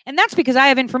Akbar? And that's because I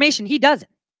have information he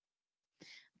doesn't.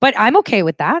 But I'm okay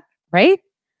with that, right?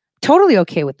 Totally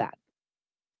okay with that.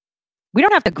 We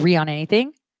don't have to agree on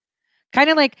anything.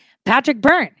 Kind of like Patrick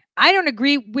Byrne. I don't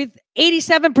agree with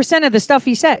 87% of the stuff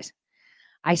he says.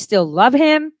 I still love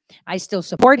him. I still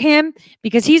support him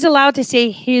because he's allowed to say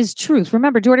his truth.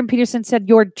 Remember, Jordan Peterson said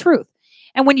your truth.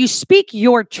 And when you speak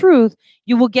your truth,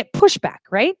 you will get pushback,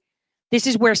 right? This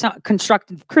is where some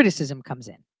constructive criticism comes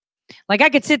in. Like I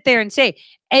could sit there and say,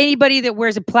 anybody that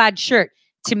wears a plaid shirt,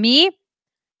 to me,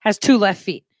 has 2 left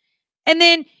feet. And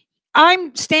then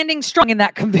I'm standing strong in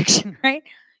that conviction, right?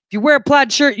 If you wear a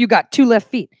plaid shirt, you got 2 left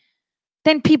feet.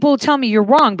 Then people will tell me you're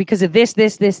wrong because of this,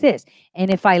 this, this, this.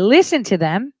 And if I listen to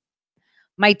them,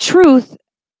 my truth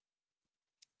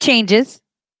changes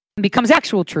and becomes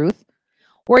actual truth,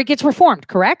 or it gets reformed,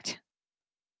 correct?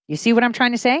 You see what I'm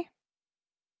trying to say?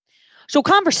 So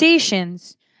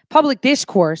conversations, public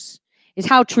discourse, is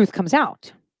how truth comes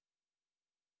out.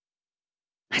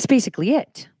 That's basically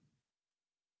it.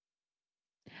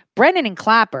 Brennan and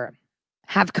Clapper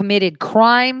have committed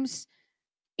crimes,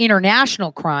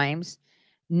 international crimes,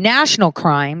 national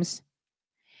crimes,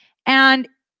 and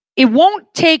it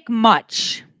won't take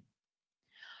much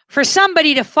for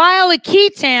somebody to file a qui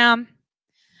tam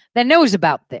that knows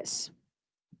about this.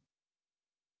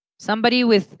 Somebody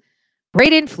with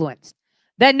great influence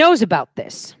that knows about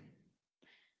this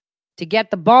to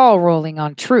get the ball rolling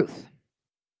on truth.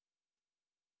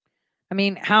 I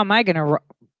mean, how am I going to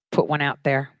put one out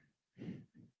there?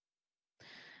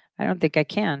 I don't think I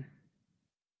can.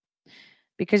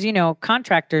 Because,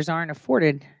 contractors aren't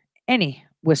afforded any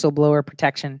whistleblower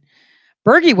protection.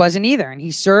 Berge wasn't either, and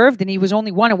he served, and he was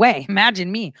only 1 away.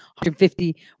 Imagine me,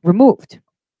 150 removed.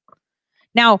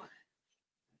 Now,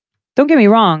 don't get me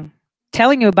wrong.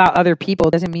 Telling you about other people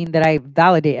doesn't mean that I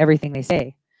validate everything they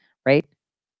say, right?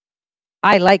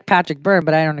 I like Patrick Byrne,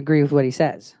 but I don't agree with what he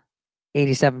says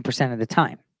 87% of the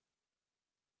time.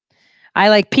 I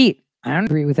like Pete. I don't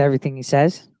agree with everything he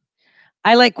says.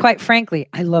 I like, quite frankly,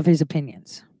 I love his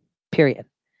opinions, period.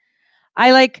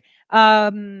 I like,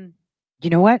 you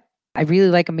know what? I really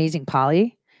like Amazing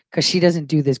Polly because she doesn't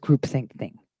do this groupthink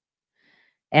thing.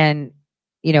 And,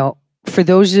 for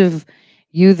those of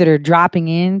you that are dropping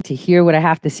in to hear what I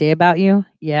have to say about you,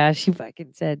 yeah, she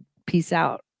fucking said, peace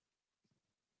out.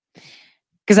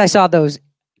 Because I saw those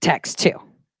texts too.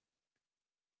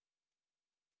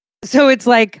 So it's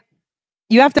like,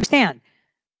 you have to understand,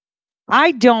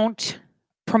 I don't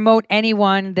promote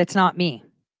anyone that's not me.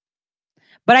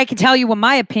 But I can tell you what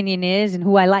my opinion is and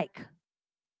who I like.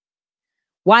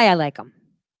 Why I like them.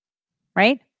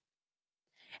 Right?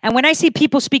 And when I see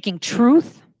people speaking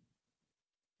truth,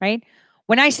 right?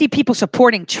 When I see people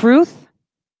supporting truth,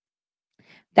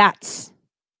 that's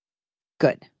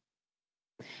good.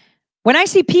 When I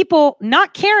see people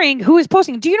not caring who is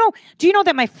posting, do you know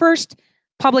that my first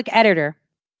public editor,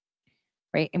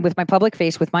 right, and with my public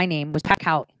face, with my name, was Pat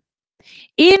Cowley.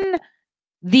 In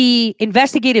the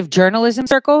investigative journalism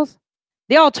circles,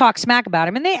 they all talk smack about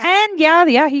him, and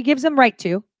yeah, he gives them right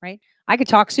to, right? I could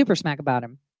talk super smack about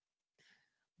him.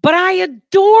 But I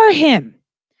adore him.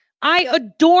 I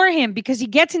adore him because he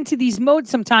gets into these modes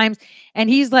sometimes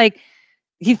and he's like,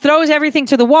 he throws everything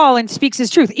to the wall and speaks his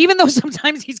truth. Even though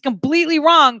sometimes he's completely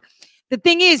wrong, the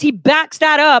thing is he backs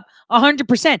that up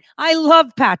 100%. I love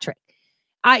Patrick.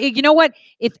 You know what?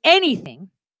 If anything,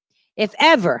 if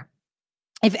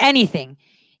anything,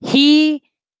 he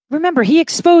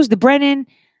exposed the Brennan,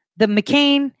 the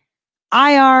McCain,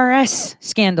 IRS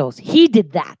scandals. He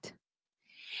did that.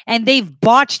 And they've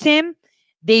botched him.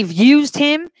 They've used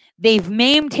him. They've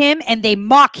maimed him and they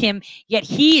mock him, yet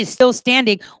he is still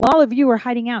standing. While all of you are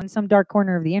hiding out in some dark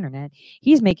corner of the internet,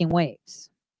 he's making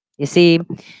waves. You see,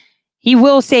 he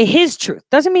will say his truth.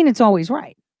 Doesn't mean it's always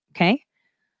right, okay?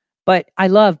 But I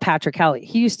love Patrick Kelly.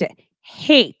 He used to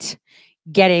hate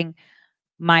getting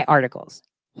my articles.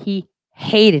 He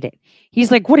hated it. He's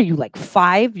like, what are you, like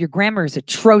 5? Your grammar is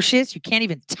atrocious. You can't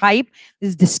even type. This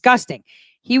is disgusting.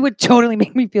 He would totally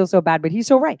make me feel so bad, but he's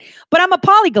so right. But I'm a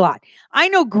polyglot. I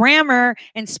know grammar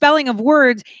and spelling of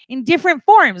words in different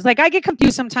forms. Like I get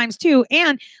confused sometimes too.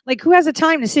 And like, who has the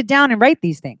time to sit down and write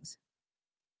these things?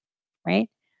 Right?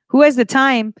 Who has the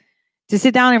time to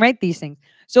sit down and write these things?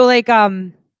 So like,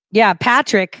 yeah,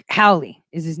 Patrick Howley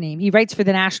is his name. He writes for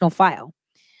the National File.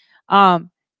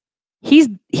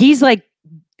 He's like,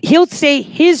 he'll say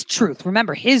his truth.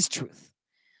 Remember, his truth.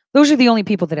 Those are the only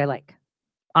people that I like,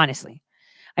 honestly.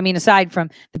 I mean, aside from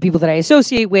the people that I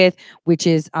associate with, which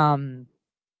is,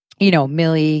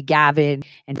 Millie, Gavin,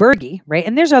 and Bergie, right?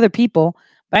 And there's other people,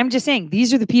 but I'm just saying,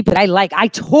 these are the people that I like. I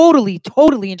totally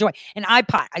enjoy. And I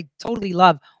totally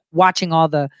love watching all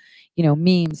the,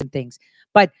 memes and things.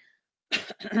 But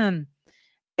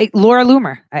Laura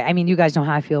Loomer, I mean, you guys know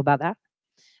how I feel about that.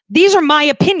 These are my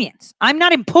opinions. I'm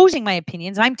not imposing my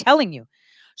opinions. I'm telling you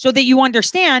so that you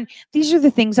understand these are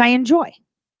the things I enjoy.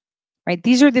 Right?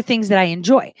 These are the things that I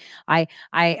enjoy. I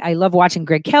love watching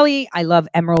Greg Kelly. I love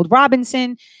Emerald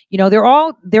Robinson. They're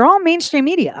all mainstream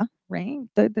media, right?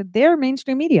 They're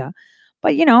mainstream media,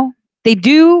 but they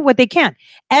do what they can.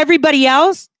 Everybody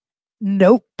else,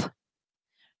 nope.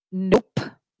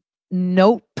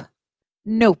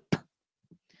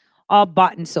 All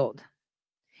bought and sold.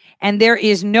 And there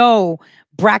is no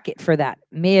bracket for that.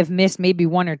 May have missed maybe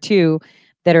 1 or 2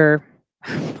 that are...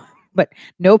 But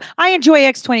no, I enjoy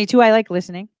X22. I like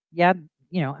listening. Yeah,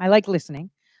 I like listening.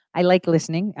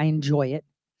 I enjoy it.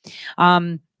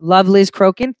 Love Liz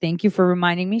Crokin. Thank you for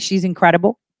reminding me. She's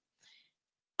incredible.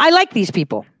 I like these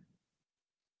people.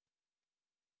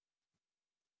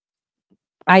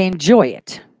 I enjoy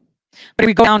it. But if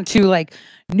we go down to like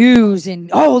news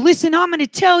and, oh, listen, I'm going to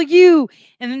tell you.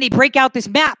 And then they break out this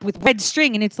map with red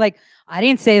string. And it's like, I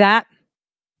didn't say that.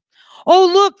 Oh,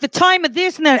 look, the time of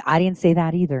this and that. I didn't say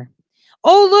that either.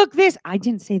 Oh, look, this. I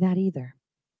didn't say that either.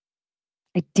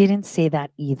 I didn't say that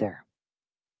either.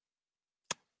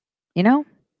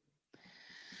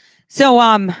 So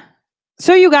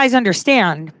you guys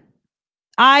understand,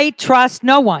 I trust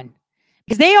no one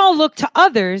because they all look to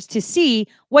others to see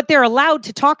what they're allowed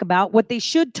to talk about, what they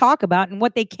should talk about, and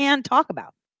what they can talk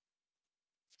about.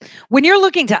 When you're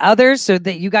looking to others so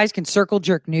that you guys can circle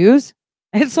jerk news,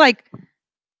 it's like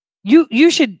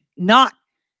you should not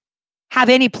have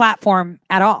any platform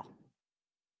at all.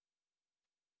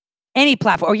 Any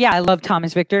platform. Oh, yeah, I love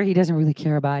Thomas Victor. He doesn't really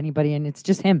care about anybody, and it's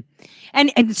just him. And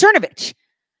Cernovich,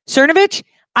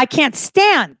 I can't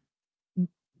stand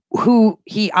who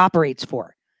he operates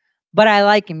for, but I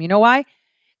like him. You know why?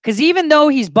 Because even though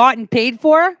he's bought and paid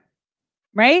for,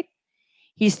 right,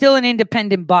 he's still an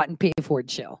independent bought and paid for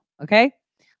show, okay?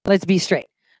 Let's be straight.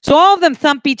 So all of them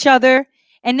thump each other,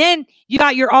 and then you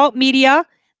got your alt media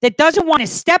that doesn't want to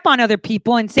step on other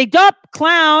people and say, "Dup,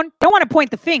 clown." Don't want to point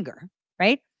the finger,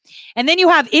 right? And then you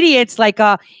have idiots like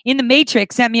in the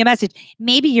Matrix sent me a message.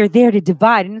 Maybe you're there to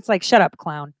divide. And it's like, shut up,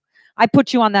 clown. I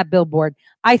put you on that billboard.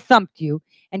 I thumped you.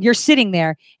 And you're sitting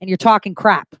there and you're talking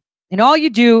crap. And all you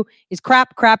do is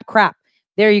crap.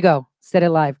 There you go. Said it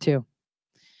live too.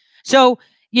 So,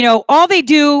 all they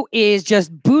do is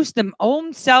just boost them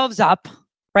own selves up,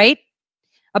 right?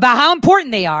 About how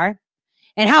important they are.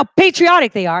 And how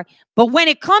patriotic they are. But when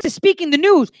it comes to speaking the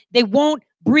news, they won't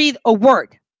breathe a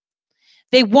word.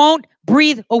 They won't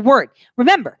breathe a word.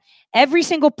 Remember, every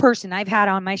single person I've had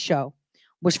on my show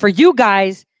was for you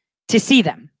guys to see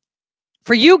them.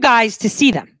 For you guys to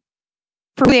see them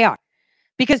for who they are.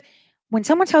 Because when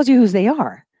someone tells you who they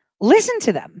are, listen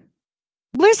to them.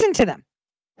 Listen to them.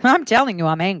 I'm telling you,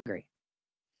 I'm angry.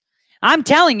 I'm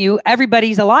telling you,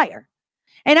 everybody's a liar.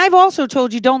 And I've also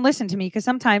told you, don't listen to me, because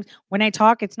sometimes when I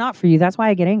talk, it's not for you. That's why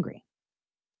I get angry.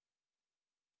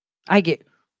 I get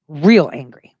real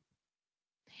angry.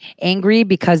 Angry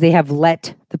because they have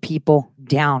let the people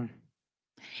down.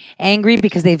 Angry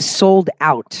because they've sold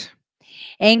out.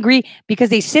 Angry because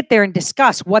they sit there and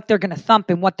discuss what they're going to thump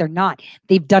and what they're not.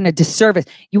 They've done a disservice.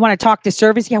 You want to talk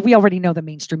disservice? Yeah, we already know the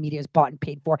mainstream media is bought and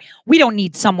paid for. We don't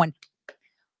need someone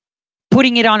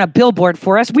putting it on a billboard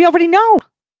for us. We already know.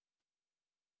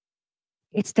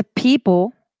 It's the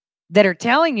people that are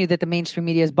telling you that the mainstream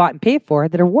media is bought and paid for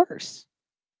that are worse.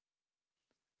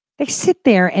 They sit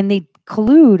there and they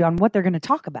collude on what they're going to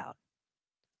talk about.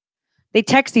 They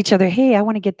text each other, hey, I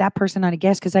want to get that person on a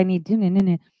guest because I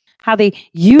need how they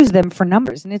use them for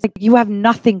numbers. And it's like, you have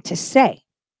nothing to say.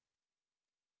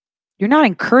 You're not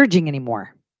encouraging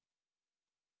anymore.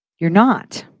 You're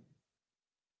not.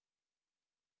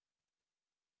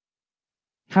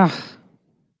 I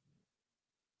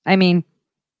mean,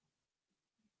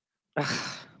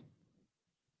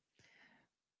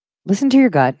 listen to your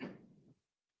gut,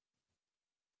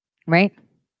 right?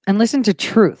 And listen to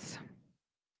truth.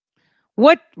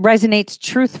 What resonates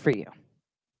truth for you?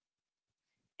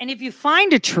 And if you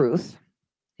find a truth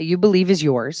that you believe is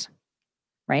yours,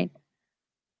 right?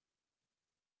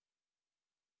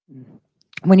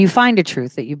 When you find a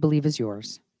truth that you believe is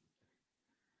yours,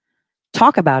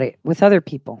 talk about it with other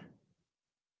people.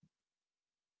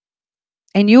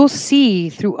 And you'll see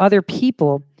through other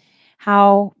people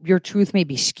how your truth may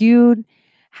be skewed,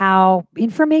 how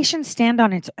information stands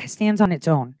on its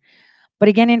own. But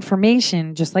again,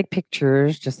 information, just like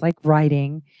pictures, just like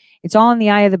writing, it's all in the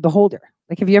eye of the beholder.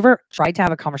 Like, have you ever tried to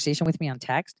have a conversation with me on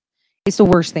text? It's the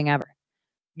worst thing ever.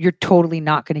 You're totally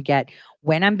not going to get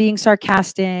when I'm being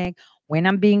sarcastic, when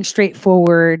I'm being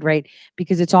straightforward, right?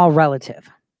 Because it's all relative.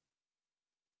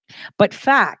 But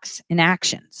facts and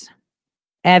actions,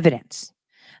 evidence,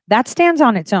 that stands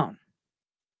on its own.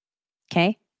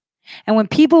 Okay? And when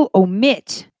people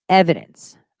omit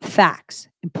evidence, facts,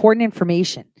 important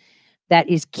information that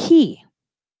is key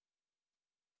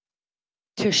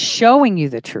to showing you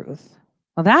the truth,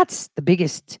 well, that's the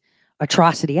biggest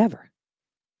atrocity ever.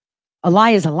 A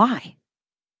lie is a lie.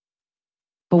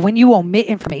 But when you omit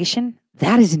information,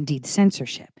 that is indeed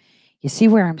censorship. You see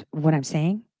what I'm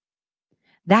saying?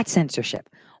 That's censorship.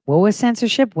 What was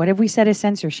censorship? What have we said is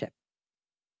censorship?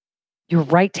 Your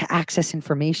right to access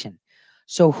information.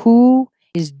 So who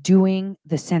is doing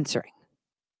the censoring?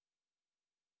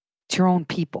 It's your own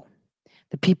people,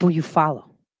 the people you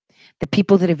follow, the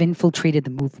people that have infiltrated the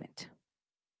movement.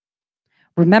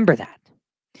 Remember that.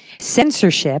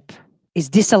 Censorship is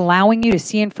disallowing you to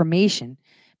see information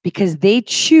because they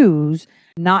choose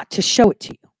not to show it to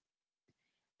you.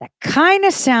 That kind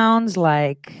of sounds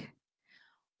like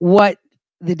what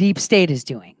the deep state is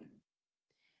doing.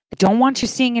 They don't want you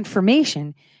seeing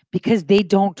information because they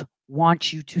don't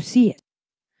want you to see it.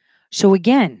 So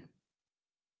again,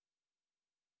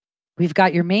 we've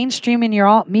got your mainstream and your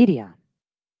alt media.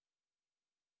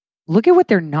 Look at what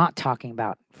they're not talking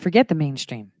about. Forget the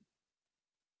mainstream.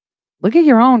 Look at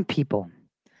your own people,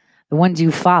 the ones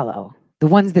you follow, the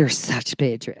ones that are such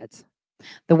patriots,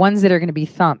 the ones that are going to be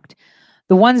thumped,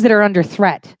 the ones that are under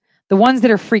threat, the ones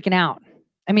that are freaking out.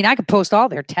 I mean, I could post all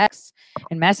their texts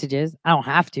and messages. I don't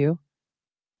have to.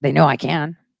 They know I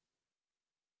can.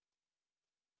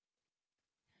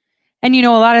 And you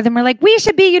know, a lot of them are like, we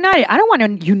should be united. I don't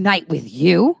want to unite with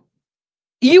you.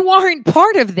 You aren't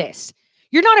part of this.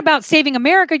 You're not about saving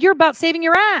America. You're about saving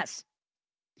your ass.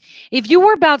 If you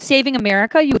were about saving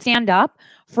America, you would stand up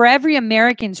for every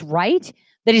American's right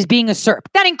that is being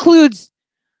usurped. That includes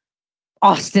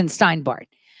Austin Steinbart.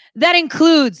 That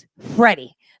includes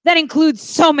Freddie. That includes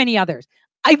so many others.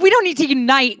 We don't need to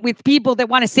unite with people that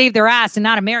want to save their ass and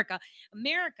not America.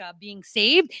 America being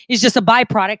saved is just a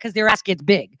byproduct because their ass gets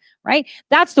big, right?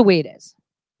 That's the way it is.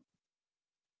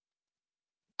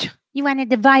 You want to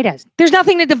divide us. There's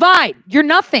nothing to divide. You're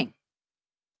nothing.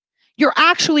 You're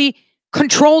actually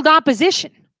controlled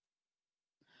opposition.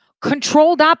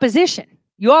 Controlled opposition.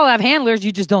 You all have handlers.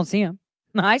 You just don't see them.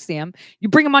 I see them. You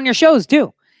bring them on your shows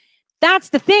too. That's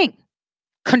the thing.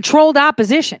 Controlled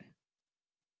opposition.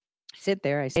 I sit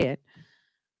there. I say it.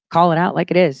 Call it out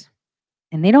like it is.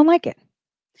 And they don't like it.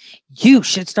 You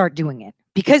should start doing it.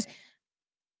 Because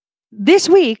this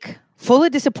week, full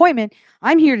of disappointment,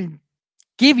 I'm here to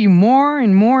give you more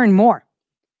and more and more.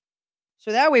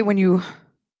 So that way when you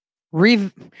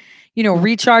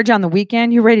recharge on the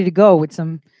weekend, you're ready to go with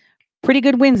some pretty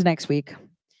good wins next week.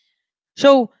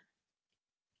 So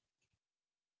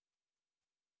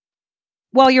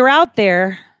while you're out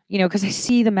there, because I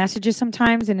see the messages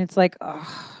sometimes and it's like,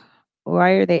 oh,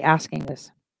 why are they asking this?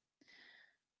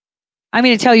 I'm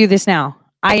going to tell you this now.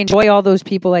 I enjoy all those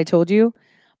people I told you,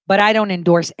 but I don't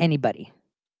endorse anybody.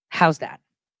 How's that?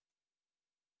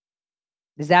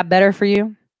 Is that better for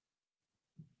you?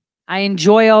 I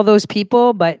enjoy all those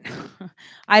people, but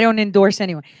I don't endorse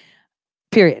anyone.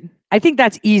 Period. I think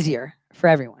that's easier for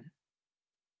everyone.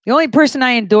 The only person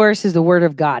I endorse is the Word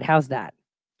of God. How's that?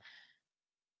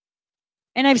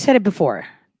 And I've said it before.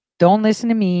 Don't listen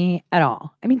to me at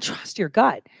all. I mean, trust your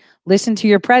gut. Listen to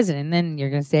your president. And then you're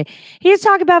going to say, he's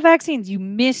talking about vaccines. You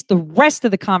missed the rest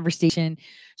of the conversation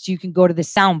so you can go to the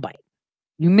soundbite.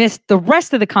 You missed the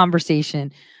rest of the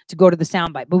conversation to go to the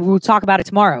soundbite, but we'll talk about it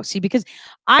tomorrow. See, because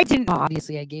I didn't,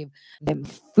 obviously I gave them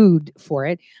food for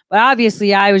it, but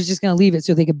obviously I was just going to leave it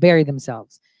so they could bury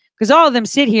themselves. Because all of them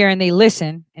sit here and they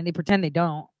listen and they pretend they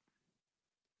don't.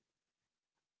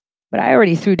 But I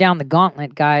already threw down the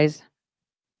gauntlet, guys.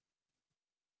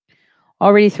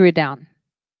 Already threw it down.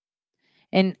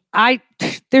 And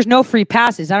there's no free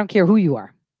passes. I don't care who you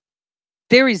are.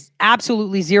 There is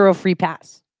absolutely zero free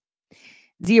pass.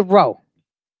 Zero.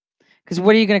 Because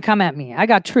what are you going to come at me? I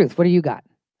got truth. What do you got?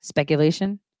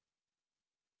 Speculation?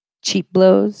 Cheap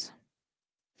blows?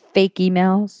 Fake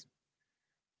emails?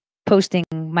 Posting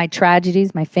my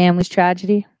tragedies, my family's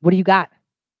tragedy? What do you got?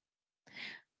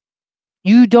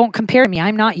 You don't compare to me.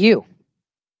 I'm not you.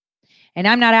 And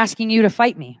I'm not asking you to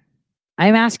fight me.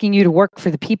 I'm asking you to work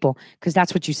for the people because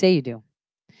that's what you say you do.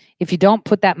 If you don't,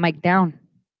 put that mic down.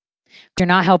 You're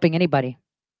not helping anybody.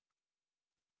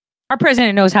 Our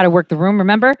president knows how to work the room,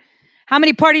 remember? How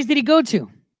many parties did he go to?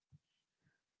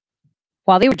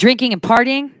 While they were drinking and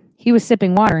partying, he was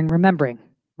sipping water and remembering.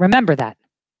 Remember that.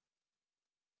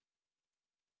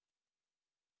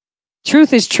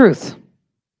 Truth is truth.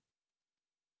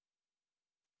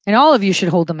 And all of you should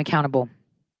hold them accountable.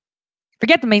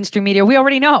 Forget the mainstream media. We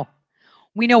already know.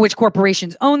 We know which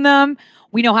corporations own them.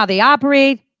 We know how they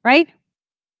operate, right?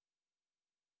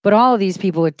 But all of these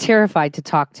people are terrified to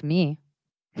talk to me.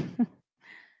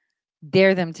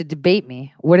 Dare them to debate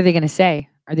me. What are they going to say?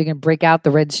 Are they going to break out the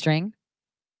red string?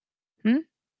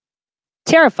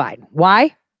 Terrified.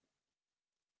 Why?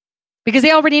 Because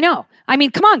they already know. I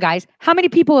mean, come on, guys. How many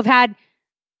people have had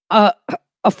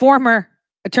a former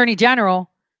attorney general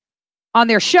on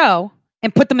their show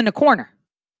and put them in the corner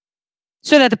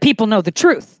so that the people know the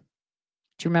truth?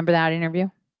 Do you remember that interview?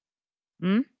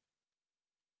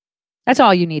 That's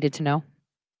all you needed to know.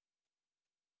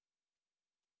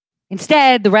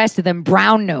 Instead, the rest of them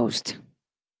brown-nosed.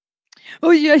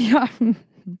 Oh, yeah.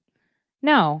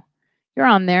 No, you're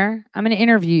on there. I'm going to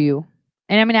interview you,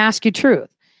 and I'm going to ask you truth.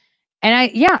 And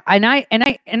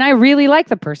I really like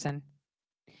the person.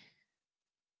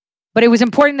 But it was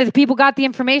important that the people got the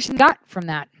information got from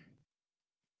that.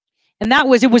 And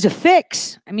it was a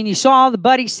fix. I mean, you saw all the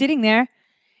buddies sitting there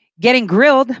getting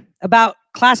grilled about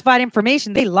classified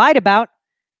information they lied about.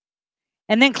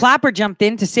 And then Clapper jumped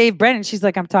in to save Brennan. She's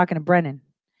like, I'm talking to Brennan.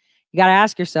 You got to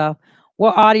ask yourself,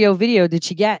 what audio video did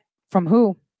she get? From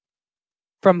who?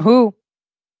 From who?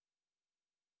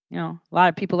 You know, a lot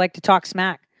of people like to talk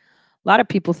smack. A lot of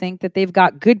people think that they've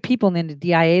got good people in the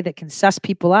DIA that can suss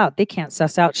people out. They can't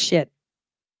suss out shit.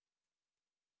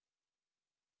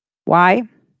 Why?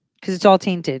 Because it's all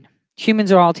tainted.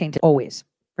 Humans are all tainted. Always.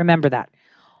 Remember that.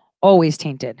 Always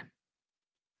tainted.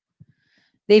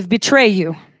 They've betrayed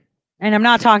you. And I'm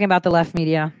not talking about the left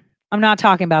media. I'm not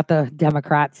talking about the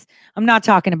Democrats. I'm not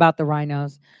talking about the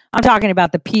rhinos. I'm talking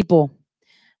about the people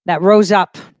that rose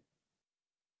up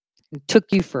and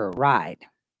took you for a ride.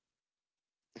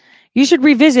 You should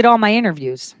revisit all my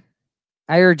interviews.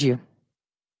 I urge you.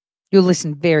 You'll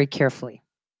listen very carefully.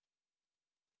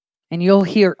 And you'll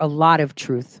hear a lot of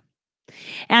truth.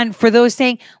 And for those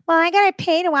saying, well, I got to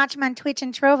pay to watch them on Twitch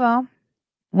and Trovo.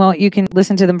 Well, you can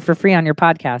listen to them for free on your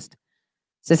podcast.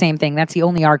 It's the same thing. That's the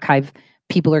only archive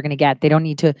people are going to get. They don't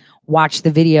need to watch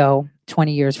the video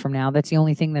 20 years from now. That's the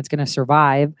only thing that's going to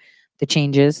survive the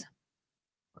changes.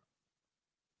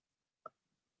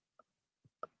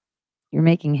 You're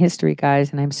making history,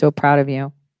 guys, and I'm so proud of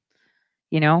you.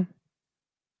 You know?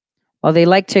 Well, they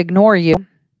like to ignore you.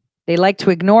 They like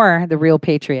to ignore the real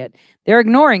patriot. They're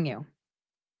ignoring you.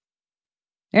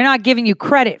 They're not giving you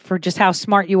credit for just how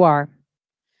smart you are,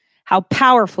 how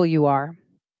powerful you are,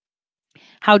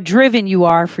 how driven you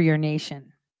are for your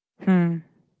nation.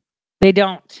 They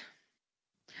don't.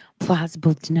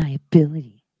 Plausible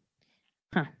deniability.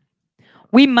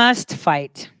 We must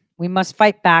fight. We must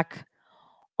fight back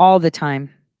all the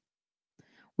time.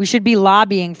 We should be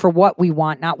lobbying for what we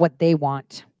want, not what they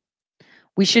want.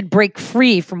 We should break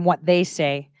free from what they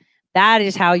say. That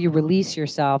is how you release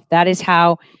yourself. That is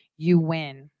how you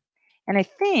win. And I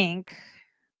think,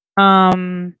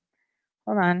 hold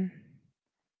on.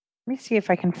 Let me see if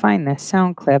I can find this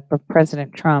sound clip of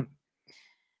President Trump.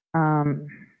 Give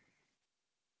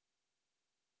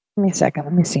me a second.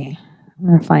 Let me see. I'm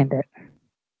going to find it.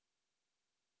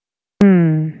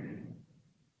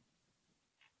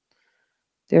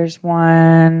 There's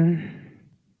one.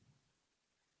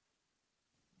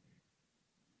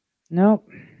 Nope.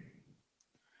 I'm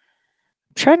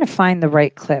trying to find the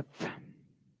right clip.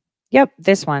 Yep,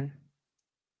 this one.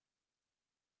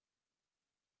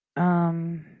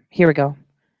 Here we go.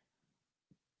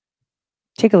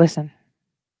 Take a listen.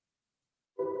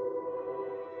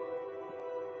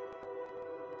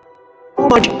 So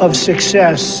much of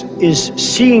success is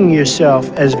seeing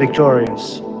yourself as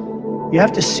victorious. You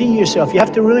have to see yourself. You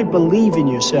have to really believe in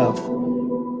yourself.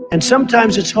 And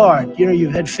sometimes it's hard. You know,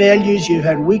 you've had failures, you've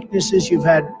had weaknesses, you've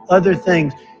had other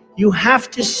things. You have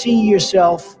to see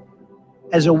yourself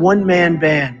as a one-man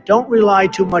band. Don't rely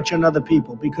too much on other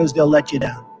people because they'll let you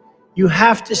down. You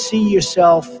have to see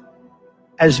yourself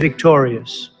as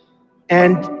victorious.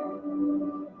 And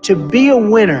to be a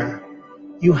winner,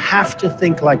 you have to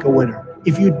think like a winner.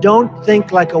 If you don't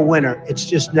think like a winner, it's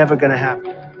just never going to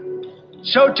happen.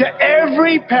 So to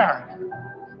every parent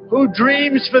who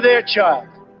dreams for their child,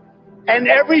 and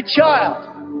every child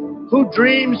who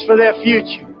dreams for their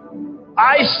future,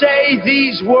 I say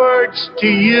these words to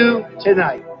you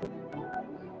tonight.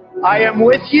 I am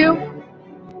with you,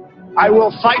 I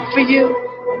will fight for you,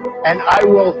 and I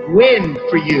will win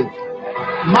for you.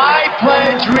 My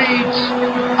pledge reads,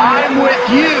 I'm with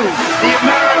you, the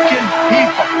American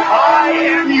people. I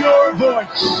am your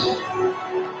voice.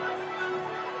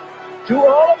 To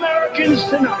all Americans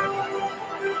tonight,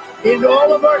 in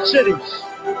all of our cities,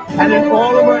 and in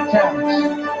all of our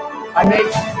towns, I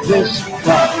make this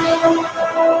promise.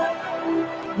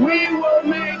 We will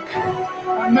make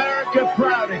America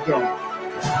proud again.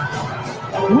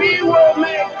 We will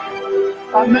make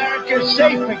America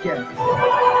safe again.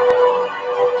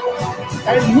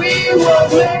 And we will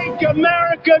make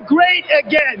America great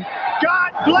again.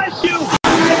 God bless you.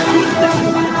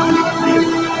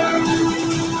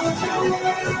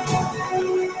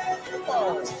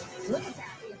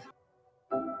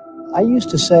 I used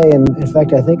to say, and in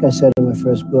fact, I think I said in my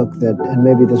first book that, and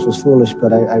maybe this was foolish,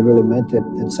 but I really meant it,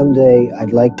 that someday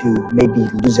I'd like to maybe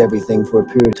lose everything for a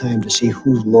period of time to see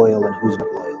who's loyal and who's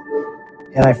not loyal.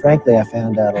 And I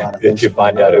found out a lot of things. Did you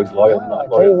find out who's loyal and not I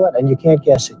tell you loyal? what, and you can't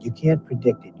guess it. You can't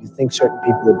predict it. You think certain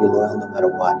people would be loyal no matter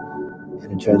what,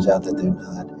 and it turns out that they're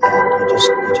not. And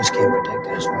you just can't predict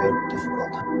it. It's very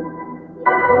difficult.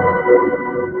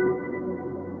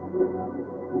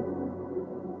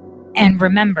 And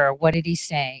remember, what did he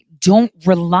say? Don't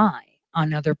rely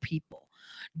on other people.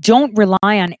 Don't rely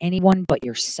on anyone but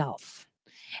yourself.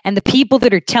 And the people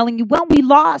that are telling you, well, we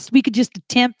lost, we could just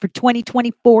attempt for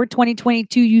 2024,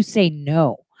 2022, you say,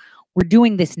 no, we're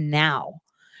doing this now.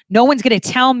 No one's going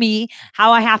to tell me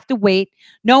how I have to wait.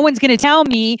 No one's going to tell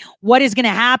me what is going to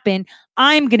happen.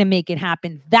 I'm going to make it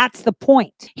happen. That's the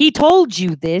point. He told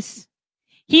you this.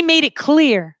 He made it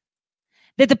clear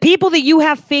that the people that you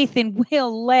have faith in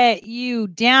will let you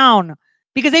down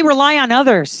because they rely on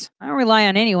others. I don't rely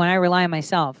on anyone. I rely on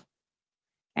myself.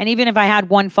 And even if I had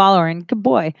one follower, and good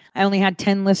boy, I only had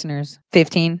 10 listeners,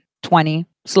 15, 20,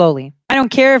 slowly. I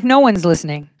don't care if no one's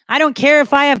listening. I don't care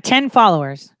if I have 10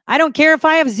 followers. I don't care if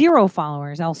I have 0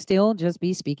 followers. I'll still just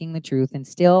be speaking the truth and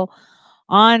still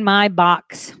on my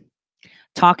box,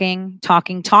 talking,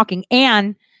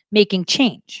 and making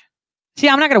change. See,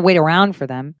 I'm not going to wait around for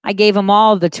them. I gave them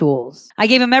all the tools. I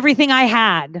gave them everything I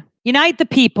had. Unite the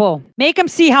people. Make them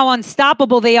see how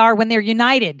unstoppable they are when they're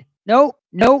united. No.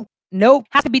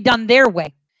 Has to be done their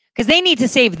way. Because they need to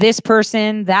save this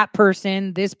person, that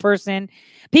person, this person.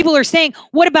 People are saying,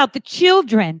 what about the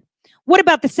children? What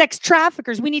about the sex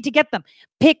traffickers? We need to get them.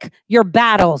 Pick your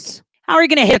battles. How are you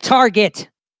going to hit a target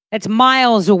that's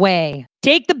miles away?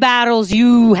 Take the battles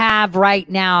you have right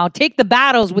now. Take the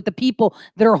battles with the people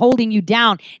that are holding you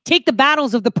down. Take the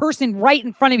battles of the person right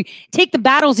in front of you. Take the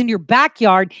battles in your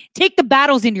backyard. Take the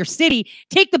battles in your city.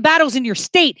 Take the battles in your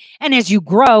state. And as you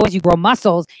grow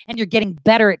muscles and you're getting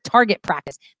better at target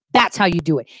practice, that's how you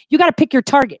do it. You got to pick your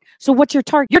target. So what's your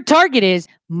target? Your target is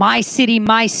my city,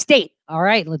 my state. All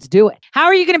right, let's do it. How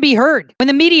are you going to be heard when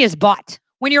the media is bought?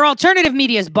 When your alternative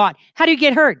media is bought? How do you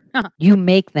get heard? You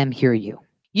make them hear you.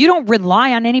 You don't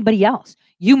rely on anybody else.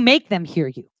 You make them hear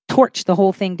you. Torch the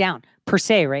whole thing down. Per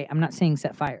se, right? I'm not saying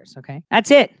set fires, okay?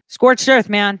 That's it. Scorched earth,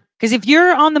 man. Because if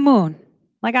you're on the moon,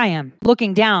 like I am,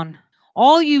 looking down,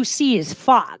 all you see is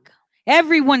fog.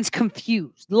 Everyone's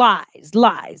confused. Lies,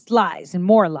 and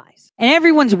more lies. And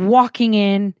everyone's walking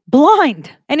in blind.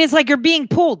 And it's like you're being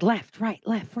pulled left, right.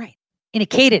 In a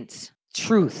cadence.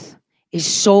 Truth is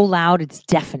so loud, it's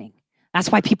deafening.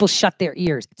 That's why people shut their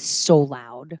ears. It's so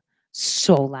loud.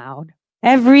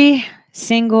 Every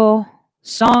single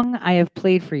song I have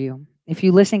played for you, if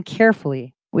you listen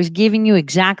carefully, was giving you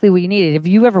exactly what you needed. Have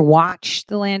you ever watched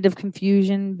the Land of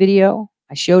Confusion video?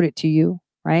 I showed it to you.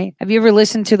 right? Have you ever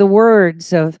listened to the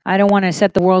words of, I don't want to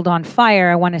set the world on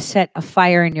fire. I want to set a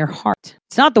fire in your heart.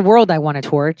 It's not the world I want to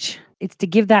torch. It's to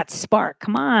give that spark.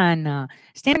 Come on.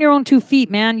 Stand on your own 2 feet,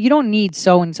 man. You don't need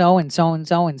so-and-so and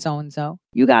so-and-so and so-and-so.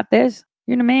 You got this.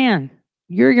 You're the man.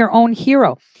 You're your own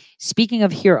hero. Speaking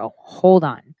of hero, hold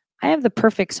on. I have the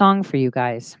perfect song for you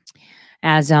guys.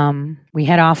 As we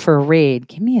head off for a raid.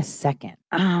 Give me a second.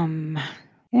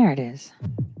 There it is.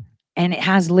 And it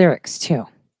has lyrics too,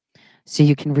 so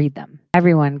you can read them.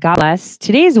 Everyone, God bless.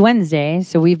 Today is Wednesday,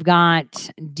 so we've got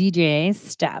DJ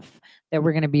Steph that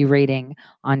we're going to be rating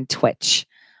on Twitch.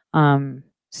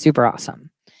 Super awesome.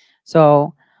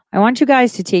 So I want you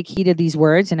guys to take heed of these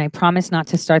words, and I promise not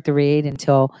to start the raid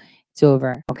until it's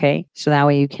over, okay? So that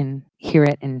way you can hear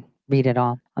it and read it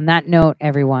all. On that note,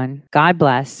 everyone, God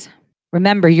bless.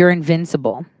 Remember, you're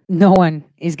invincible. No one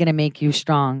is going to make you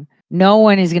strong. No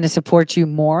one is going to support you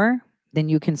more than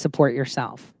you can support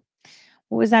yourself.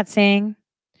 What was that saying?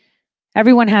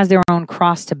 Everyone has their own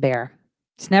cross to bear.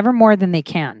 It's never more than they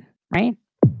can, right?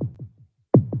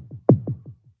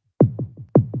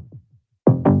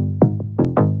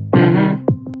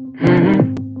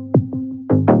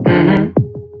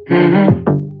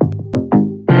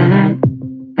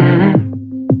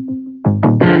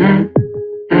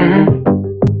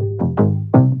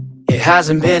 It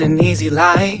hasn't been an easy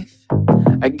life.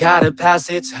 I got a past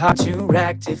it's hard to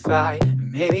rectify.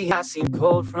 Maybe I seem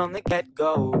cold from the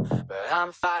get-go, but I'm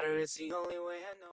a fighter, it's the only way I know.